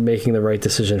from making the right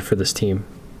decision for this team.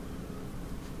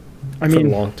 I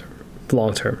mean,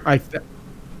 long term. I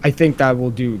think that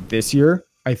will do this year.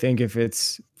 I think if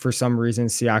it's for some reason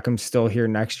Siakam's still here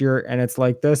next year and it's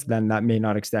like this, then that may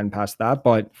not extend past that.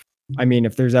 But I mean,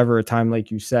 if there's ever a time,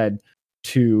 like you said,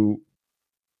 to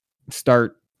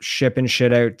start shipping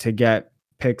shit out to get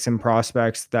picks and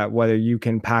prospects that whether you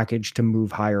can package to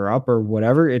move higher up or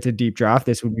whatever, it's a deep draft.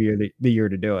 This would be the year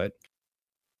to do it.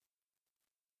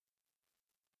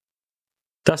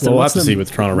 Dustin, we'll have to see what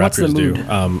the Toronto Raptors do.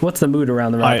 What's the mood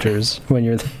around the Raptors when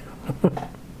you're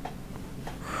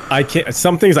I can't.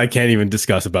 Some things I can't even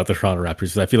discuss about the Toronto Raptors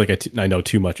because I feel like I know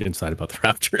too much inside about the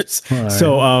Raptors. Right.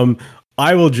 So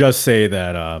I will just say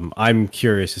that I'm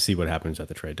curious to see what happens at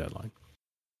the trade deadline.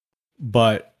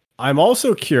 But I'm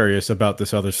also curious about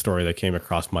this other story that came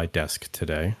across my desk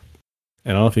today.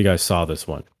 And I don't know if you guys saw this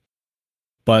one.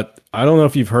 But I don't know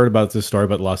if you've heard about this story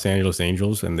about Los Angeles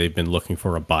Angels, and they've been looking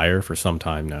for a buyer for some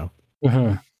time now.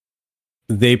 Mm-hmm.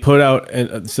 They put out,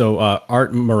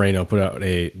 Art Moreno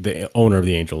the owner of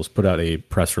the Angels, put out a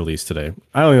press release today.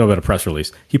 I don't even know about a press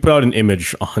release. He put out an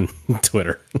image on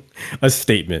Twitter, a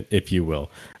statement, if you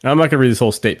will. And I'm not going to read this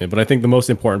whole statement, but I think the most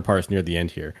important part is near the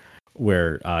end here,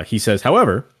 where he says,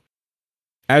 however,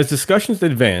 as discussions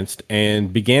advanced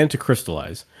and began to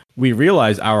crystallize, we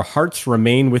realize our hearts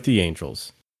remain with the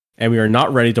Angels, and we are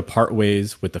not ready to part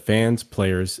ways with the fans,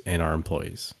 players, and our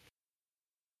employees.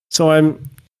 So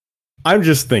I'm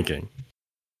just thinking,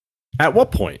 at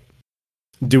what point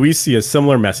do we see a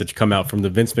similar message come out from the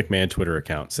Vince McMahon Twitter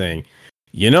account saying,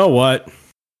 you know what?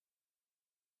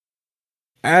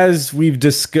 As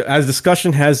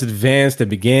discussion has advanced and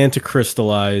began to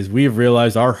crystallize, we've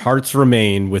realized our hearts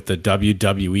remain with the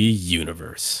WWE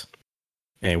Universe.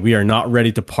 And we are not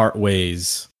ready to part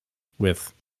ways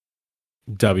with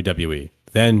WWE.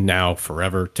 Then, now,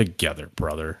 forever together,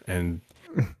 brother. And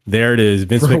there it is.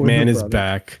 Vince McMahon is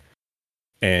back.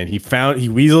 And he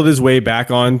weaseled his way back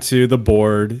onto the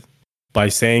board by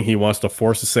saying he wants to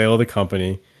force a sale of the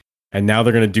company. And now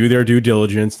they're going to do their due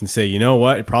diligence and say, you know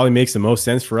what? It probably makes the most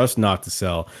sense for us not to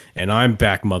sell. And I'm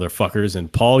back, motherfuckers.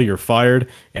 And Paul, you're fired.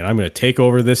 And I'm going to take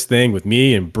over this thing with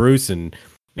me and Bruce and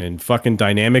fucking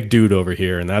dynamic dude over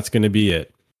here. And that's going to be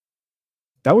it.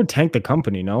 That would tank the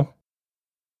company, no?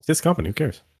 It's this company. Who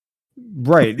cares?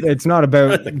 Right. It's not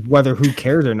about whether who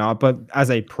cares or not, but as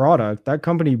a product, that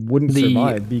company wouldn't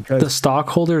survive because the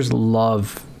stockholders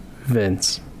love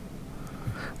Vince.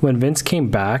 When Vince came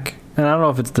back, and I don't know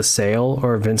if it's the sale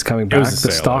or Vince coming back,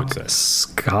 the stock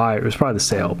sky. It was probably the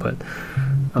sale, but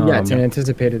yeah, it's an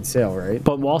anticipated sale, right?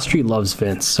 But Wall Street loves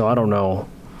Vince, so I don't know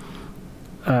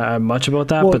much about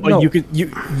that. Well, but no. you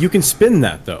can spin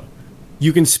that though.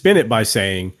 You can spin it by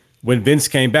saying when Vince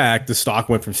came back, the stock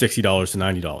went from $60 to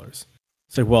 $90.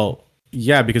 It's like, well,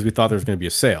 yeah, because we thought there was going to be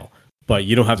a sale. But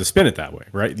you don't have to spin it that way,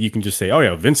 right? You can just say, oh,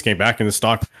 yeah, Vince came back and the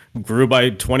stock grew by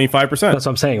 25%. That's what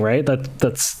I'm saying, right?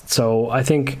 That's so I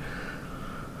think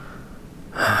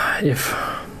if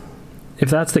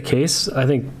that's the case, I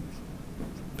think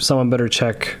someone better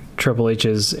check Triple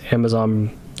H's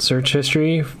Amazon search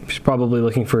history. He's probably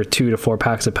looking for 2 to 4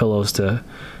 packs of pillows to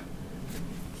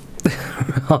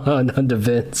under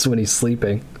Vince when he's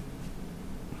sleeping.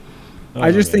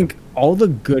 I just think all the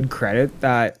good credit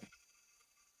that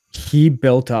he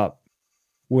built up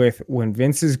with when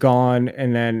Vince is gone,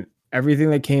 and then everything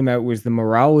that came out was the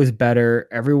morale was better.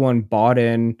 Everyone bought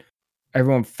in.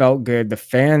 Everyone felt good. The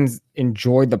fans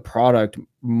enjoyed the product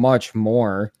much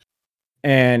more.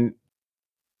 And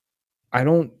I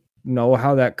don't know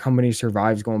how that company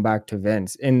survives going back to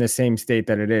Vince in the same state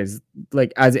that it is.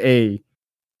 Like as a,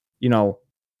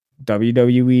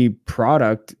 WWE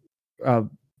product,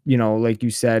 like you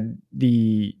said,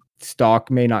 the stock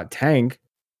may not tank.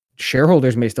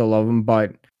 Shareholders may still love them,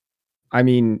 but I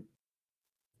mean,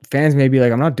 fans may be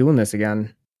like, I'm not doing this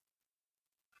again.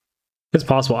 It's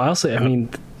possible. I mean,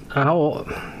 how,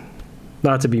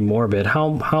 not to be morbid,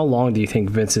 how long do you think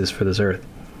Vince is for this earth?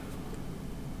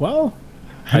 Well,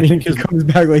 I think he comes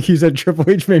back, like you said, Triple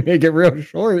H may make it real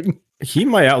short. He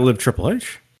might outlive Triple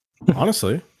H,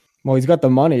 honestly. Well, he's got the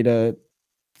money to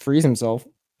freeze himself.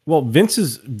 Well, Vince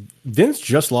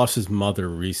just lost his mother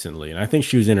recently, and I think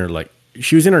she was in her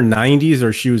 90s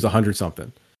or she was 100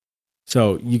 something.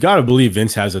 So you got to believe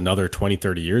Vince has another 20,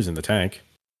 30 years in the tank,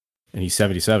 and he's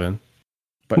 77.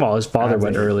 But well, his father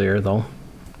went earlier though.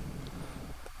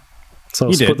 So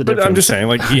he did, but I'm just saying,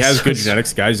 like, he has good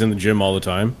genetics. Guys in the gym all the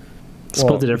time.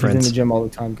 Split the difference. He's in the gym all the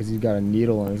time because he's got a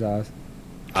needle in his ass.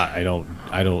 I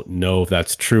don't know if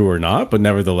that's true or not, but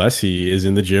nevertheless, he is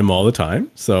in the gym all the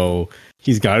time, so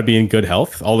he's got to be in good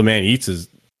health. All the man eats is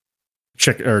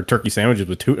chicken or turkey sandwiches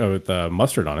with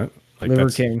mustard on it. Like Liver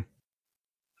King.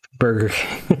 Burger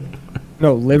King.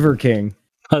 No, Liver King.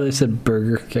 Oh, they said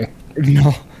Burger King.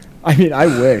 No, I mean, I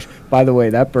wish. By the way,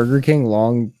 that Burger King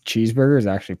long cheeseburger is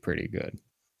actually pretty good.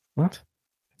 What?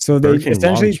 So they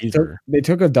essentially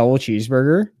took a double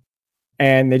cheeseburger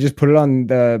and they just put it on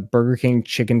the Burger King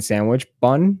chicken sandwich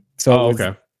bun. So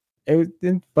okay.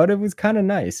 But it was kind of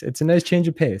nice. It's a nice change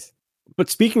of pace. But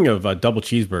speaking of double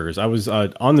cheeseburgers, I was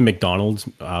on the McDonald's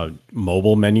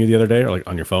mobile menu the other day, or like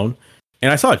on your phone,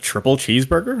 and I saw a triple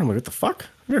cheeseburger. I'm like, what the fuck?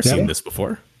 I've never seen this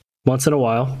before. Once in a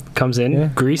while, comes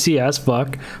in greasy as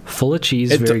fuck, full of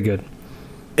cheese, very good.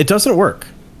 It doesn't work.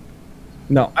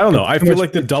 No, I don't know. I feel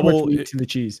like the double to the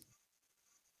cheese.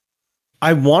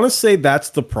 I want to say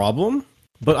that's the problem,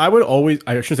 but I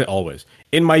shouldn't say always.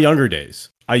 In my younger days,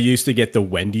 I used to get the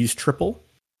Wendy's triple,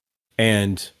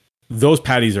 and those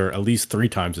patties are at least 3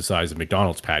 times the size of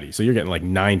McDonald's patties. So you're getting like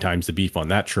 9 times the beef on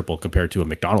that triple compared to a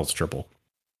McDonald's triple.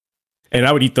 And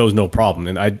I would eat those no problem.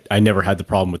 And I never had the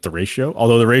problem with the ratio,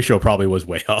 although the ratio probably was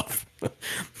way off.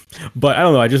 But I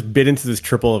don't know. I just bit into this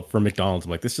triple for McDonald's.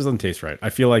 I'm like, this doesn't taste right. I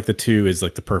feel like the 2 is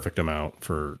like the perfect amount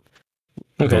for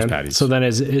those patties. So then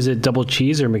is it double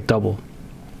cheese or McDouble?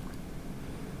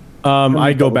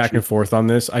 I go back and forth on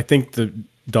this. I think the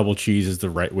double cheese is the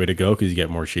right way to go because you get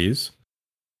more cheese.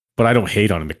 But I don't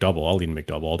hate on a McDouble. I'll eat a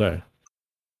McDouble all day.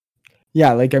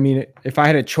 Yeah, like, I mean, if I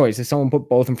had a choice, if someone put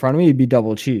both in front of me, it'd be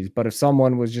double cheese. But if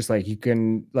someone was just like, you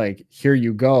can, like, here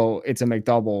you go, it's a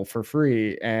McDouble for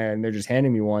free, and they're just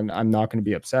handing me one, I'm not going to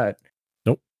be upset.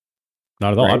 Nope.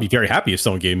 Not at all. Right? I'd be very happy if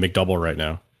someone gave me McDouble right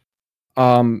now.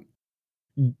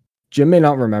 Jim may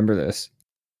not remember this.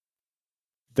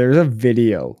 There's a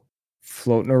video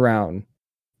floating around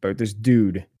about this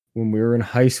dude when we were in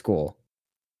high school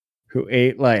who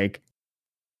ate, like,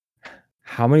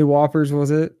 how many Whoppers was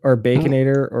it? Or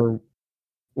Baconator? Or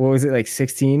what was it, like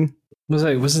 16? What's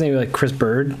his name, like Chris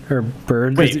Bird? Or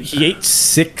Bird? Wait, he ate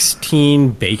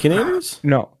 16 Baconators?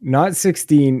 No, not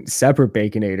 16 separate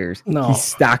Baconators. No. He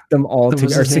stacked them all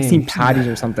together. Or 16 patties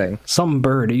or something. Some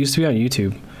Bird. It used to be on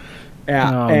YouTube.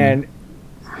 Yeah, and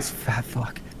this fat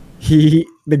fuck. The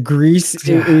grease,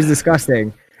 it was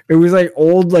disgusting. It was like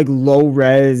old, like low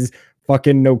res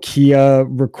fucking Nokia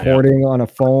recording on a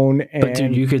phone. But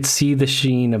dude, you could see the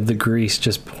sheen of the grease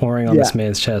just pouring on this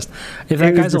man's chest. If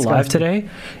that guy's alive today,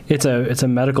 it's a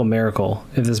medical miracle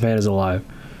if this man is alive.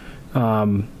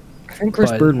 I think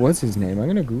Chris Bird was his name. I'm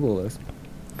gonna Google this.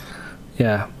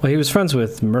 Yeah, well, he was friends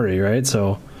with Murray, right?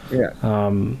 So yeah.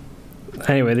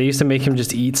 Anyway, they used to make him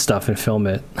just eat stuff and film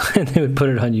it, and they would put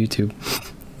it on YouTube.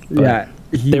 But yeah,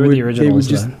 they were the originals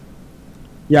then.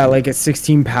 Yeah, like a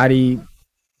 16 patty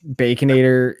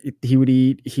Baconator. He would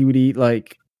eat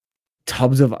like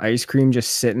tubs of ice cream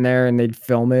just sitting there, and they'd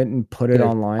film it and put it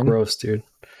online. Gross, dude.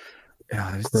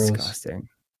 Yeah, it was disgusting.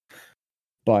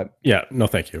 But yeah, no,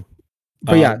 thank you.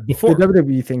 But yeah, before the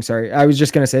WWE thing. Sorry, I was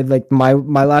just gonna say, like, my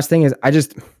last thing is,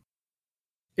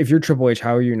 if you're Triple H,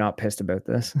 how are you not pissed about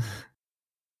this?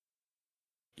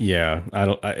 Yeah, I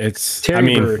don't. It's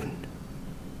Terry Bird.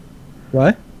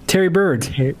 What? Terry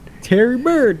Bird. Terry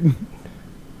Bird.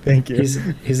 Thank you.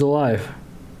 He's alive.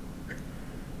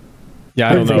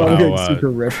 Yeah, I don't know how. Super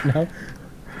riff now.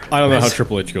 I don't know how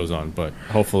Triple H goes on, but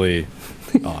hopefully,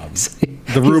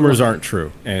 the rumors aren't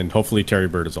true, and hopefully Terry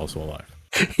Bird is also alive.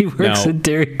 He works at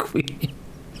Dairy Queen.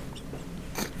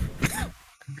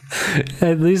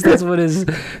 At least that's what his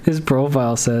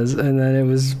profile says, and then it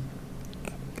was.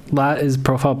 His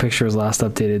profile picture was last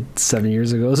updated 7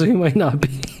 years ago, so he might not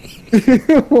be.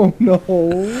 Oh no!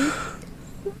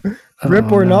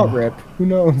 Rip or not rip? Who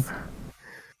knows?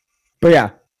 But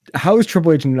yeah, how is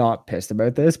Triple H not pissed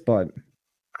about this? But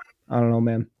I don't know,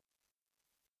 man.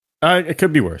 It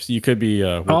could be worse. You could be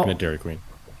working at Dairy Queen.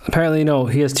 Apparently, no.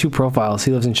 He has 2 profiles.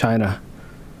 He lives in China.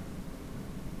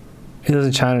 He lives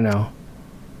in China now.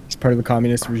 He's part of the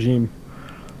communist regime.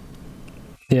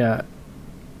 Yeah.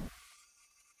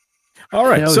 All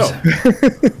right, so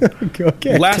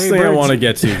okay. Last thing I want to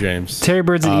get to, James. Terry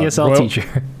Bird's an ESL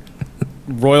teacher.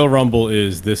 Royal Rumble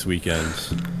is this weekend.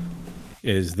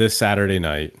 Is this Saturday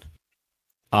night.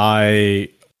 I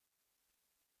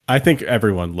think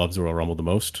everyone loves Royal Rumble the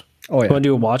most. Oh yeah. Want to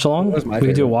do a watch along? We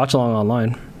can do a watch along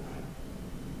online.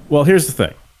 Well, here's the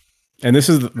thing, and this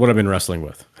is what I've been wrestling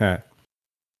with.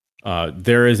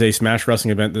 There is a Smash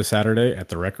Wrestling event this Saturday at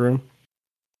the Rec Room.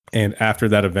 And after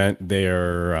that event, they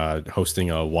are hosting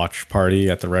a watch party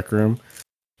at the Rec Room.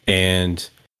 And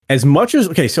as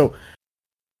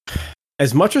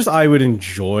as much as I would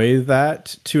enjoy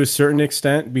that to a certain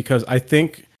extent, because I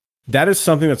think that is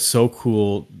something that's so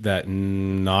cool that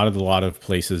not a lot of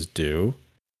places do,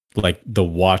 like the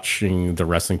watching the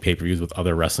wrestling pay-per-views with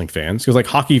other wrestling fans, because like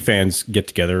hockey fans get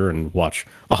together and watch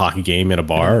a hockey game in a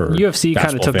bar. Or UFC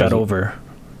kind of took that over.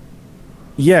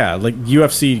 Yeah, like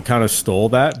UFC kind of stole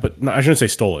that, but no, I shouldn't say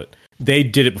stole it. They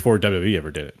did it before WWE ever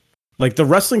did it. Like the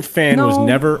wrestling fan was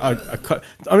never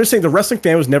I'm just saying the wrestling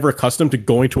fan was never accustomed to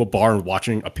going to a bar and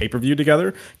watching a pay-per-view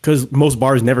together, because most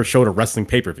bars never showed a wrestling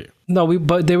pay-per-view. No,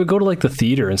 but they would go to like the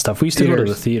theater and stuff. We used to go to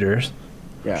the theaters.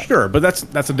 Yeah. Sure, but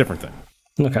that's a different thing.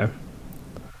 Okay.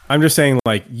 I'm just saying,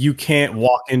 like, you can't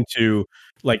walk into,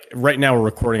 like, right now we're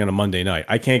recording on a Monday night.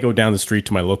 I can't go down the street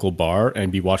to my local bar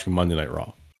and be watching Monday Night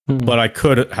Raw. But I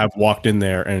could have walked in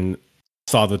there and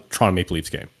saw the Toronto Maple Leafs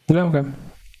game. Yeah, okay.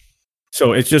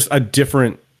 So it's just a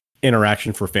different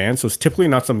interaction for fans. So it's typically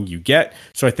not something you get.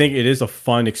 So I think it is a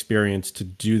fun experience to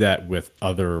do that with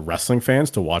other wrestling fans,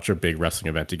 to watch a big wrestling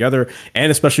event together. And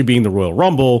especially being the Royal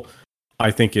Rumble,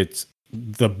 I think it's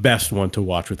the best one to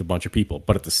watch with a bunch of people.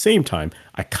 But at the same time,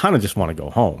 I kind of just want to go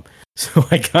home. So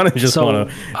I kind of just want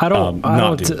to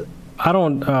I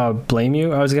don't blame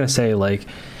you. I was going to say, like,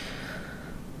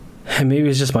 and maybe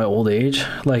it's just my old age.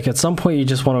 Like at some point you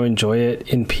just want to enjoy it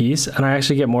in peace. And I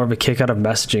actually get more of a kick out of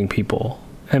messaging people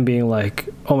and being like,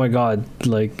 oh my God,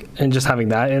 like, and just having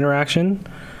that interaction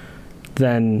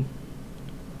than,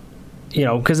 you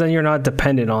know, because then you're not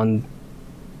dependent on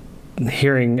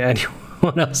hearing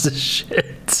anyone else's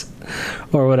shit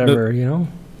or whatever, you know?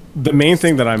 The main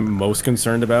thing that I'm most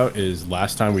concerned about is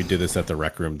last time we did this at the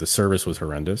rec room, the service was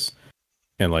horrendous.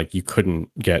 And like you couldn't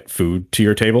get food to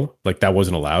your table. Like that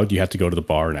wasn't allowed. You had to go to the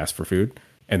bar and ask for food.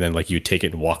 And then like you take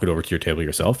it and walk it over to your table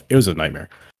yourself. It was a nightmare.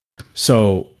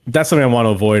 So that's something I want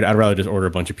to avoid. I'd rather just order a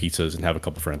bunch of pizzas and have a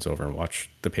couple friends over and watch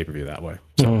the pay-per-view that way.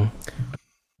 So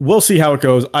we'll see how it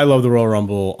goes. I love the Royal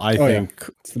Rumble. I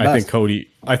think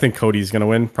Cody's gonna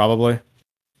win, probably.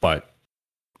 But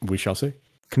we shall see.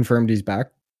 Confirmed he's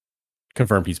back.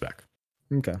 Confirmed he's back.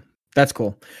 Okay. That's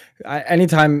cool.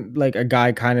 Anytime like a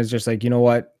guy kind of is just like, you know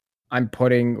what, I'm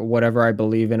putting whatever I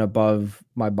believe in above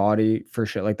my body for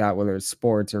shit like that, whether it's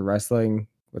sports or wrestling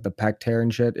with the pec tear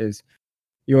and shit, is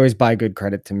you always buy good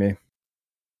credit to me.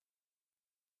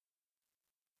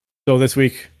 So this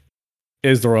week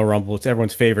is the Royal Rumble. It's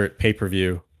everyone's favorite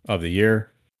pay-per-view of the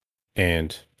year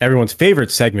and everyone's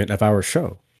favorite segment of our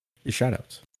show is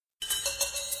shoutouts.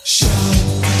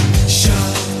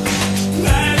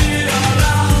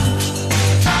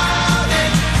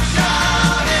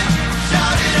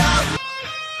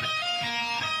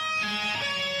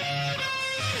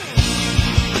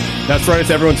 That's right. It's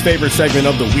everyone's favorite segment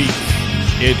of the week.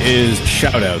 It is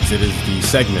Shoutouts. It is the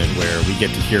segment where we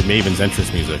get to hear Maven's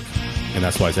entrance music. And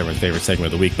that's why it's everyone's favorite segment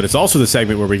of the week. But it's also the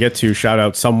segment where we get to shout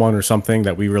out someone or something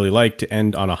that we really like to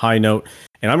end on a high note.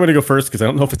 And I'm going to go first because I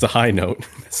don't know if it's a high note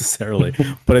necessarily,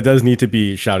 but it does need to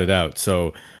be shouted out.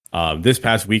 So this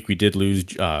past week, we did lose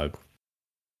a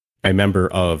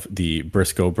member of the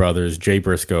Briscoe brothers. Jay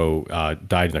Briscoe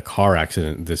died in a car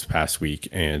accident this past week.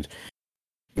 And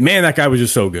man, that guy was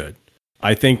just so good.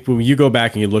 I think when you go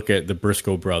back and you look at the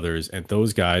Briscoe brothers, and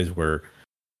those guys were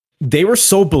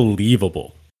so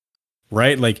believable,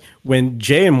 right? Like when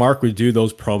Jay and Mark would do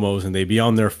those promos and they'd be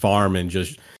on their farm and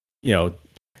just, you know,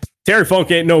 Terry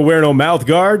Funk ain't nowhere, no mouth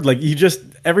guard. Like you just,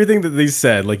 everything that they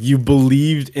said, like you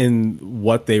believed in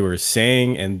what they were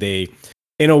saying. And they,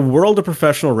 in a world of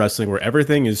professional wrestling where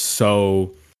everything is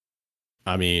so,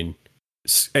 I mean,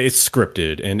 it's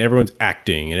scripted and everyone's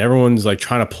acting and everyone's like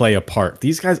trying to play a part.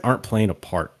 These guys aren't playing a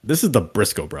part. This is the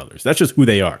Briscoe brothers. That's just who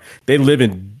they are. They live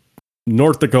in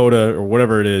North Dakota or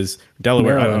whatever it is,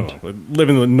 Delaware. Maryland. I don't know. Live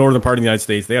in the northern part of the United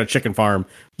States. They got a chicken farm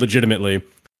legitimately.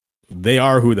 They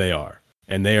are who they are.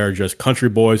 And they are just country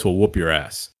boys who will whoop your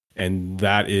ass. And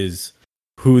that is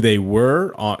who they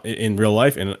were in real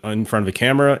life and in front of a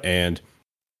camera. And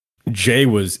Jay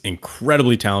was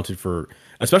incredibly talented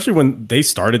especially when they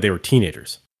started, they were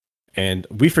teenagers. And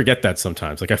we forget that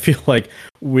sometimes. Like, I feel like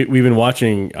we've been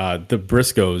watching the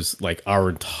Briscoes like our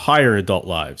entire adult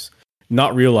lives,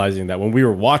 not realizing that when we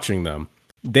were watching them,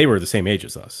 they were the same age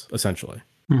as us, essentially.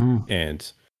 Mm-hmm.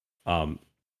 And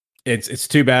it's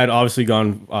too bad, obviously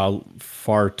gone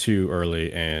far too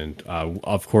early. And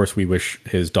of course, we wish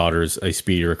his daughters a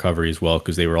speedy recovery as well,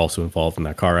 because they were also involved in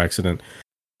that car accident.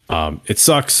 It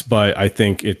sucks, but I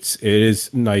think it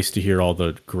is nice to hear all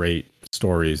the great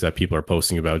stories that people are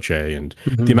posting about Jay, and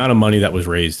the amount of money that was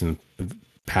raised in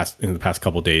the past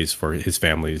couple of days for his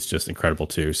family is just incredible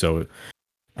too. So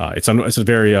it's a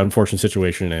very unfortunate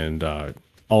situation, and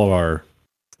all of our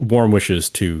warm wishes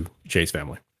to Jay's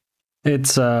family.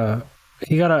 It's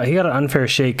he got an unfair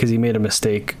shake because he made a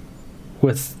mistake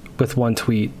with one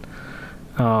tweet,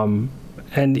 and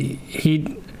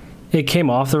it came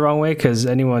off the wrong way because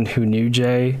anyone who knew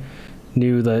Jay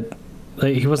knew that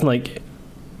he wasn't like,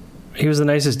 he was the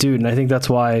nicest dude, and I think that's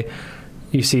why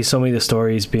you see so many of the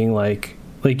stories being like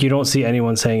you don't see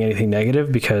anyone saying anything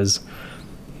negative because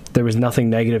there was nothing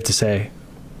negative to say.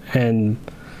 And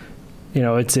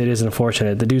it is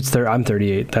unfortunate. The dude's I'm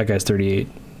 38, that guy's 38.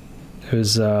 It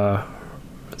was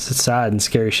it's sad and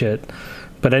scary shit.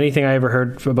 But anything I ever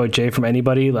heard about Jay from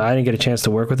anybody, I didn't get a chance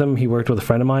to work with him, he worked with a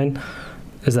friend of mine,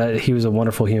 is that he was a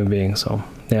wonderful human being. So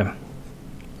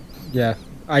yeah,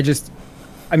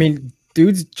 I mean,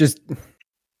 dudes just,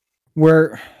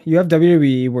 where you have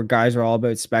WWE where guys are all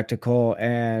about spectacle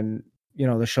and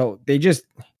the show,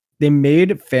 they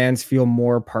made fans feel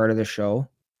more part of the show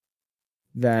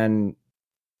than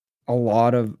a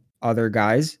lot of other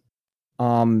guys.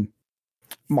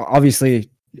 Obviously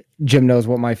Jim knows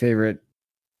what my favorite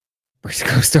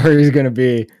Briscoe story is going to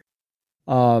be.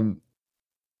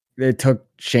 They took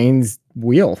Shane's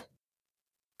wheel.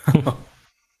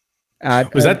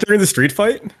 Was that during the street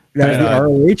fight? That's the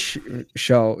ROH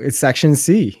show. It's Section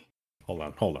C. Hold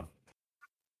on.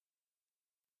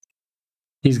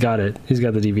 He's got it. He's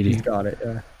got the DVD. He's got it,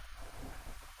 yeah.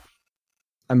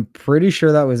 I'm pretty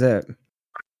sure that was it.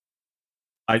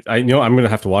 I know I'm going to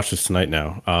have to watch this tonight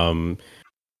now.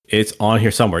 It's on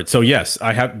here somewhere. So yes,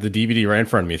 I have the DVD right in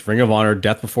front of me. It's Ring of Honor,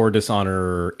 Death Before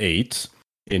Dishonor 8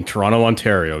 in Toronto,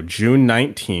 Ontario, June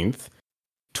 19th,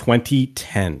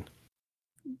 2010.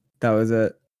 That was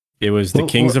it. It was the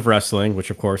Kings of Wrestling, which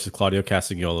of course is Claudio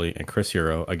Castagnoli and Chris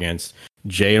Hero, against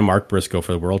Jay and Mark Briscoe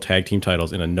for the World Tag Team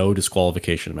titles in a no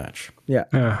disqualification match.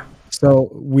 Yeah.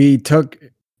 So we took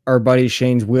our buddy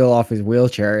Shane's wheel off his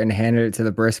wheelchair and handed it to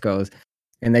the Briscoes,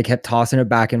 and they kept tossing it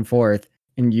back and forth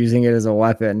and using it as a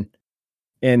weapon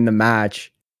in the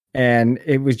match. And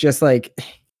it was just like,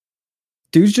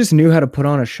 dudes just knew how to put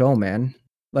on a show, man.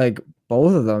 Like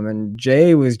both of them. And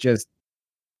Jay was just,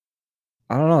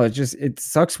 I don't know. It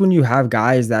sucks when you have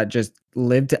guys that just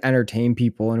live to entertain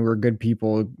people and were good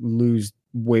people lose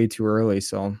way too early.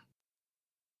 So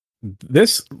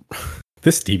this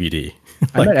DVD,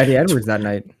 I met Eddie Edwards that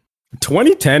night.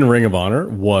 2010 Ring of Honor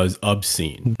was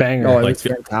obscene. Banger. Oh, it was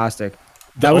fantastic.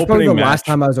 That was probably the last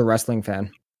time I was a wrestling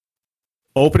fan.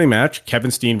 Opening match,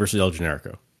 Kevin Steen versus El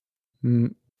Generico.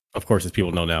 Mm. Of course, as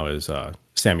people know now, is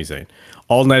Sami Zayn.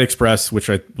 All Night Express, which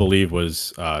I believe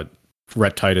was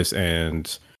Rhett Titus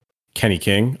and Kenny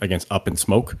King against Up in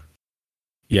Smoke.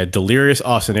 Yeah, Delirious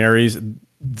Austin Aries.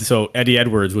 So Eddie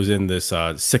Edwards was in this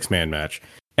 6-man match.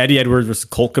 Eddie Edwards versus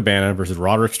Colt Cabana versus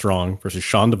Roderick Strong versus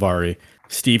Sean Daivari,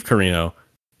 Steve Corino,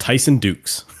 Tyson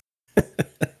Dukes.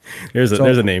 There's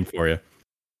a name for you.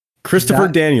 Christopher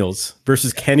Daniels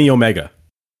versus Kenny Omega.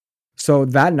 So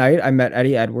that night I met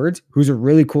Eddie Edwards, who's a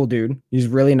really cool dude. He's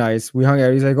really nice. We hung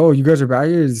out. He's like, "Oh, you guys are back."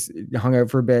 He hung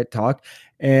out for a bit, talked.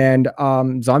 And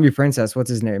Zombie Princess, what's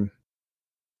his name?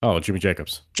 Oh, Jimmy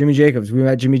Jacobs. Jimmy Jacobs. We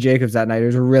met Jimmy Jacobs that night. He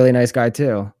was a really nice guy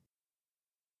too.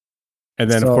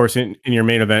 And then, of course, in your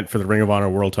main event for the Ring of Honor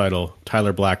World Title,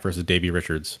 Tyler Black versus Davey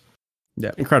Richards.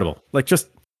 Yeah, incredible. Like, just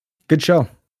good show.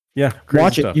 Yeah,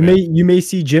 watch it. You may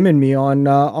see Jim and me on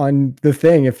the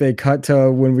thing if they cut to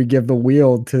when we give the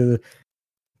wheel to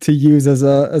use as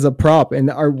a prop. And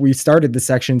we started the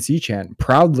Section C chant.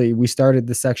 Proudly, we started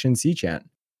the Section C chant.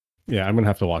 Yeah, I'm gonna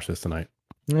have to watch this tonight.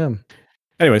 Yeah.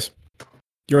 Anyways,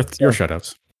 your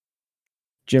shoutouts.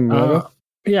 Jim,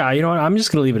 yeah, you know what? I'm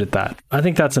just gonna leave it at that. I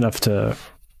think that's enough to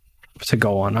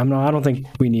go on. I don't think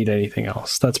we need anything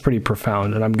else. That's pretty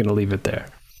profound, and I'm gonna leave it there.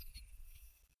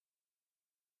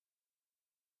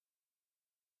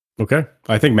 Okay.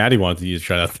 I think Maddie wanted to use a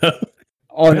shout out though.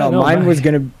 Oh no, mine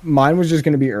was just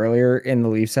gonna be earlier in the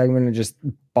Leaf segment, and just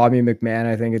Bobby McMahon.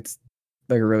 I think it's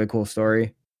like a really cool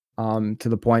story. To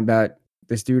the point that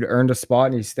this dude earned a spot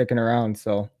and he's sticking around.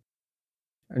 So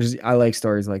I like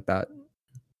stories like that.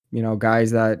 You know,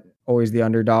 guys that always the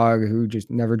underdog who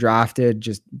just never drafted,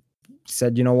 just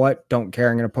said, you know what, don't care.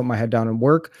 I'm gonna put my head down and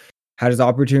work. Had his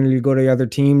opportunity to go to the other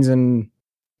teams and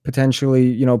potentially,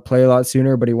 you know, play a lot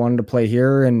sooner, but he wanted to play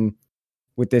here and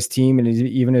with this team. And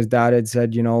even his dad had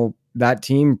said, you know, that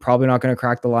team probably not going to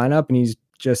crack the lineup. And he's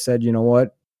just said, you know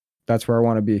what, that's where I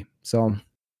want to be. So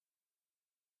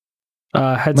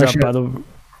heads up,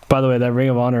 by the way, that Ring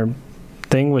of Honor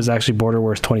thing was actually Border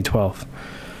Wars 2012.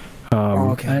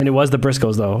 Okay. And it was the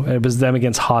Briscoes though. It was them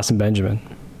against Haas and Benjamin.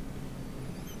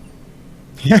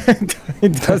 Yeah,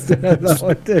 it does have that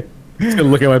one too. I'm just gonna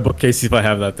look at my bookcase, see if I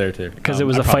have that there too. Because it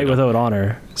was a fight without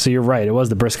honor. So you're right, it was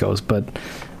the Briscoes, but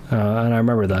and I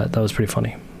remember that. That was pretty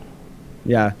funny.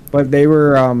 Yeah, but they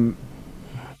were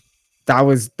that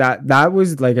was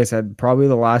like I said, probably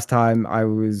the last time I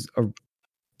was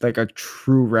a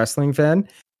true wrestling fan,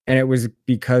 and it was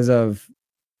because of,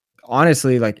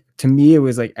 honestly, like, to me it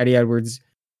was like Eddie Edwards,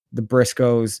 the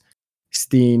Briscoes,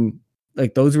 Steen,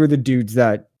 like those were the dudes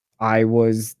that I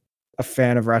was a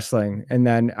fan of wrestling. And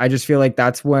then I just feel like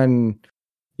that's when,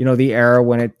 the era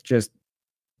when it just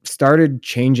started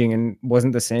changing and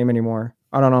wasn't the same anymore.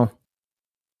 I don't know.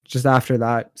 Just after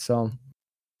that. So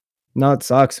no, it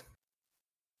sucks.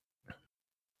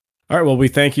 All right. Well, we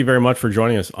thank you very much for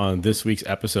joining us on this week's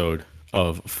episode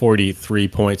of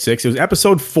 43.6. It was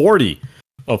episode 40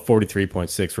 of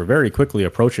 43.6. We're very quickly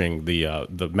approaching the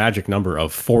magic number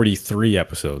of 43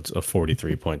 episodes of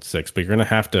 43.6. But you're going to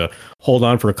have to hold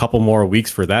on for a couple more weeks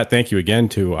for that. Thank you again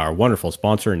to our wonderful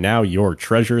sponsor, Now Your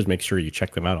Treasures. Make sure you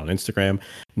check them out on Instagram,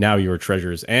 Now Your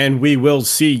Treasures. And we will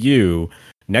see you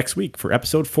next week for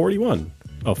episode 41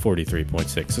 of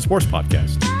 43.6, the sports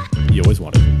podcast you always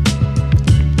wanted.